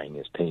of dying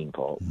is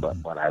painful, but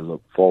what I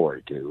look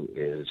forward to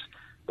is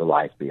the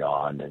life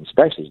beyond, and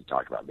especially he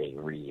talked about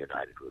being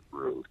reunited with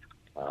Ruth,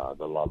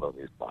 the love of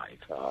his life.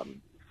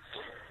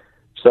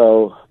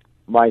 So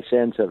my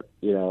sense of,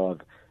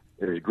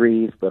 there's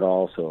grief, but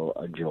also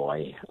a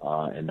joy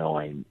in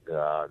knowing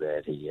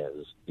that he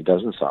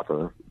doesn't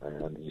suffer,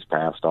 and he's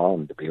passed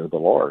on to be with the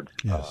Lord.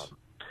 Yes.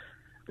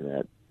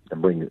 That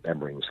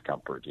brings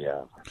comfort.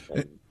 Yeah.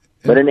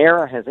 But an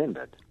era has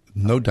ended.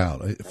 No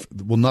doubt.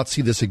 We'll not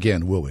see this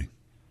again, will we?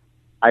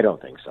 I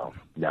don't think so.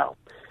 No.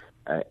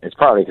 It's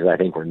partly because I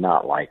think we're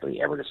not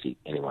likely ever to see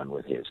anyone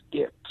with his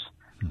gifts.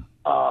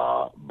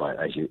 But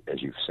as you've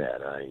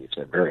said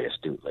very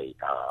astutely,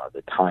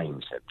 the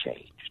times have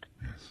changed.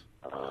 Yes.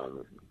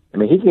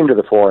 He came to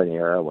the fore in the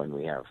era when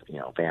we have,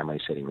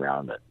 families sitting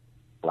around at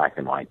black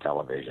and white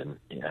television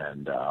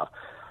and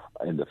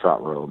in the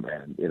front room,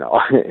 and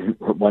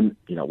when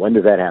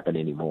does that happen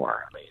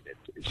anymore?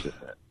 It's just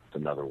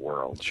it's another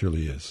world. It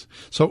surely is.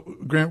 So,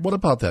 Grant, what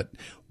about that?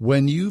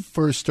 When you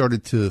first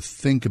started to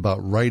think about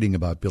writing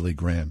about Billy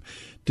Graham,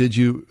 can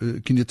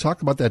you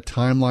talk about that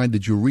timeline?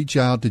 Did you reach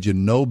out? Did you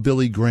know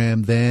Billy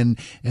Graham then?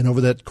 And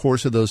over that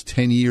course of those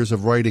 10 years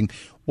of writing,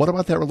 what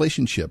about that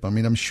relationship?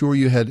 I'm sure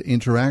you had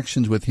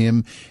interactions with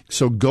him.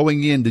 So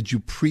going in, did you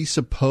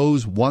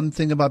presuppose one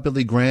thing about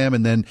Billy Graham,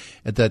 and then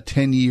at that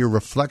 10-year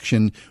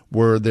reflection,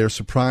 were there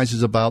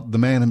surprises about the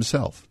man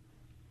himself?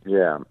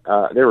 Yeah,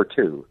 there were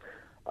two.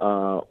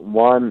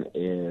 One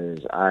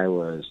is I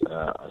was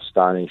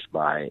astonished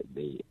by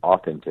the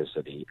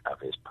authenticity of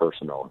his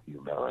personal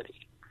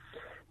humility.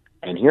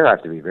 And here I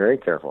have to be very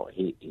careful.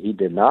 He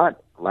did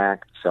not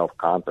lack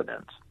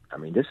self-confidence.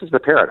 This is the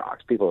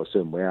paradox. People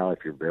assume, well, if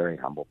you're a very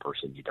humble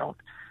person, you don't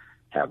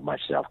have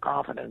much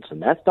self-confidence.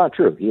 And that's not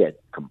true. He had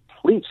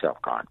complete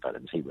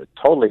self-confidence. He was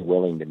totally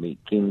willing to meet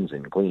kings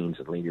and queens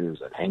and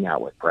leaders and hang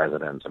out with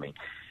presidents.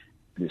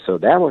 So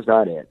that was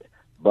not it.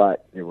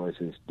 But there was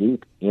this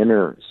deep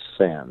inner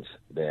sense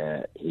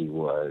that he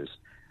was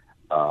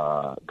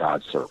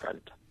God's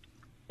servant.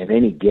 And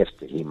any gifts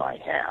that he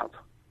might have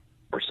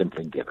were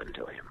simply given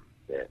to him,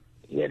 that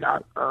he had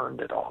not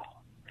earned at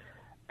all.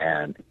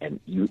 And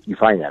you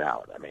find that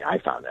out. I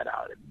found that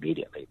out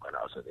immediately when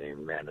I was a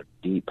man of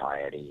deep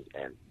piety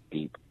and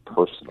deep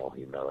personal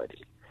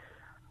humility.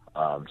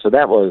 So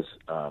that was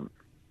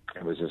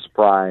it was a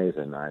surprise,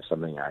 and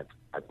something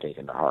I've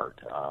taken to heart.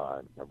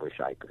 I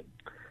wish I could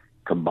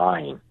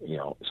combine,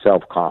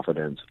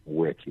 self-confidence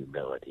with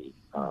humility,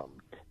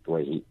 the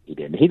way he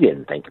did. He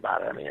didn't think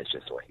about it. It's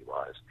just the way he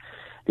was.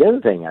 The other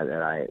thing that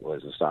I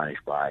was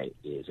astonished by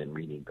is in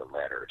reading the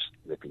letters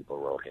that people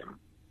wrote him.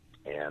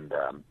 And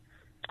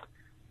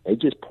they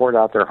just poured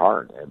out their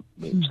heart.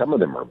 Some of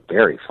them are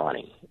very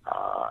funny,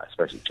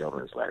 especially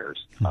children's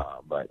letters.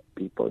 But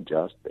people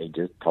just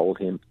told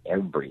him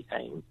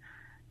everything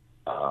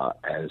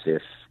as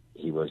if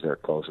he was their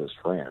closest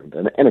friend.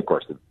 And of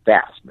course, the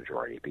vast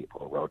majority of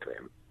people who wrote to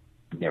him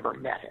never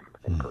met him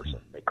in person.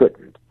 They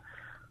couldn't.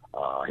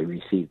 He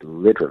received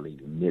literally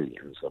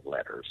millions of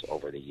letters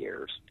over the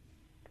years.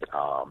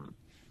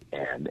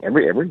 And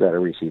every letter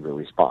received a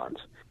response.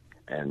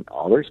 And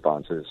all the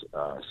responses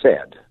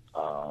said,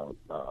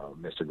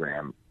 Mr.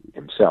 Graham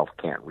himself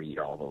can't read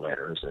all the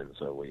letters, and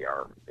so we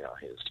are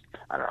his,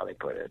 I don't know how they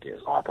put it,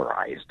 his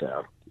authorized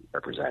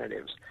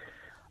representatives.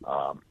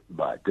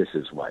 But this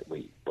is what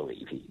we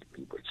believe he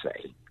would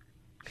say.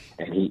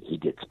 And he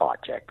did spot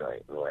check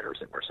the letters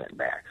that were sent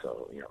back,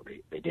 so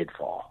they did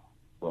fall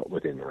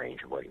within the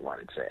range of what he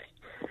wanted to say.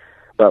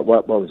 But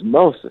what was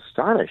most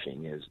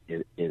astonishing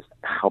is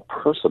how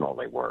personal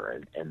they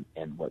were,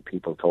 and what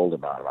people told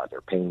about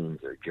their pains,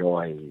 their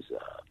joys,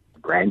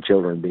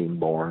 grandchildren being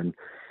born,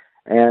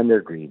 and their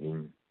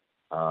grieving.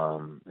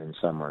 And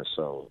some are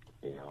so,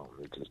 they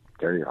just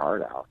tear your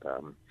heart out.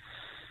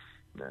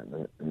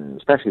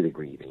 Especially the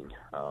grieving,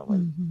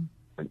 when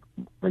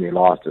they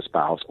lost a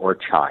spouse or a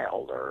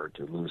child, or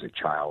to lose a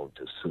child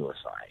to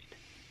suicide.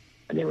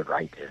 And they would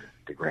write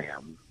to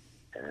Graham,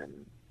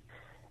 and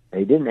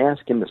they didn't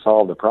ask him to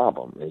solve the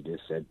problem. They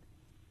just said,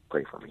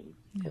 pray for me.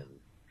 Yeah.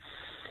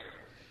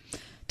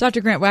 Dr.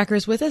 Grant Wacker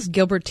is with us,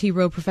 Gilbert T.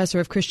 Rowe Professor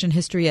of Christian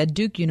History at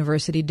Duke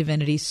University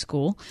Divinity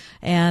School.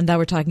 And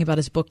we're talking about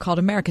his book called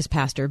America's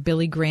Pastor,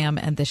 Billy Graham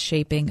and the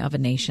Shaping of a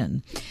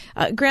Nation.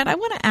 Grant, I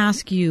want to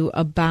ask you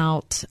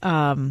about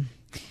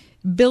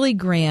Billy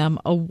Graham,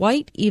 a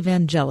white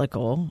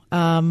evangelical,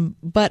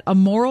 but a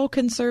moral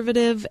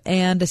conservative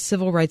and a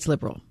civil rights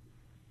liberal.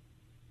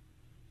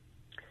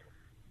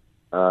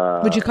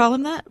 Would you call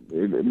him that?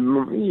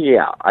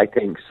 Yeah, I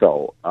think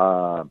so.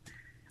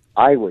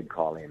 I would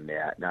call him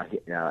that. Now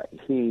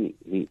he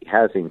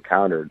has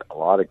encountered a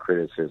lot of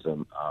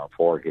criticism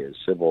for his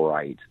civil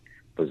rights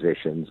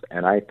positions,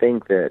 and I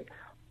think that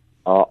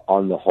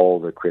on the whole,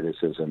 the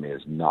criticism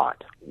is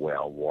not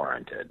well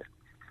warranted.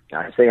 Now,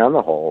 I say on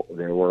the whole,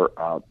 there were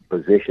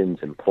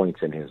positions and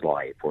points in his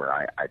life where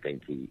I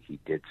think he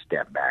did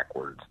step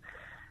backwards,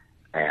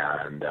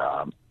 and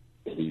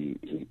he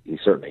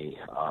certainly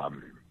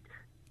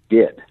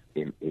did.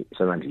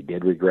 Sometimes he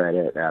did regret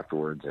it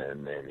afterwards,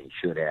 and he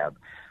should have.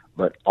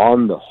 But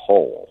on the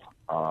whole,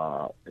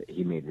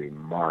 he made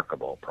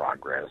remarkable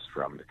progress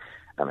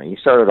he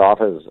started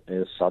off as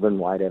a Southern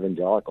white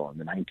evangelical. In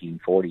the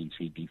 1940s,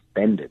 he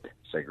defended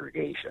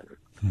segregation.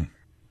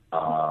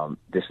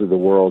 This is the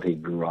world he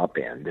grew up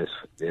in. This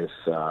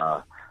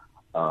was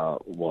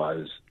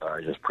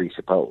just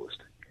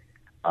presupposed.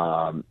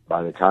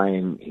 By the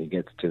time he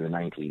gets to the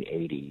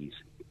 1980s,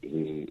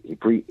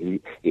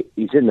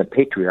 he's in the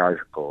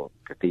Patriarchal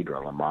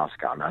Cathedral in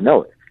Moscow. Now,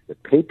 note, the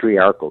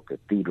Patriarchal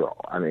Cathedral.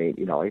 I mean,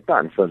 he's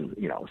not in some,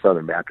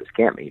 Southern Baptist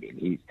camp meeting.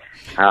 He's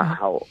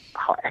how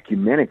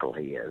ecumenical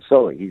he is.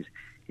 So he's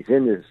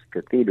in this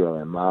cathedral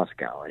in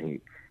Moscow, and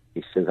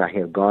he says, I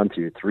have gone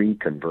through 3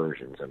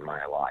 conversions in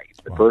my life.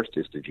 The first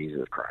is to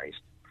Jesus Christ.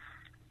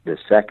 The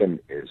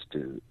second is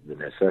to the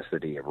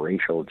necessity of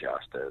racial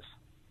justice.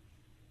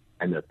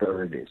 And the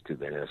third is to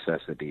the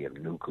necessity of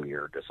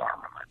nuclear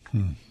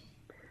disarmament.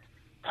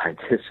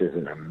 This is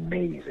an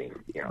amazing,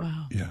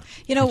 Wow. Yeah.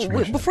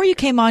 Before you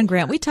came on,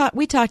 Grant, we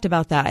talked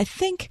about that. I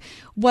think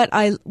what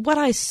I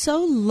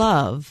so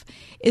love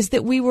is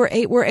that we're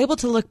able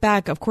to look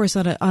back, of course,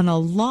 on a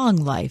long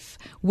life,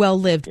 well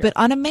lived, but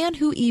on a man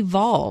who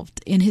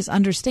evolved in his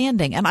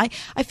understanding. And I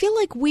feel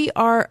like we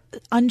are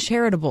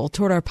uncharitable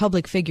toward our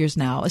public figures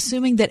now,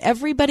 assuming that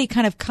everybody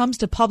kind of comes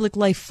to public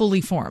life fully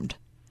formed.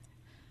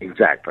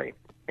 Exactly.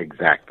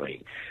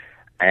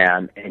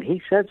 And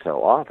he said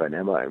so often.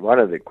 And one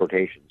of the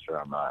quotations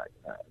from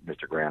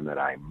Mr. Graham that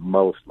I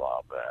most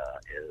love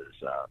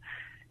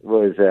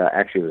was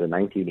in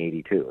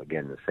 1982,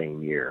 again the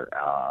same year,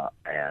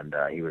 and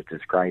he was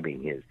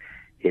describing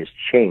his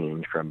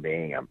change from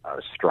being a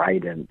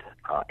strident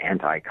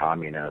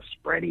anti-communist,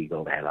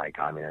 spread-eagled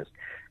anti-communist,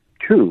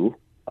 to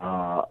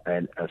a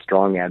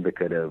strong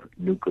advocate of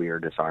nuclear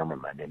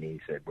disarmament. And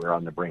he said, we're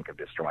on the brink of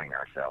destroying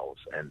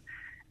ourselves.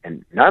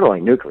 And not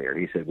only nuclear,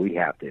 he said, we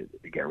have to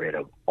get rid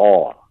of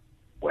all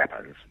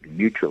weapons,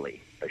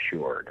 mutually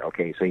assured.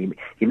 Okay, so he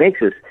makes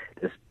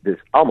this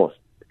almost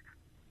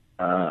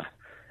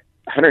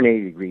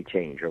 180-degree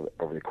change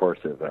over the course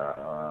of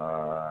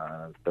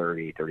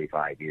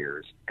 35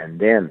 years. And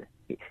then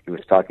he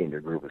was talking to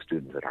a group of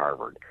students at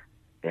Harvard,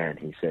 and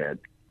he said,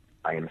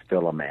 I am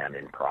still a man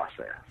in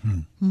process.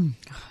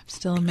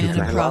 Still a man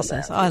in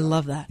process. I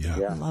love that.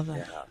 I love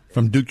that. Yeah.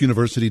 From Duke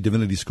University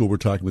Divinity School, we're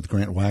talking with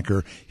Grant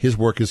Wacker. His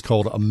work is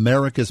called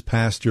America's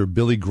Pastor,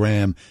 Billy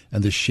Graham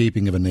and the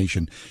Shaping of a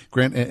Nation.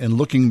 Grant, and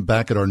looking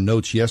back at our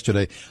notes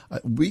yesterday,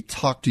 we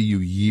talked to you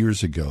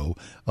years ago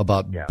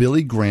about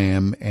Billy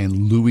Graham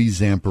and Louis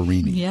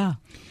Zamperini. Yeah.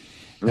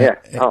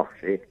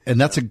 And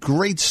that's a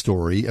great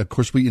story. Of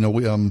course, when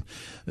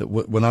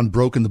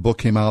Unbroken, the book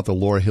came out, the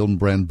Laura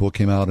Hildenbrand book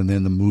came out, and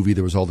then the movie,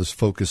 there was all this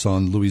focus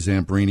on Louis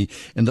Zamperini.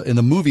 And in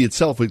the movie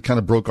itself, it kind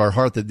of broke our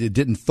heart that it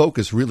didn't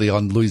focus really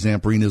on Louis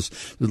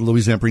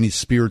Zamperini's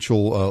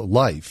spiritual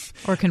life.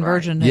 Or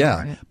conversion. Right.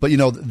 Yeah. But,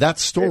 that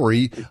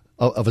story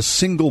of a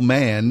single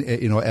man,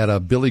 at a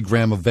Billy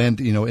Graham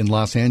event, in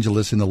Los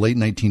Angeles in the late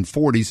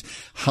 1940s.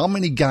 How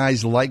many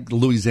guys like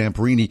Louis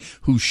Zamperini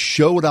who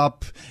showed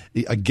up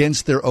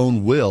against their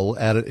own will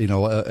at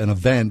an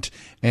event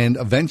and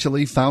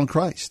eventually found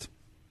Christ?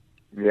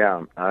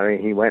 Yeah, I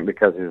mean, he went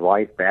because his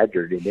wife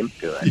badgered him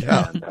to it.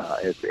 Yeah. And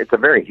it's a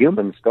very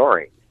human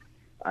story,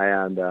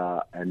 and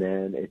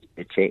then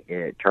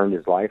it turned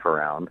his life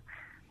around.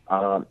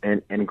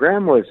 And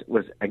Graham was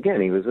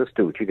again, he was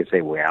astute. You could say,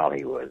 well,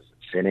 he was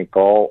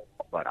cynical,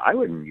 but I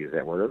wouldn't use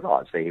that word at all.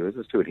 I'd say he was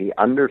astute. He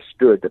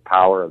understood the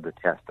power of the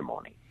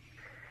testimony,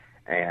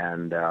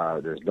 and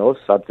there's no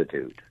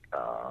substitute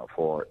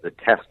for the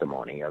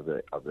testimony of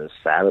the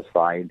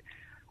satisfied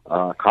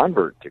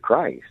convert to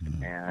Christ.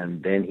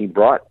 And then he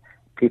brought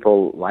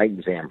people like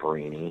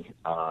Zamperini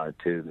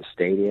to the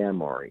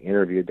stadium, or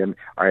interviewed them,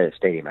 or at the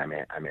stadium, I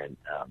meant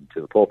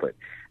to the pulpit.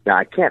 Now,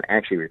 I can't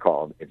actually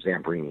recall if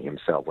Zamperini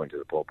himself went to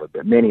the pulpit,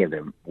 but many of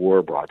them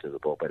were brought to the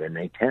pulpit, and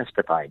they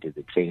testified to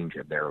the change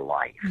of their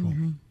life.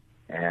 Mm-hmm.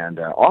 And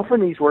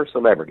often these were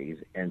celebrities,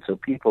 and so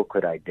people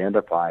could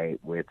identify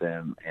with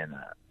them in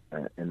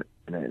an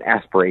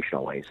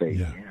aspirational way. Say,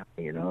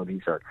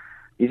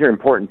 these are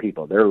important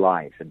people. Their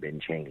lives have been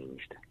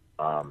changed.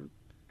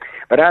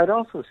 But I would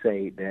also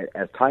say that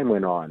as time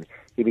went on,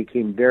 he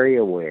became very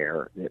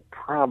aware that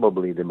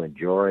probably the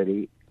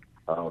majority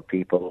of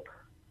people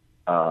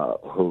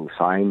who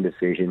signed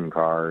decision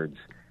cards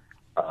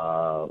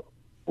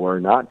were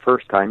not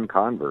first-time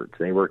converts.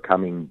 They were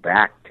coming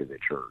back to the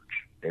church.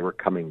 They were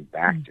coming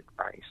back to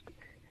Christ.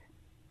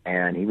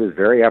 And he was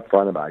very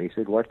upfront about it. He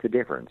said, what's the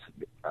difference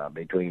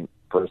between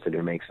a person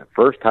who makes a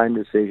first-time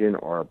decision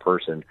or a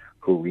person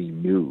who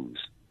renews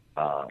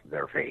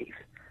their faith?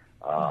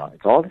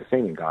 It's all the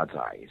same in God's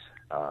eyes.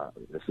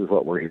 This is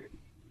what we're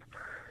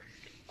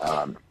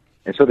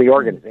and so the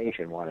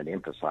organization wanted to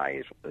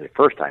emphasize the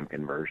first-time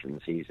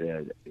conversions. He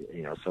said,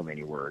 so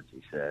many words.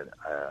 He said,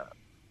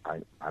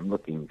 I'm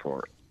looking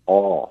for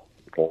all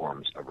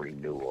forms of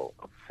renewal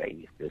of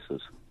faith. This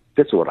is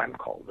what I'm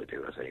called to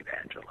do as an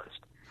evangelist.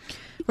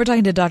 We're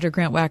talking to Dr.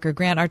 Grant Wacker.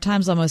 Grant, our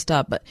time's almost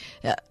up, but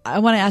I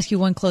want to ask you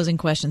one closing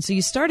question. So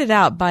you started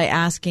out by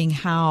asking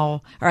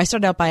how the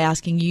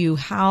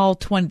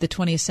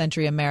 20th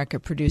century America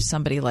produced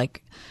somebody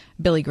like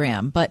Billy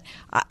Graham. But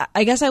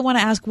I guess I want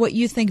to ask what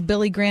you think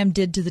Billy Graham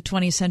did to the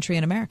 20th century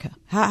in America.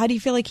 How do you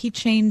feel like he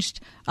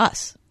changed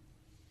us?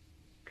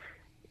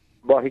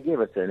 Well, he gave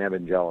us an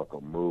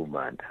evangelical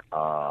movement,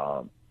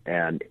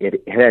 and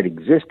it had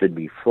existed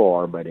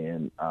before, but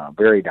in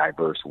very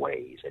diverse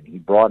ways. And he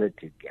brought it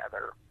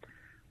together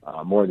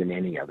more than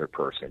any other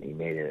person. He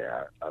made it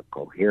a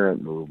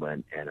coherent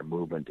movement and a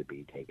movement to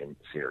be taken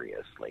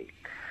seriously.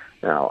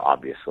 Now,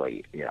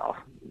 obviously, it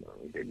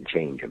didn't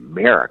change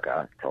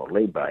America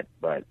totally, but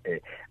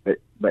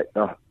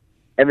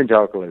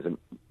evangelicalism,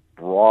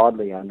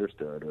 broadly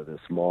understood with a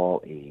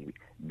small e,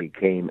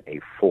 became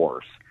a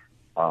force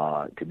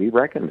to be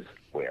reckoned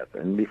with.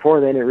 And before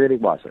then, it really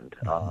wasn't.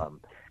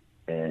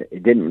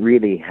 It didn't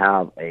really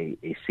have a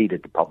seat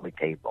at the public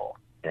table,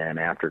 and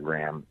after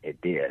Graham,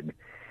 it did.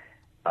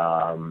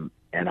 And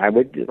I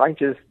would like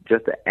just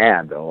to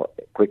add, though,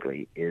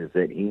 quickly, is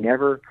that he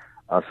never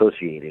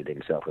associated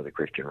himself with the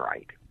Christian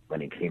right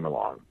when he came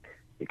along,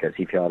 because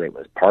he felt it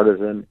was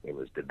partisan, it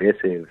was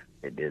divisive,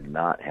 it did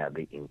not have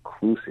the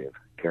inclusive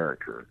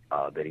character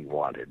that he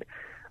wanted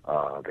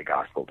the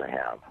gospel to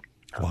have.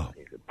 Wow.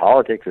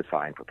 Politics is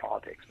fine for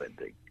politics, but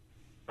the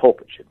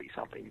pulpit should be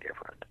something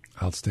different.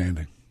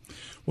 Outstanding.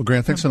 Well,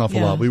 Grant, thanks an awful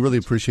lot. We really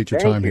appreciate your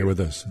time here with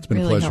us. It's been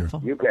really a pleasure.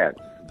 Helpful. You bet.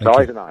 It's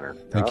always an honor.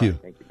 Thank you.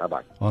 Thank you.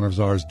 Bye-bye. Honor of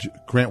ours,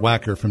 Grant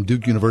Wacker from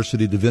Duke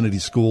University Divinity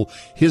School.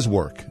 His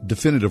work,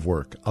 definitive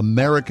work,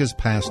 America's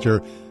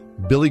Pastor,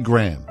 Billy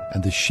Graham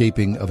and the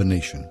Shaping of a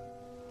Nation.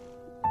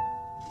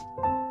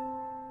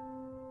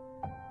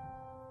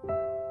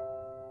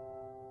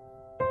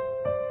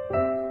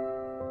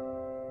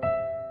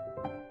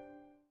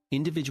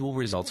 Individual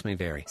results may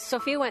vary.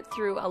 Sophia went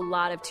through a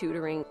lot of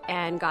tutoring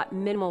and got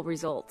minimal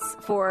results.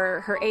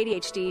 For her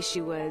ADHD, she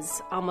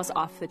was almost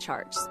off the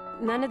charts.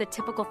 None of the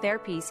typical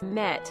therapies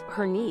met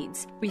her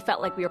needs. We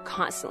felt like we were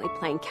constantly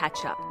playing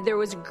catch up. There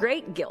was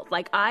great guilt,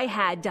 like I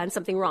had done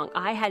something wrong.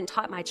 I hadn't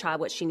taught my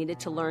child what she needed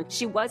to learn.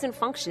 She wasn't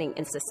functioning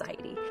in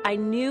society. I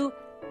knew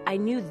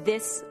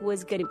this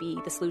was going to be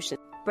the solution.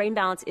 Brain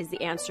Balance is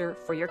the answer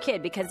for your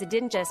kid, because it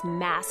didn't just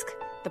mask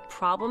the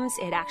problems,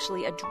 it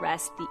actually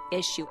addressed the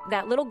issue.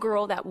 That little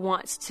girl that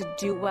wants to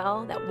do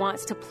well, that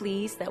wants to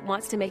please, that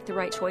wants to make the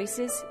right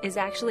choices is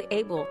actually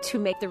able to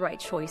make the right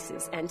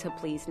choices and to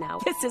please now.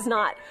 This is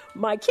not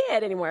my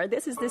kid anymore.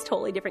 This is this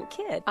totally different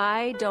kid.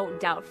 I don't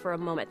doubt for a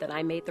moment that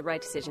I made the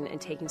right decision in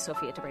taking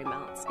Sophia to Brain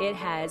Balance. It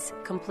has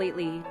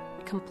completely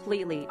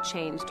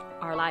changed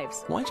our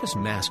lives. Why just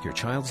mask your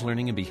child's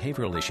learning and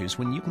behavioral issues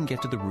when you can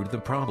get to the root of the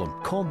problem?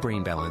 Call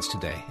Brain Balance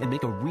today and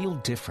make a real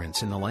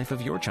difference in the life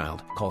of your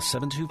child. Call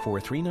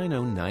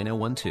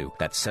 724-390-9012.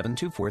 That's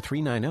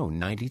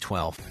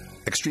 724-390-9012.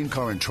 Extreme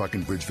Car and Truck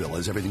in Bridgeville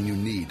has everything you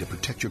need to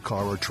protect your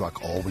car or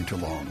truck all winter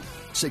long.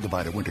 Say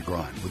goodbye to winter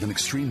grind with an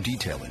extreme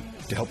detailing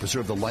to help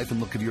preserve the life and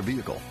look of your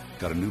vehicle.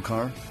 Got a new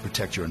car?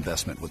 Protect your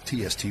investment with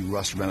TST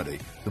Rust Remedy,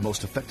 the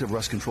most effective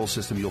rust control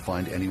system you'll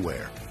find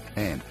anywhere.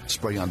 And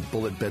spray-on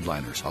bullet bed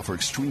liners offer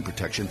extreme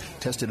protection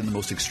tested in the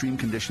most extreme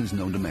conditions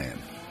known to man.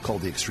 Call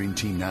the Extreme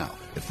Team now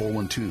at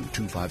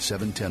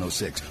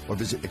 412-257-1006 or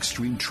visit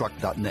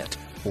extremetruck.net.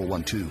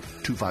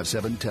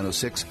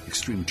 412-257-1006,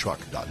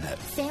 extremetruck.net.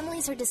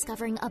 Families are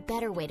discovering a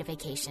better way to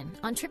vacation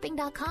on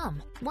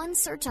Tripping.com. One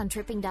search on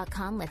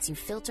Tripping.com lets you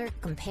filter,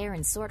 compare,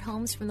 and sort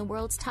homes from the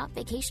world's top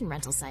vacation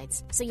rental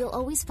sites, so you'll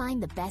always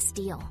find the best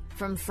deal.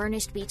 From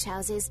furnished beach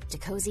houses to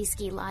cozy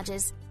ski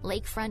lodges,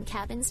 lakefront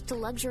cabins to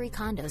luxury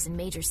condos in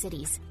major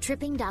cities,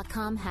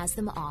 Tripping.com has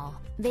them all.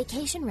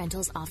 Vacation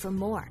rentals offer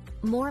more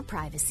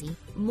privacy,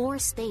 more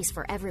space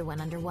for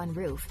everyone under one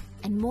roof,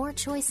 and more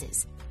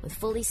choices. With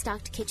fully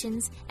stocked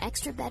kitchens,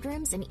 extra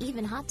bedrooms, and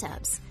even hot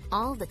tubs.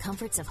 All the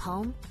comforts of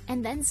home,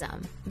 and then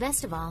some.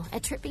 Best of all,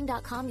 at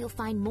Tripping.com you'll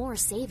find more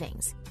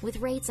savings, with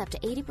rates up to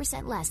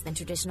 80% less than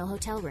traditional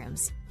hotel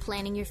rooms.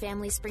 Planning your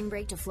family's spring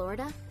break to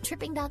Florida?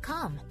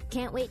 Tripping.com.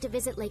 Can't wait to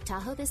visit Lake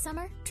Tahoe this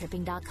summer?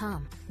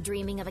 Tripping.com.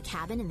 Dreaming of a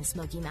cabin in the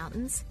Smoky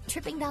Mountains?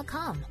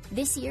 Tripping.com.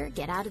 This year,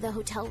 get out of the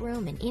hotel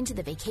room and into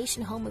the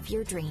vacation home of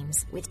your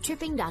dreams with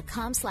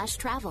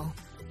Tripping.com/travel.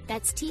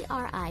 That's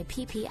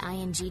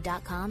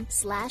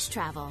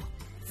TRIPPING.com/travel.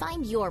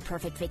 Find your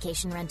perfect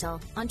vacation rental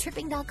on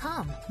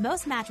Tripping.com.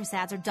 Most mattress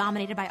ads are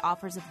dominated by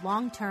offers of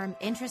long-term,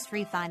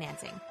 interest-free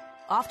financing,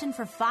 often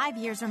for 5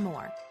 years or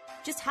more.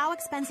 Just how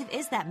expensive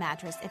is that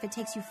mattress if it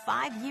takes you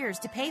 5 years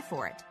to pay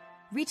for it?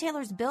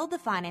 Retailers build the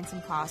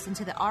financing costs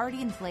into the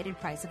already inflated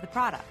price of the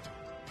product.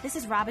 This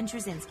is Robin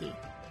Trzynski.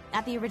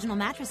 At the Original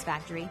Mattress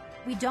Factory,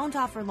 we don't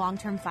offer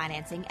long-term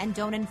financing and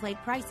don't inflate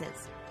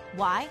prices.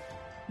 Why?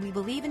 We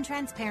believe in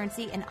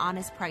transparency and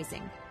honest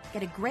pricing.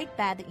 Get a great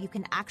bed that you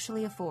can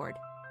actually afford.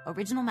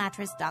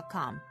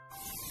 OriginalMattress.com.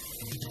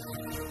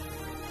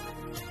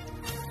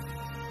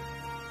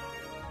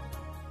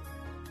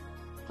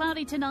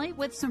 Cloudy tonight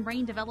with some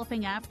rain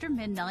developing after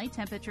midnight.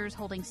 Temperatures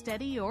holding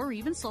steady or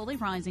even slowly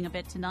rising a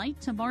bit tonight.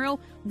 Tomorrow,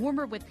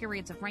 warmer with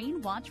periods of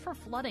rain. Watch for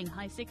flooding,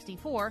 high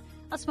 64.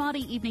 A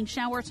spotty evening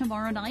shower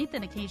tomorrow night,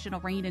 then occasional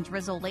rain and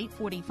drizzle, late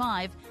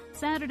 45.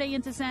 Saturday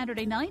into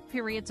Saturday night,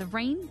 periods of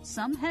rain,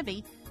 some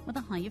heavy, with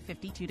a high of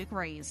 52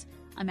 degrees.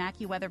 I'm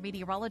AccuWeather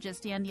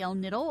meteorologist Danielle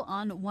Niddle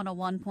on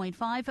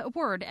 101.5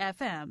 Word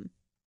FM.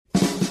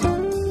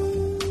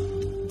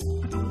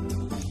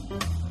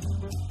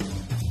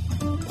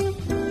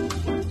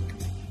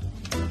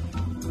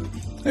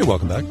 Hey,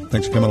 welcome back.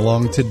 Thanks for coming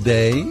along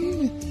today.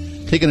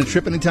 Taking a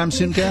trip anytime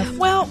soon, Kath?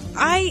 Well,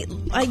 I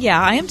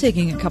am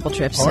taking a couple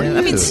trips soon.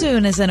 I mean,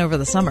 soon as in over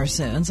the summer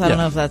soon, so I don't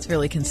know if that's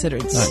really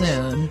considered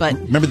soon. But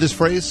remember this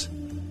phrase?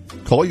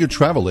 Call your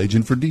travel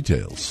agent for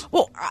details.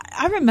 Well,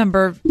 I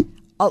remember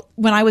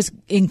when I was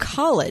in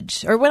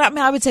college, or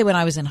I would say when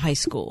I was in high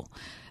school,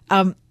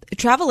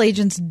 travel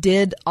agents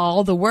did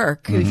all the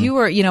work. Mm-hmm. If you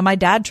were, my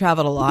dad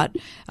traveled a lot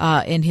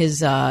in his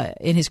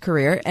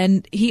career,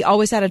 and he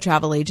always had a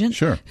travel agent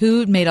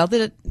who made all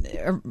the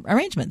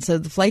arrangements. So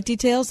the flight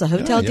details, the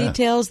hotel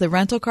details, the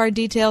rental car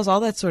details,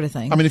 all that sort of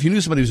thing. I mean, if you knew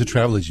somebody who was a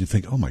travel agent, you'd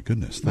think, oh my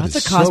goodness,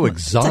 that's so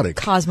exotic.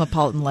 It's a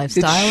cosmopolitan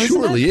lifestyle, it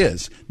isn't surely it?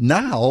 is.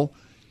 Now,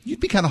 you'd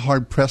be kind of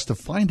hard-pressed to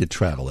find a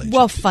travel agent.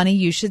 Well, funny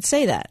you should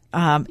say that,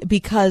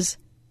 because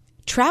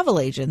travel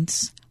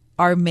agents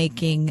are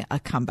making a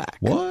comeback.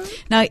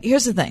 What? Now,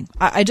 here's the thing.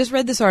 I just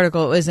read this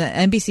article. It was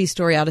an NBC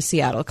story out of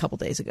Seattle a couple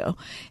days ago.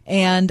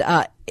 And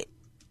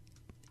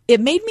it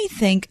made me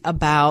think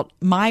about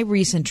my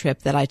recent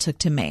trip that I took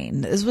to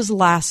Maine. This was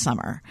last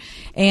summer.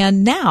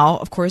 And now,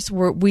 of course,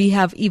 we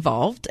have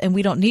evolved and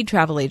we don't need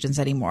travel agents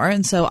anymore.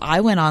 And so I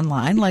went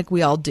online, like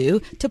we all do,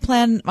 to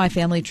plan my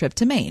family trip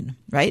to Maine,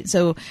 right?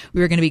 So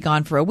we were going to be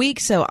gone for a week.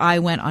 So I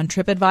went on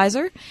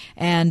TripAdvisor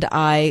and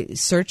I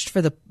searched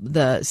for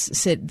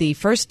the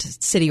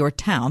first city or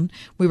town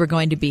we were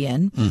going to be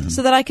in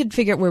so that I could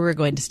figure out where we were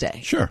going to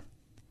stay. Sure.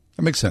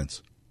 That makes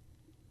sense.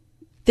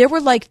 There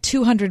were like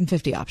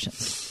 250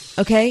 options,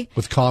 okay?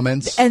 With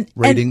comments,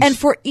 ratings. And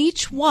for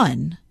each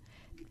one,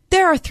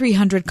 there are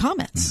 300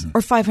 comments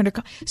or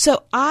 500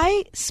 So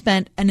I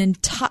spent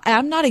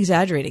I'm not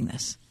exaggerating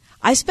this.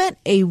 I spent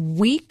a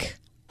week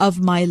of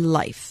my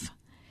life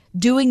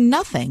doing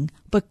nothing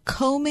but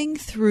combing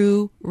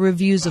through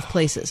reviews of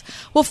places.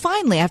 Well,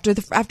 finally, after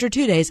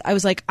 2 days, I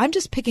was like, I'm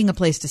just picking a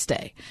place to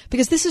stay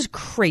because this is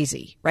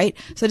crazy, right?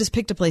 So I just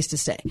picked a place to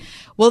stay.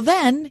 Well,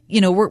 then,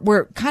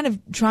 we're kind of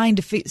trying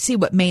to see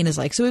what Maine is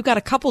like. So we've got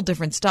a couple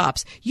different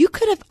stops. I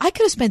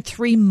could have spent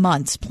 3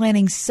 months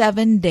planning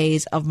 7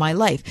 days of my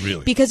life.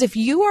 Really? Because if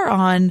you are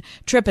on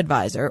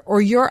TripAdvisor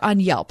or you're on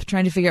Yelp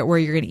trying to figure out where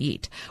you're going to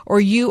eat,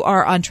 or you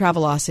are on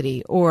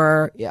Travelocity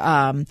or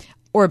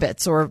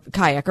Orbitz or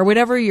Kayak or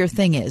whatever your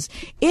thing is,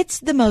 it's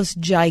the most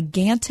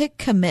gigantic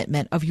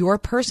commitment of your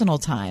personal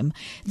time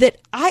that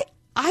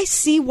I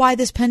see why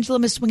this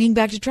pendulum is swinging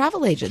back to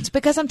travel agents,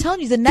 because I'm telling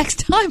you, the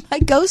next time I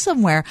go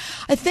somewhere,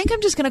 I think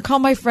I'm just going to call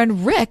my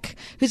friend Rick,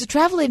 who's a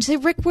travel agent,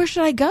 and say, Rick, where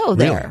should I go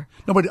there? Really?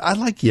 No, but I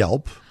like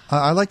Yelp.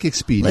 I like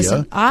Expedia.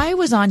 Listen, I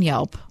was on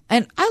Yelp,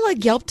 and I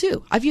like Yelp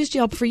too. I've used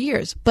Yelp for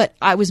years, but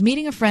I was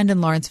meeting a friend in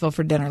Lawrenceville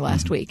for dinner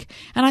last week,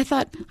 and I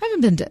thought, I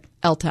haven't been to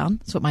L-Town.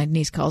 That's what my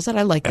niece calls it.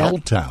 I like that.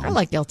 L-Town? I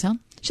like L-Town.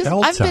 I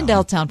haven't been to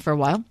L-Town for a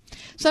while.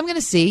 So I'm going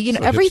to see,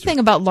 everything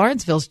about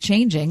Lawrenceville's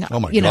changing.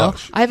 Oh my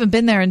gosh. I haven't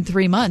been there in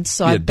 3 months,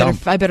 so I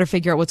better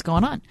figure out what's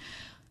going on.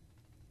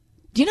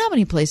 Do you know how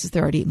many places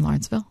there are to eat in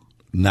Lawrenceville?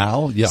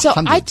 Now? Yeah, so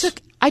hundreds.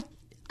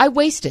 I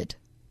wasted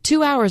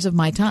 2 hours of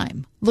my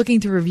time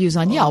looking through reviews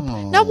on Yelp.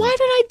 Now, why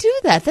did I do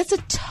that? That's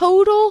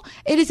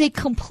it is a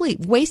complete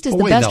waste is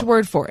the best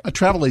word for it. A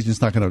travel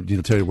agent's not going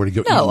to tell you where to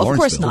go. No, of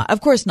course not.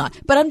 Of course not.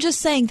 But I'm just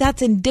saying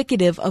that's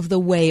indicative of the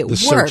way it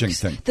works. Searching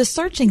thing. The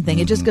searching thing.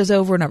 It just goes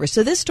over and over.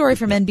 So this story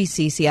from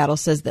NBC Seattle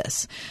says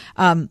this.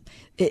 What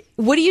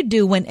do you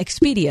do when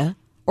Expedia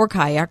or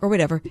Kayak or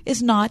whatever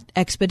is not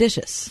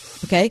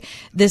expeditious? Okay.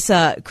 This,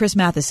 Chris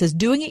Mathis says,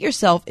 doing it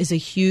yourself is a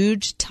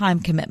huge time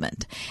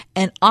commitment.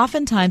 And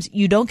oftentimes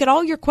you don't get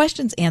all your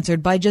questions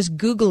answered by just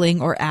Googling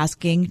or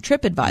asking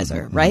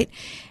TripAdvisor, right?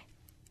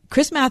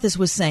 Chris Mathis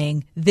was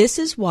saying, this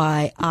is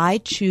why I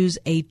choose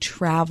a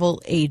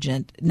travel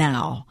agent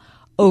now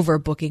over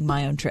booking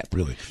my own trip.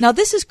 Really? Now,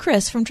 this is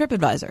Chris from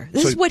TripAdvisor.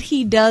 This is what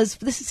he does.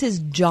 This is his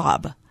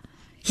job.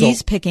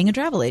 He's picking a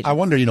travel agent. I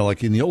wonder,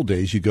 like in the old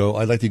days,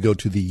 I'd like to go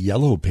to the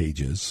yellow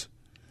pages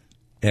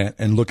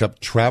and look up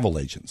travel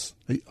agents.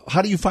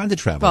 How do you find the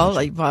travel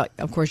agent? Well,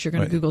 of course, you're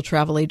going Right. to Google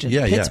travel agent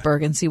Yeah,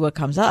 Pittsburgh and see what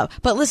comes up.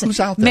 But listen, Who's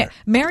out there?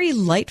 Mary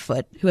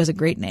Lightfoot, who has a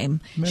great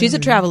name, she's a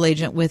travel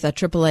agent with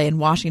AAA in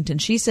Washington.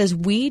 She says,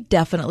 we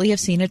definitely have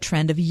seen a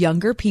trend of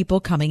younger people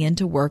coming in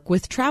to work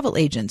with travel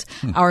agents.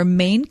 Our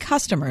main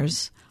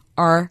customers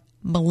are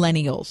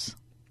millennials.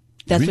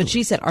 That's Really? what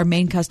she said. Our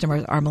main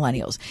customers are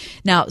millennials.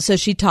 Now, so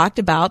she talked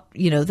about,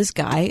 this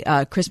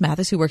guy, Chris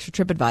Mathis, who works for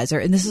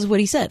TripAdvisor, and this is what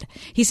he said.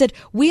 He said,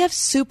 we have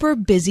super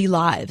busy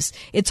lives.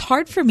 It's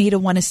hard for me to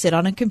want to sit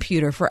on a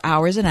computer for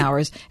hours and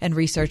hours and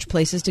research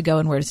places to go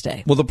and where to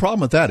stay. Well, the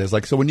problem with that is,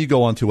 so when you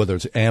go onto whether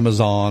it's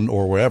Amazon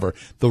or wherever,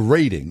 the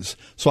ratings.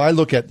 So I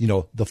look at,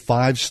 the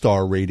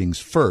 5-star ratings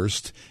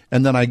first,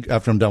 and then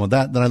after I'm done with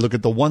that, then I look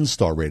at the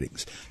 1-star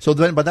ratings. So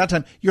then by that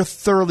time, you're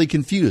thoroughly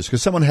confused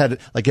because someone had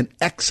an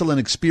excellent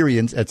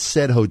experience at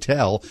said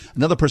hotel.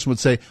 Another person would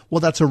say, well,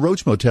 that's a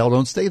Roach Motel.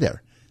 Don't stay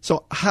there.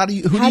 So who do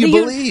you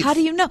believe? How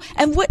do you know?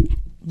 And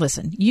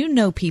listen,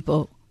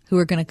 people who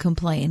are going to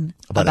complain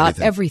about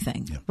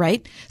everything,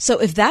 right? So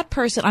if that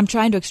person, I'm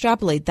trying to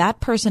extrapolate,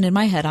 that person in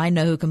my head, I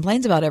know who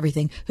complains about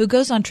everything, who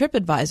goes on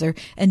TripAdvisor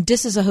and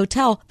disses a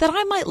hotel that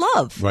I might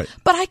love. Right.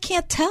 But I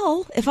can't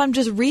tell if I'm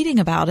just reading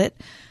about it.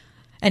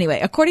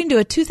 Anyway, according to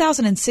a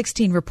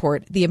 2016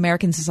 report, the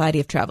American Society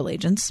of Travel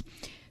Agents,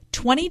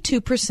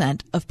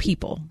 22% of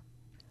people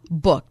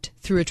booked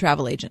through a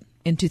travel agent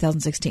in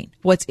 2016.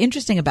 What's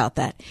interesting about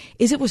that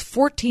is it was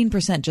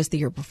 14% just the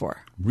year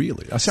before.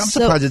 Really? I'm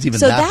surprised it's even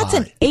that high. So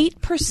that's an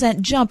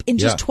 8% jump in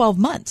just 12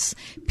 months.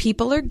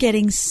 People are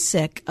getting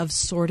sick of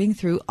sorting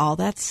through all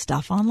that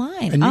stuff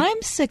online.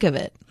 I'm sick of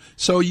it.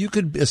 So you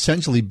could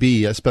essentially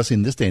be, especially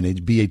in this day and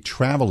age, be a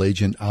travel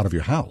agent out of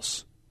your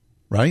house,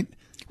 right?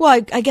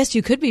 Well, I guess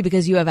you could be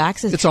because you have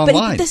access. It's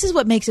online. But this is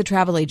what makes a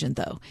travel agent,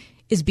 though,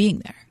 is being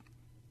there.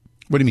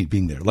 What do you mean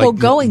being there?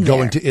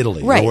 Going to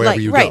Italy right, or wherever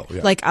you go.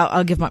 Yeah. Like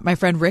I'll give my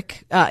friend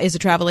Rick is a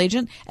travel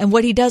agent, and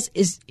what he does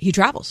is he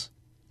travels.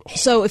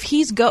 So if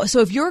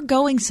if you're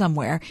going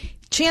somewhere,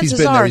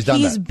 chances are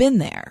he's been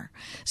there.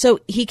 So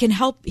he can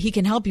help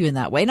you in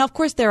that way. Now, of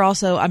course, they're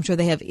also, I'm sure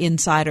they have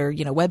insider,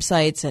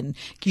 websites and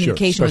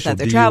communication with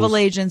other travel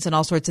agents and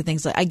all sorts of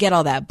things. I get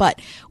all that. But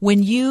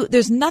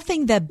there's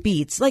nothing that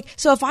beats,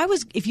 so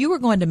if you were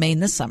going to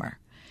Maine this summer,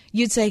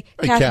 you'd say,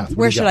 Kath,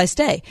 where should I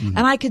stay? Mm-hmm.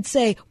 And I could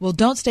say, well,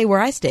 don't stay where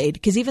I stayed,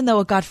 because even though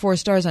it got 4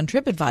 stars on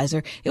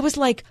TripAdvisor, it was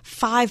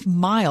 5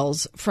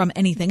 miles from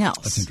anything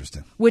else. That's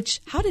interesting.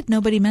 How did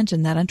nobody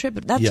mention that on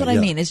TripAdvisor? That's what I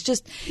mean.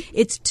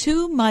 It's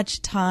too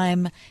much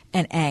time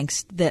and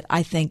angst that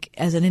I think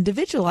as an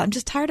individual, I'm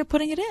just tired of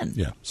putting it in.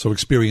 Yeah. So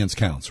experience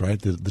counts,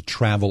 right? The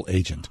travel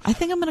agent. I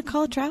think I'm going to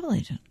call a travel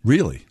agent.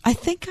 Really? I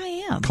think I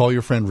am. Call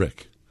your friend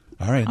Rick.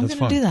 All right, I'm that's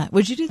fine. I'm going to do that.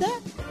 Would you do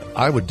that?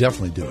 I would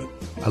definitely do it.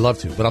 I love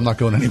to, but I'm not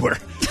going anywhere.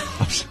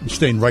 I'm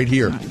staying right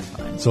here.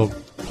 So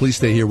please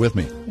stay here with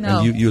me. No.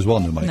 And you as well,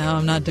 new Mike. No,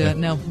 I'm not doing it.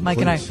 No, Mike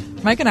and I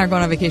are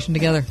going on vacation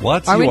together.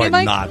 What? Are we, new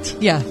Mike? Not.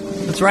 Yeah,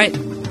 that's right.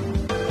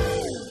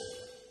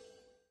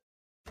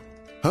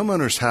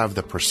 Homeowners have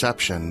the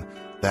perception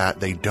that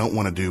they don't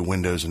want to do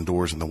windows and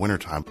doors in the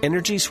wintertime.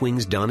 Energy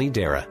Swings Donnie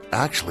Dara.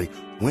 Actually,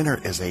 winter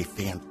is a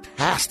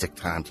fantastic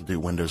time to do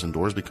windows and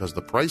doors because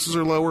the prices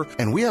are lower,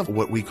 and we have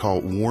what we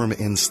call warm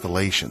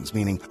installations,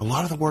 meaning a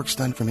lot of the work's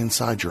done from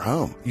inside your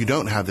home. You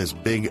don't have this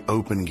big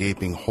open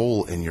gaping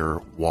hole in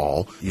your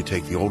wall. You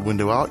take the old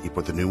window out, you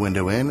put the new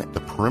window in.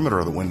 The perimeter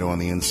of the window on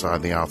the inside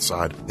and the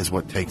outside is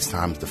what takes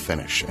time to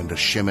finish and to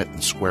shim it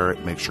and square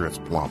it, make sure it's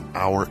plumb.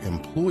 Our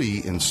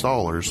employee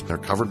installers, they're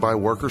covered by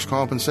workers'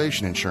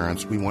 compensation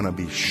insurance. We want to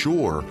be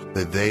sure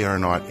that they are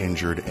not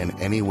injured in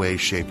any way,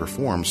 shape, or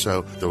form.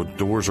 So the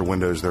doors or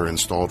windows, they're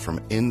installed from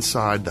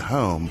inside the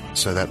home,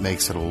 so that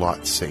makes it a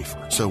lot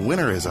safer. So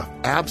winter is an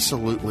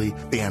absolutely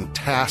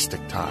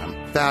fantastic time,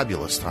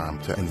 fabulous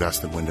time to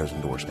invest in windows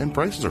and doors. And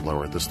prices are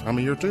lower at this time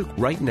of year, too.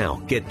 Right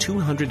now, get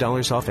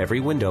 $200 off every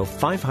window,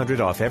 $500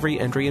 off every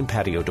entry and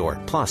patio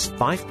door, plus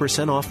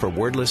 5% off for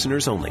word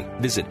listeners only.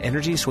 Visit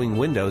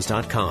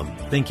EnergySwingWindows.com.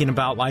 Thinking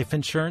about life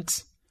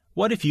insurance?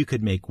 What if you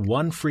could make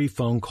one free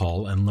phone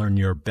call and learn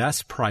your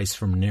best price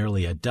from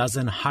nearly a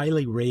dozen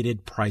highly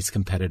rated price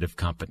competitive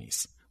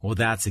companies? Well,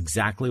 that's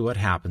exactly what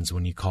happens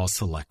when you call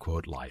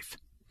SelectQuote Life.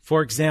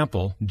 For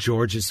example,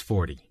 George is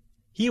 40.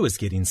 He was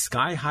getting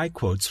sky-high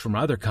quotes from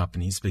other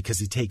companies because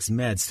he takes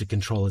meds to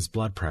control his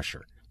blood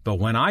pressure. But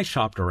when I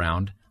shopped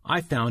around, I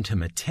found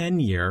him a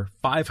 10-year,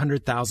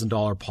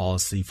 $500,000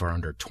 policy for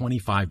under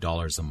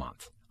 $25 a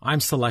month. I'm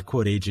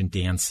SelectQuote agent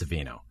Dan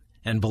Savino.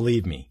 And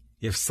believe me,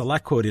 if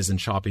SelectQuote isn't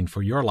shopping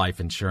for your life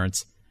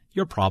insurance,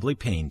 you're probably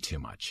paying too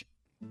much.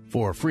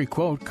 For a free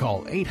quote,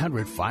 call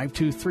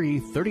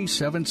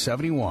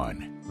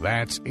 800-523-3771.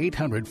 That's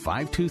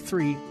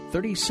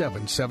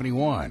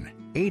 800-523-3771.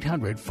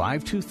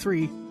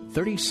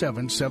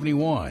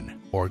 800-523-3771.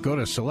 Or go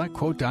to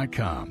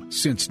SelectQuote.com.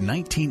 Since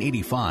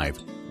 1985,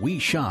 we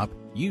shop,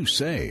 you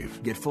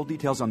save. Get full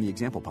details on the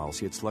example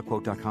policy at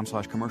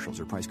selectquote.com/commercials,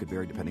 or price could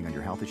vary depending on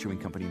your health, issuing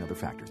company, and other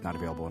factors. Not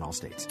available in all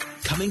states.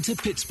 Coming to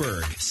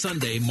Pittsburgh,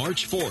 Sunday,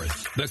 March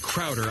 4th, the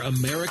Crowder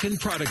American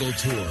Prodigal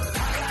Tour.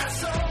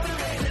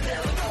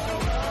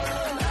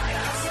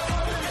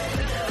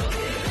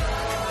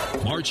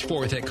 March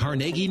 4th at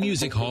Carnegie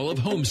Music Hall of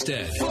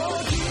Homestead.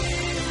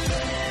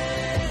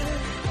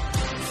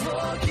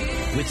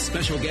 With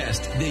special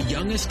guest, The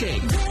Young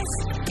Escape.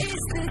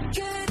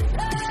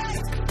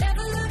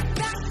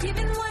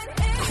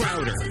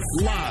 Crowder,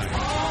 live.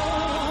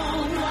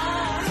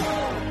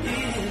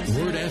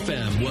 Word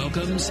FM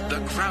welcomes the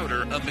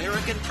Crowder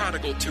American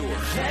Prodigal Tour.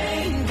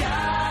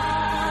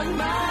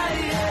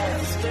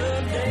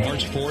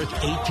 March 4th,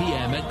 8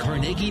 p.m. at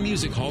Carnegie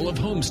Music Hall of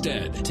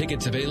Homestead.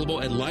 Tickets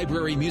available at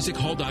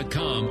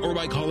librarymusichall.com or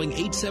by calling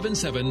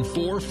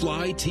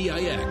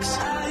 877-4FLY-TIX.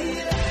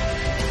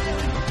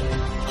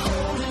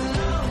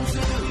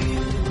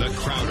 The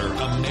Crowder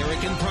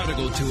American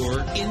Prodigal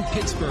Tour in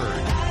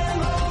Pittsburgh.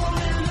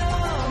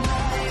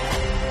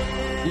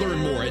 Learn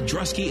more at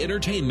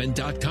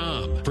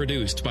DruskyEntertainment.com.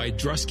 Produced by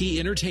Drusky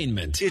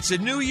Entertainment. It's a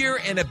new year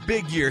and a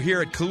big year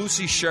here at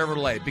Calusi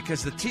Chevrolet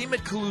because the team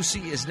at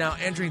Calusi is now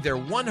entering their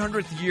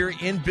 100th year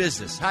in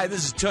business. Hi,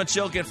 this is Tunch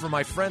Ilkin from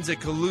my friends at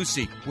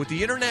Calusi. With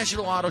the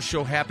International Auto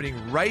Show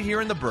happening right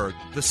here in the Burgh,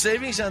 the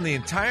savings on the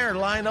entire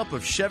lineup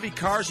of Chevy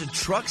cars and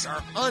trucks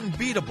are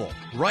unbeatable.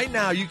 Right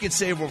now, you can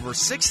save over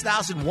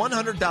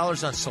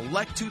 $6,100 on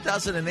select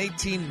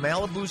 2018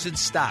 Malibus in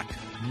stock.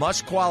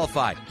 Must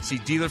qualify. See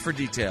dealer for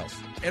details.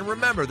 And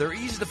remember, they're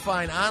easy to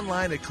find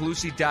online at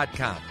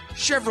Calusi.com.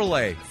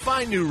 Chevrolet,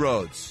 find new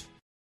roads.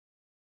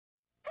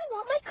 I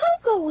want my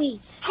cocoa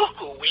wheats.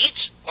 Cocoa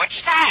wheats?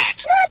 What's that?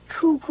 Not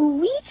cuckoo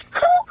wheats,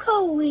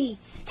 cocoa wheats.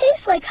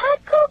 Tastes like hot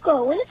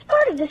cocoa, and it's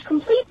part of this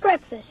complete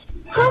breakfast.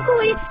 Cocoa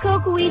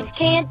wheats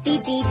can't be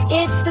beat.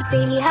 It's the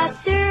creamy hot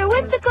cereal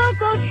with the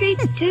cocoa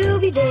treats. To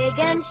be big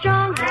and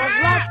strong, have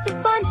lots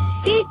of fun.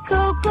 Eat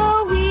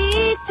cocoa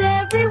wheats,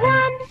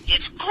 everyone.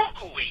 It's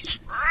cocoa wheats.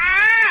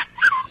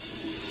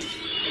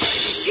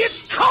 It's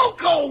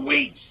cocoa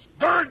wheats,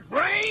 bird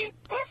brain.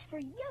 That's for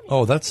yummy.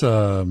 Oh, that's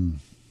the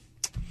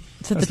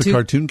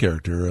cartoon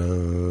character.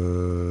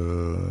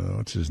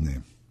 What's his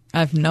name? I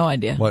have no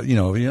idea. Well,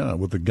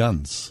 with the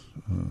guns.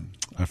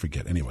 I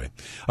forget. Anyway.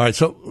 All right,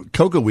 so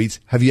cocoa wheats.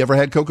 Have you ever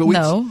had cocoa wheats?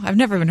 No, I've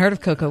never even heard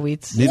of cocoa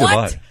wheats. Neither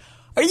have I.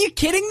 Are you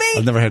kidding me?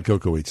 I've never had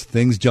cocoa wheats.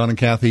 Things John and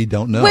Kathy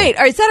don't know. Wait,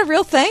 is that a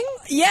real thing?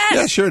 Yes.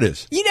 Yeah, sure it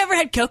is. You never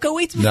had cocoa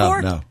wheats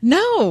before?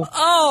 No.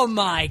 Oh,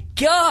 my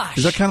gosh.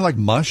 Is that kind of like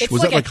mush? It's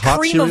Was like that like a hot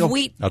cream cereal? of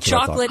wheat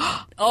chocolate.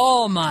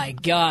 Oh, my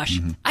gosh.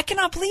 Mm-hmm. I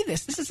cannot believe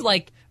this. This is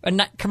like a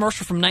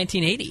commercial from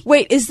 1980.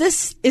 Wait, is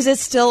it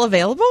still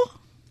available?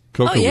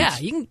 Cocoa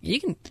wheats. You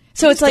can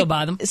still like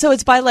buy them. So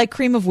it's by like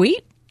cream of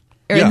wheat?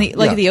 Or in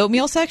the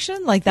oatmeal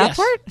section, like that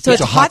part? So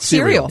it's a hot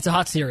cereal. It's a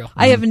hot cereal.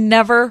 I have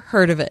never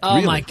heard of it. Oh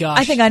my gosh!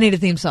 I think I need a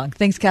theme song.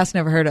 Things Cass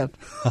never heard of.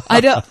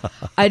 I don't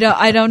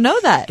know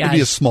that. It'd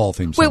be a small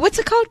theme song. Wait, what's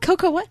it called?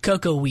 Cocoa what?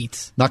 Cocoa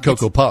wheats. Not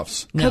Cocoa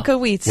Puffs. No. Cocoa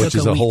wheats. Which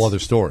is a whole other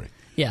story.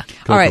 Yeah.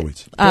 Cocoa All right.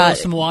 wheats. Boil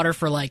some water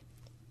for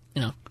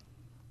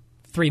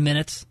 3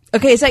 minutes.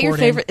 Okay, is that your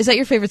favorite? Is that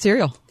your favorite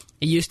cereal?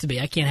 It used to be.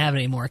 I can't have it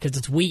anymore because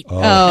it's wheat.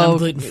 Oh. I'm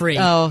gluten free.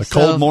 A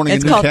cold morning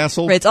in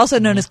Newcastle. Right, it's also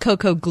known as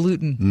cocoa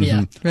gluten. Mm-hmm.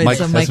 Yeah. Right, Mike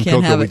so Mike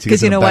can't have it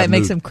because you know why? It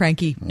makes him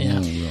cranky.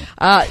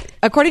 Yeah.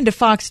 According to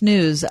Fox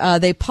News,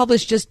 they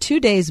published just 2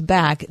 days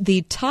back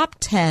the top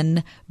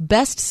 10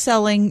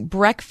 best-selling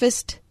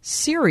breakfast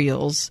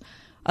cereals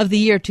of the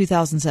year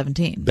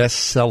 2017.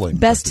 Best-selling.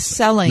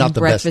 Best-selling not the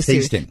breakfast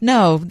best tasting.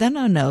 No.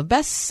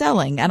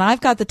 Best-selling. And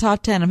I've got the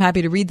top 10. I'm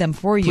happy to read them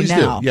for you Please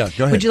now. do. Yeah,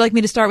 go ahead. Would you like me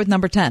to start with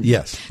number 10?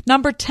 Yes.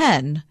 Number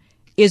 10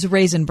 is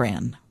Raisin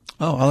Bran.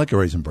 Oh, I like a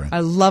Raisin Bran.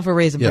 I love a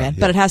Raisin Bran,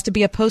 but it has to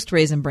be a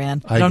post-Raisin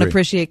Bran. I don't agree.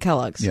 appreciate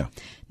Kellogg's. Yeah.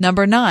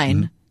 Number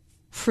 9,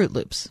 Fruit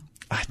Loops.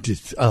 I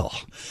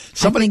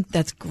think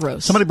that's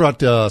gross. Somebody brought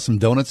some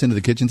donuts into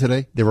the kitchen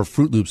today. There were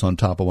Fruit Loops on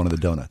top of one of the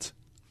donuts.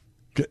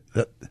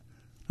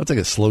 That's like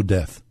a slow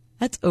death.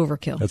 That's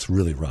overkill. That's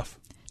really rough.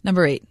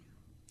 Number 8,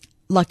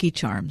 Lucky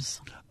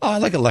Charms. Oh, I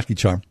like a Lucky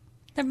Charm.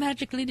 They're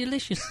magically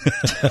delicious.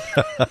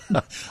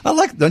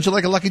 Don't you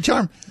like a Lucky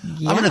Charm?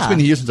 Yeah. I mean, it's been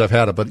years since I've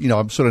had it, but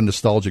I'm sort of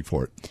nostalgic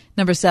for it.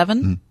 Number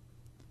 7,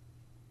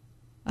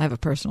 I have a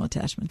personal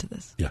attachment to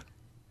this. Yeah.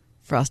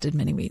 Frosted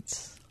Mini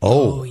Wheats.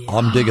 Oh, yeah.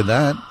 I'm digging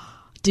that.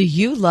 Do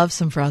you love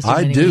some Frosted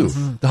Mini do.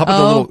 Wheats? How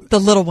about the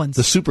little ones?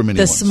 The super mini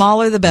the ones. The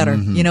smaller, the better.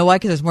 Mm-hmm. You know why?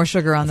 Because there's more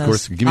sugar on those. Of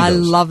course, give me I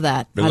those. love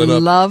that. Fill I it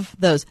up. love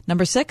those.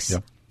 Number 6, Yeah.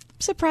 I'm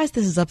surprised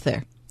this is up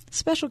there.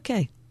 Special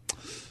K.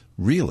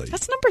 Really?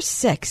 That's number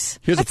 6.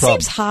 Here's that the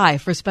problem. seems high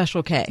for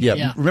Special K.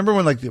 Yeah. Remember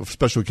when the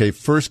Special K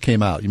first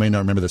came out? You may not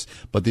remember this,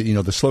 but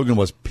the slogan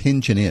was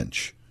pinch an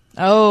inch.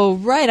 Oh,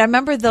 right. I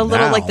remember the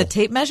little, the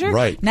tape measure.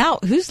 Right. Now,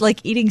 who's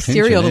eating Pinch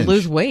cereal an to inch.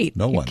 lose weight?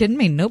 No You one. kidding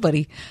me?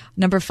 Nobody.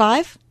 Number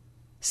 5,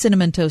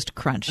 Cinnamon Toast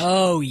Crunch.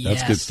 Oh, yes.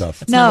 That's good stuff.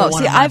 That's No, number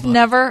one see, in my I've book.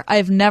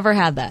 never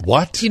had that.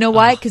 What? Do you know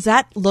why? Because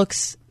that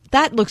looks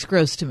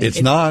gross to me.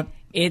 It's not.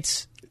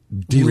 It's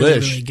Delish. really,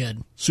 really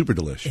good. Super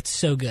delish. It's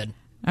so good.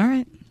 All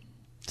right.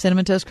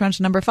 Cinnamon Toast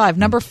Crunch, number 5.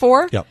 Number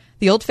 4,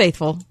 the Old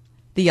Faithful,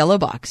 the yellow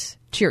box,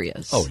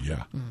 Cheerios. Oh,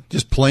 yeah.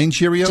 Just plain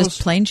Cheerios?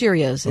 Just plain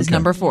Cheerios is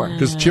number 4.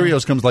 Because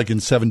Cheerios comes like in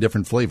 7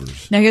 different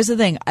flavors. Now, here's the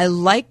thing. I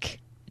like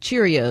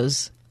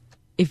Cheerios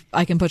if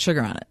I can put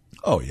sugar on it.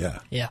 Oh, yeah.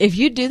 If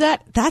you do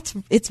that,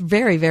 it's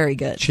very, very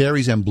good.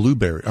 Cherries and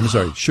blueberries. I'm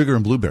sorry, sugar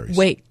and blueberries.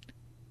 Wait.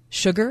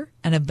 Sugar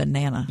and a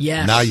banana.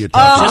 Yes. Now you're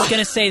talking. Just going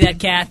to say that,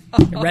 Kath.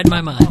 It read my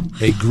mind.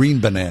 A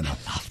green banana.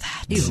 I love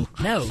that. Ew,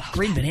 no,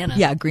 green banana.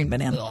 Yeah, green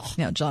banana.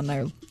 Ugh. John and I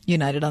are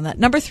united on that.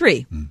 Number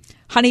 3,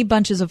 Honey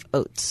Bunches of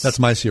Oats. That's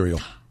my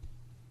cereal.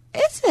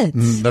 Is it?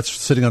 That's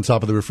sitting on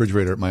top of the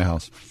refrigerator at my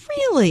house.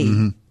 Really?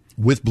 Mm-hmm.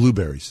 With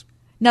blueberries.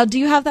 Now, do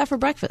you have that for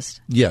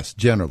breakfast? Yes,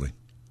 generally.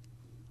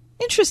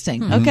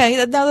 Interesting.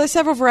 Okay. Now, there's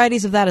several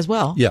varieties of that as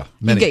well. Yeah,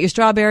 many. You can get your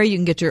strawberry, you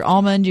can get your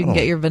almond, you can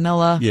get your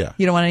vanilla. Yeah.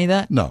 You don't want any of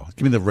that? No,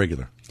 give me the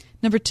regular.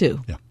 Number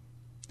 2. Yeah.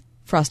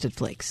 Frosted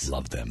Flakes.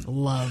 Love them.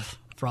 Love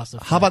Frosted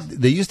Flakes. How about,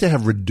 they used to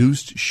have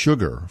reduced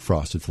sugar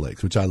Frosted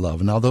Flakes, which I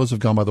love, and now those have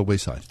gone by the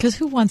wayside. Because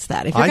who wants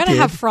that? If you're going to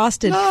have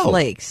Frosted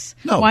Flakes,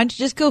 why don't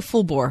you just go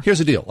full bore? Here's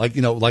the deal,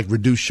 like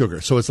reduced sugar.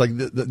 So it's like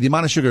the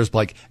amount of sugar is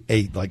like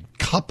a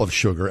cup of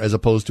sugar as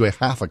opposed to a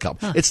half a cup.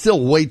 Huh. It's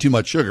still way too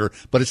much sugar,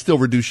 but it's still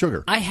reduced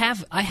sugar. I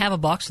have a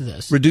box of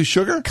those. Reduced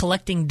sugar?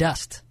 Collecting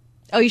dust.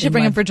 Oh, you should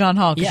bring them for John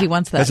Hall because he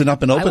wants that. Has it not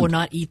been opened? I will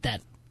not eat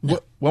that. No.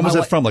 When was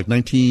that from? Like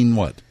 19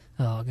 what?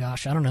 Oh,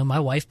 gosh. I don't know. My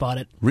wife bought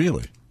it.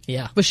 Really?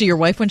 Yeah. Was she your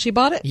wife when she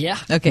bought it? Yeah.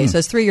 Okay, so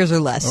it's 3 years or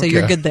less, so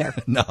you're good there.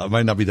 No, it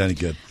might not be any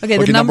good. Okay,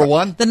 the number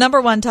 1? The number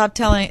 1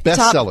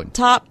 best-selling.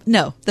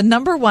 The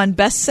number 1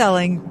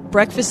 best-selling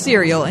breakfast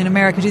cereal in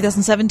America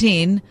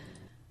 2017,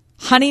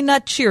 Honey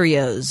Nut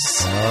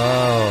Cheerios.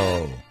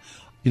 Oh.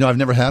 I've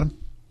never had them.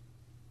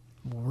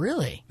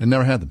 Really? I've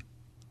never had them.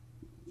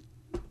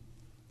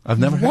 I've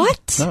never had them.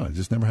 What? No, I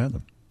just never had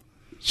them.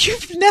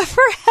 You've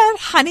never had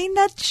Honey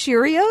Nut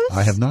Cheerios?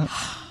 I have not.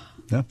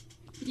 No.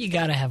 You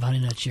got to have Honey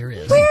Nut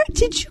Cheerios. Where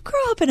did you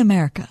grow up in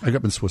America? I grew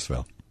up in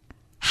Swissvale.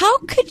 How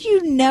could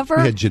you never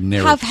We had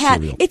generic have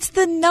had cereal. It's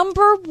the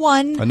number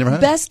 1 I never had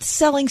it.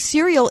 best-selling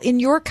cereal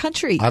in your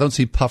country. I don't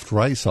see puffed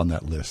rice on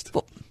that list.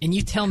 And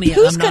you tell me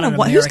who's I'm not an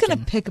who's American. going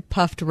to pick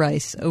puffed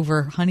rice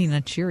over Honey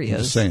Nut Cheerios? I'm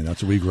just saying,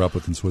 that's what we grew up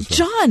with in Swissvale.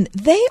 John,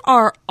 they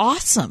are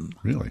awesome.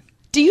 Really?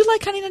 Do you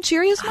like Honey Nut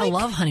Cheerios, Mike? I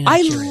love Honey Nut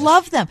Cheerios. I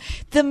love them.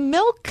 The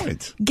milk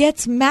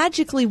gets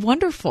magically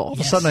wonderful. All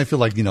of a sudden, I feel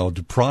like,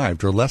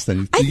 deprived or less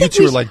than. I You think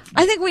two are like.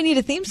 I think we need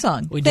a theme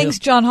song. We Things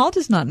do. John Hall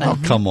does not know. Oh,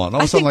 come on.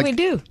 All of I a sudden, think like,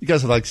 we do. You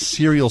guys are like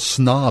cereal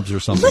snobs or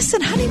something. Listen,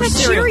 Honey Nut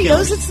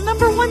Cheerios, it's the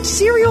number 1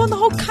 cereal in the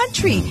whole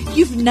country.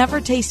 You've never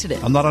tasted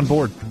it. I'm not on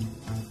board.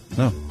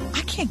 No.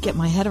 I can't get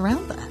my head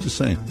around that. Just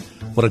saying.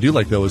 What I do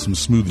like, though, is some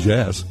smooth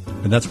jazz.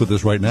 And that's with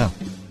this right now.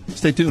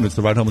 Stay tuned. It's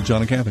The Ride Home with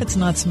John and Kathy. It's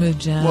not smooth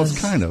jazz. Well, it's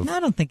kind of. No,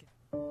 I don't think.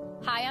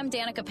 Hi, I'm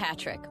Danica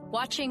Patrick.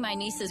 Watching my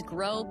nieces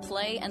grow,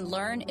 play, and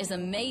learn is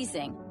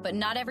amazing, but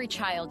not every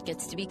child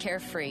gets to be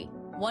carefree.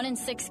 1 in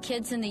 6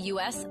 kids in the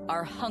U.S.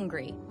 are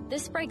hungry.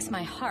 This breaks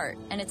my heart,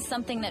 and it's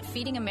something that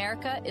Feeding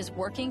America is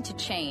working to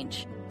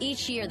change.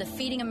 Each year, the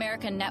Feeding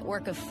America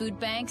network of food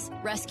banks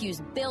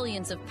rescues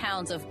billions of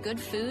pounds of good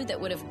food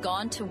that would have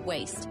gone to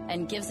waste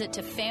and gives it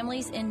to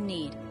families in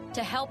need.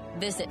 To help,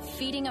 visit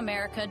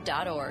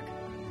feedingamerica.org.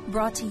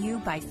 Brought to you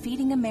by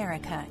Feeding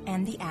America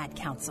and the Ad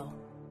Council.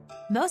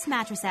 Most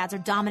mattress ads are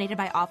dominated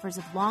by offers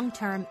of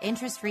long-term,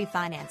 interest-free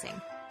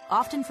financing,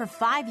 often for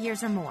 5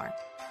 years or more.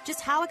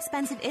 Just how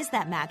expensive is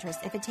that mattress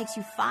if it takes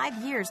you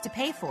 5 years to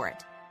pay for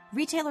it?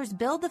 Retailers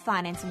build the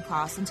financing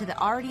costs into the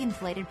already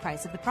inflated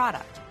price of the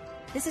product.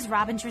 This is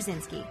Robin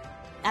Trzynski.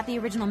 At the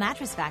Original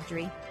Mattress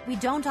Factory, we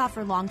don't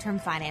offer long-term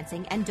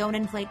financing and don't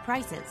inflate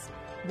prices.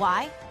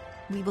 Why?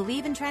 We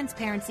believe in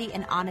transparency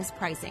and honest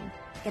pricing.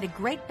 Get a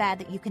great bed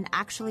that you can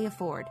actually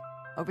afford.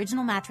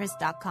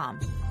 OriginalMattress.com.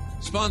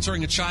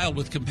 Sponsoring a child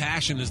with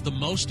compassion is the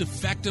most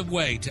effective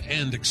way to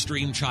end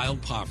extreme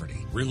child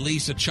poverty.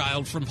 Release a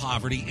child from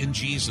poverty in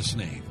Jesus'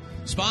 name.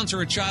 Sponsor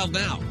a child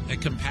now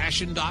at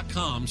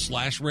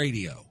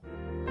compassion.com/radio.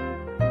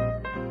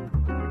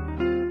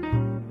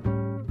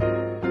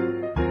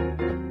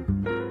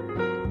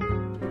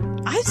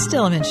 I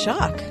still am in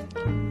shock.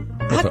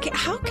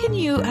 How can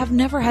you have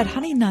never had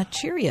Honey Nut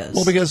Cheerios?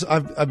 Well, because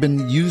I've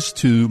been used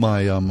to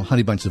my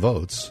Honey Bunch of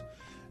Oats.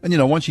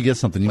 And, once you get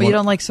something... You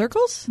don't like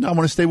Circles? No, I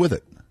want to stay with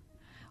it.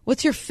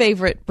 What's your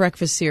favorite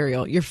breakfast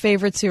cereal? Your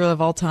favorite cereal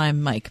of all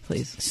time, Mike,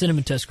 please.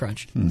 Cinnamon Toast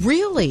Crunch.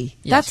 Really?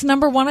 Yes. That's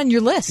number 1 on your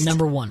list?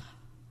 Number 1.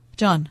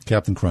 John?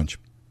 Captain Crunch.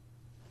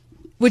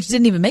 Which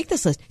didn't even make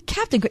this list.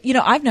 Captain Crunch.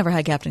 I've never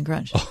had Captain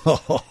Crunch.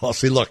 Oh,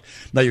 see, look.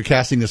 Now you're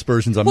casting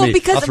aspersions on well, me.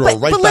 Because, I'll throw it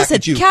right but back listen,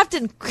 at you.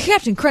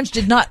 Captain Crunch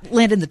did not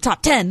land in the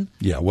top 10.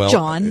 Yeah, well,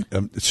 John.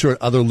 Sure,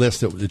 other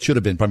lists, it should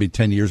have been probably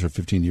 10 years or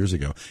 15 years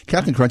ago.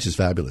 Captain Crunch is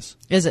fabulous.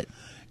 Is it?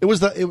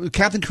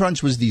 Captain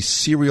Crunch was the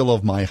cereal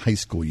of my high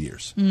school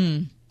years.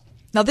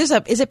 Now, is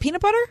it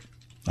peanut butter?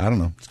 I don't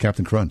know. It's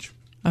Captain Crunch.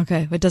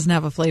 Okay, it doesn't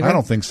have a flavor? I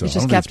don't think so. It's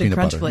just I don't Captain think it's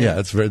Crunch peanut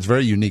butter. flavor. Yeah, it's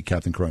very unique,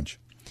 Captain Crunch.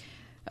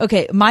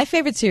 Okay, my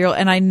favorite cereal,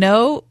 and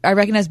I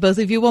recognize both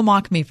of you will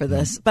mock me for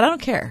this, but I don't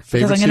care.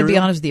 Favorite because I'm going to be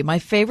cereal? honest with you. My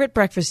favorite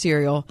breakfast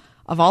cereal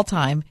of all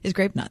time is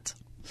Grape Nuts.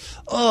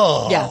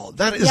 Oh, Yeah.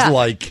 that is Yeah.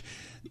 like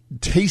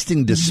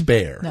tasting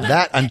despair. No.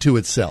 That unto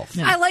itself.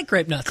 I like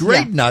Grape Nuts.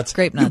 Grape nuts.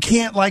 Grape You Nuts.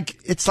 can't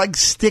it's like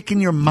stick in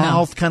your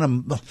mouth kind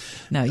of.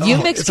 No, you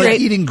mix it's grape. like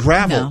eating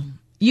gravel. No.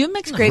 You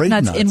mix Grape Grape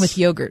Nuts in Nuts. with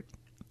yogurt,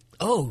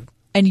 Oh,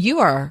 and you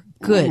are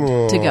good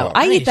to go.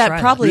 I need eat to that try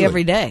probably that.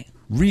 every day.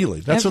 Really?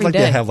 That's Every what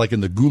day. they have like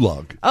in the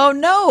gulag. Oh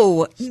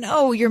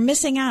no, you're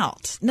missing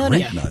out. No,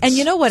 Grape nuts. And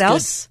you know what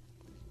else?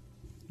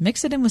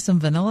 Mix it in with some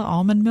vanilla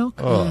almond milk.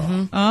 Where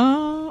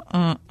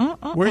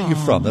are you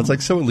from? That's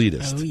like so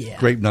elitist. Oh, yeah.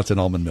 Grape nuts and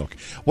almond milk.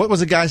 What was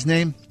the guy's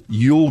name?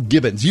 Yule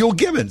Gibbons. Yule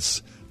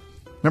Gibbons.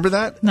 Remember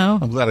that? No.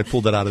 I'm glad I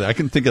pulled that out of there. I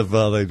couldn't think of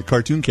the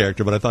cartoon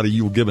character, but I thought of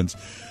Yule Gibbons.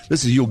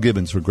 This is Yule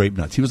Gibbons for Grape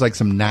Nuts. He was like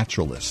some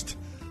naturalist.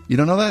 You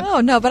don't know that?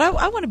 Oh no, but I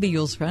want to be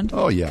Yule's friend.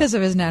 Oh, yeah. because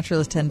of his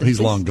naturalist tendencies.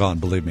 He's long gone,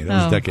 believe me.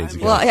 That was decades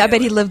ago. Well, I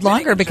bet he lived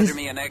longer because Consider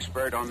me an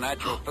expert on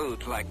natural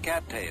foods like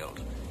cattails.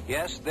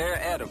 Yes, they're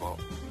edible.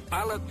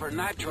 I look for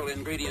natural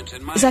ingredients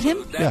in my Is that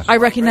him? food. Yeah. That's I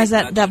why recognize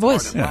Grape that Nuts is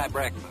voice. part of my Yeah.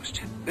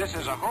 breakfast. This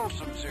is a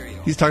wholesome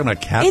cereal. He's talking about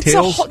it's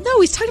cattails?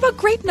 he's talking about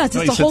Grape Nuts.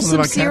 No, It's he a said something wholesome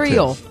about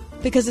cereal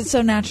cattails. because it's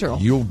so natural.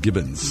 Yule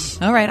Gibbons.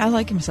 All right, I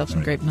like myself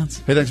some Grape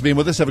Nuts. Hey, thanks for being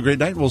with us. Have a great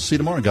night. We'll see you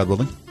tomorrow, God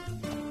willing.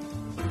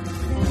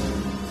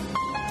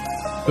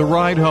 The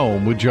Ride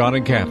Home with John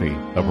and Kathy,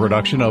 a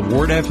production of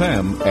Word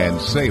FM and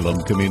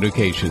Salem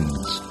Communications.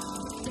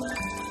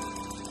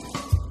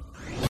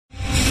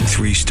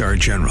 3-star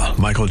General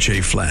Michael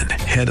J. Flynn,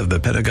 head of the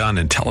Pentagon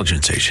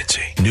Intelligence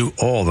Agency, knew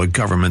all the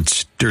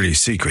government's dirty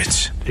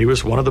secrets. He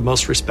was one of the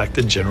most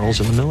respected generals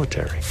in the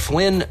military.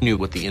 Flynn knew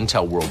what the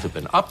intel world had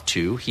been up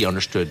to. He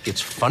understood its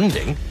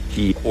funding.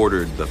 He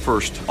ordered the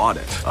first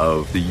audit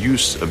of the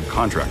use of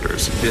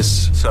contractors.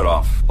 This set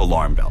off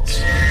alarm bells.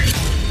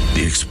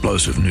 The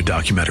explosive new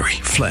documentary,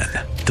 Flynn,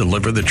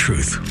 Deliver the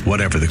Truth,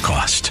 Whatever the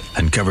Cost,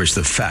 uncovers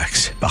the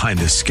facts behind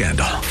this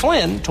scandal.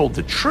 Flynn told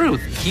the truth.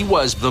 He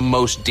was the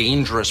most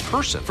dangerous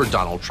person for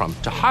Donald Trump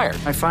to hire.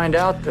 I find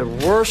out the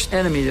worst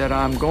enemy that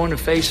I'm going to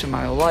face in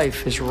my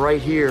life is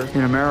right here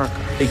in America.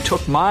 They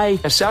took my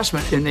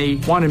assessment and they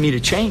wanted me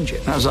to change it.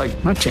 And I was like,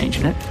 I'm not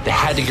changing it. They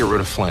had to get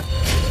rid of Flynn.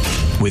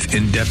 With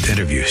in-depth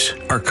interviews,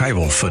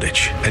 archival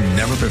footage, and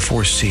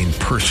never-before-seen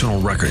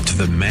personal records of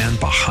the man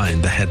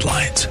behind the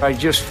headlines. I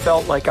just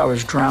felt like I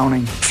was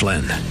drowning.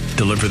 Flynn,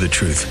 Deliver the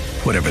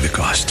Truth, Whatever the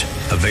Cost.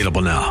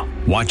 Available now.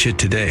 Watch it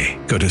today.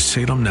 Go to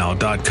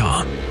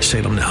salemnow.com.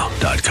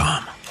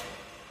 salemnow.com.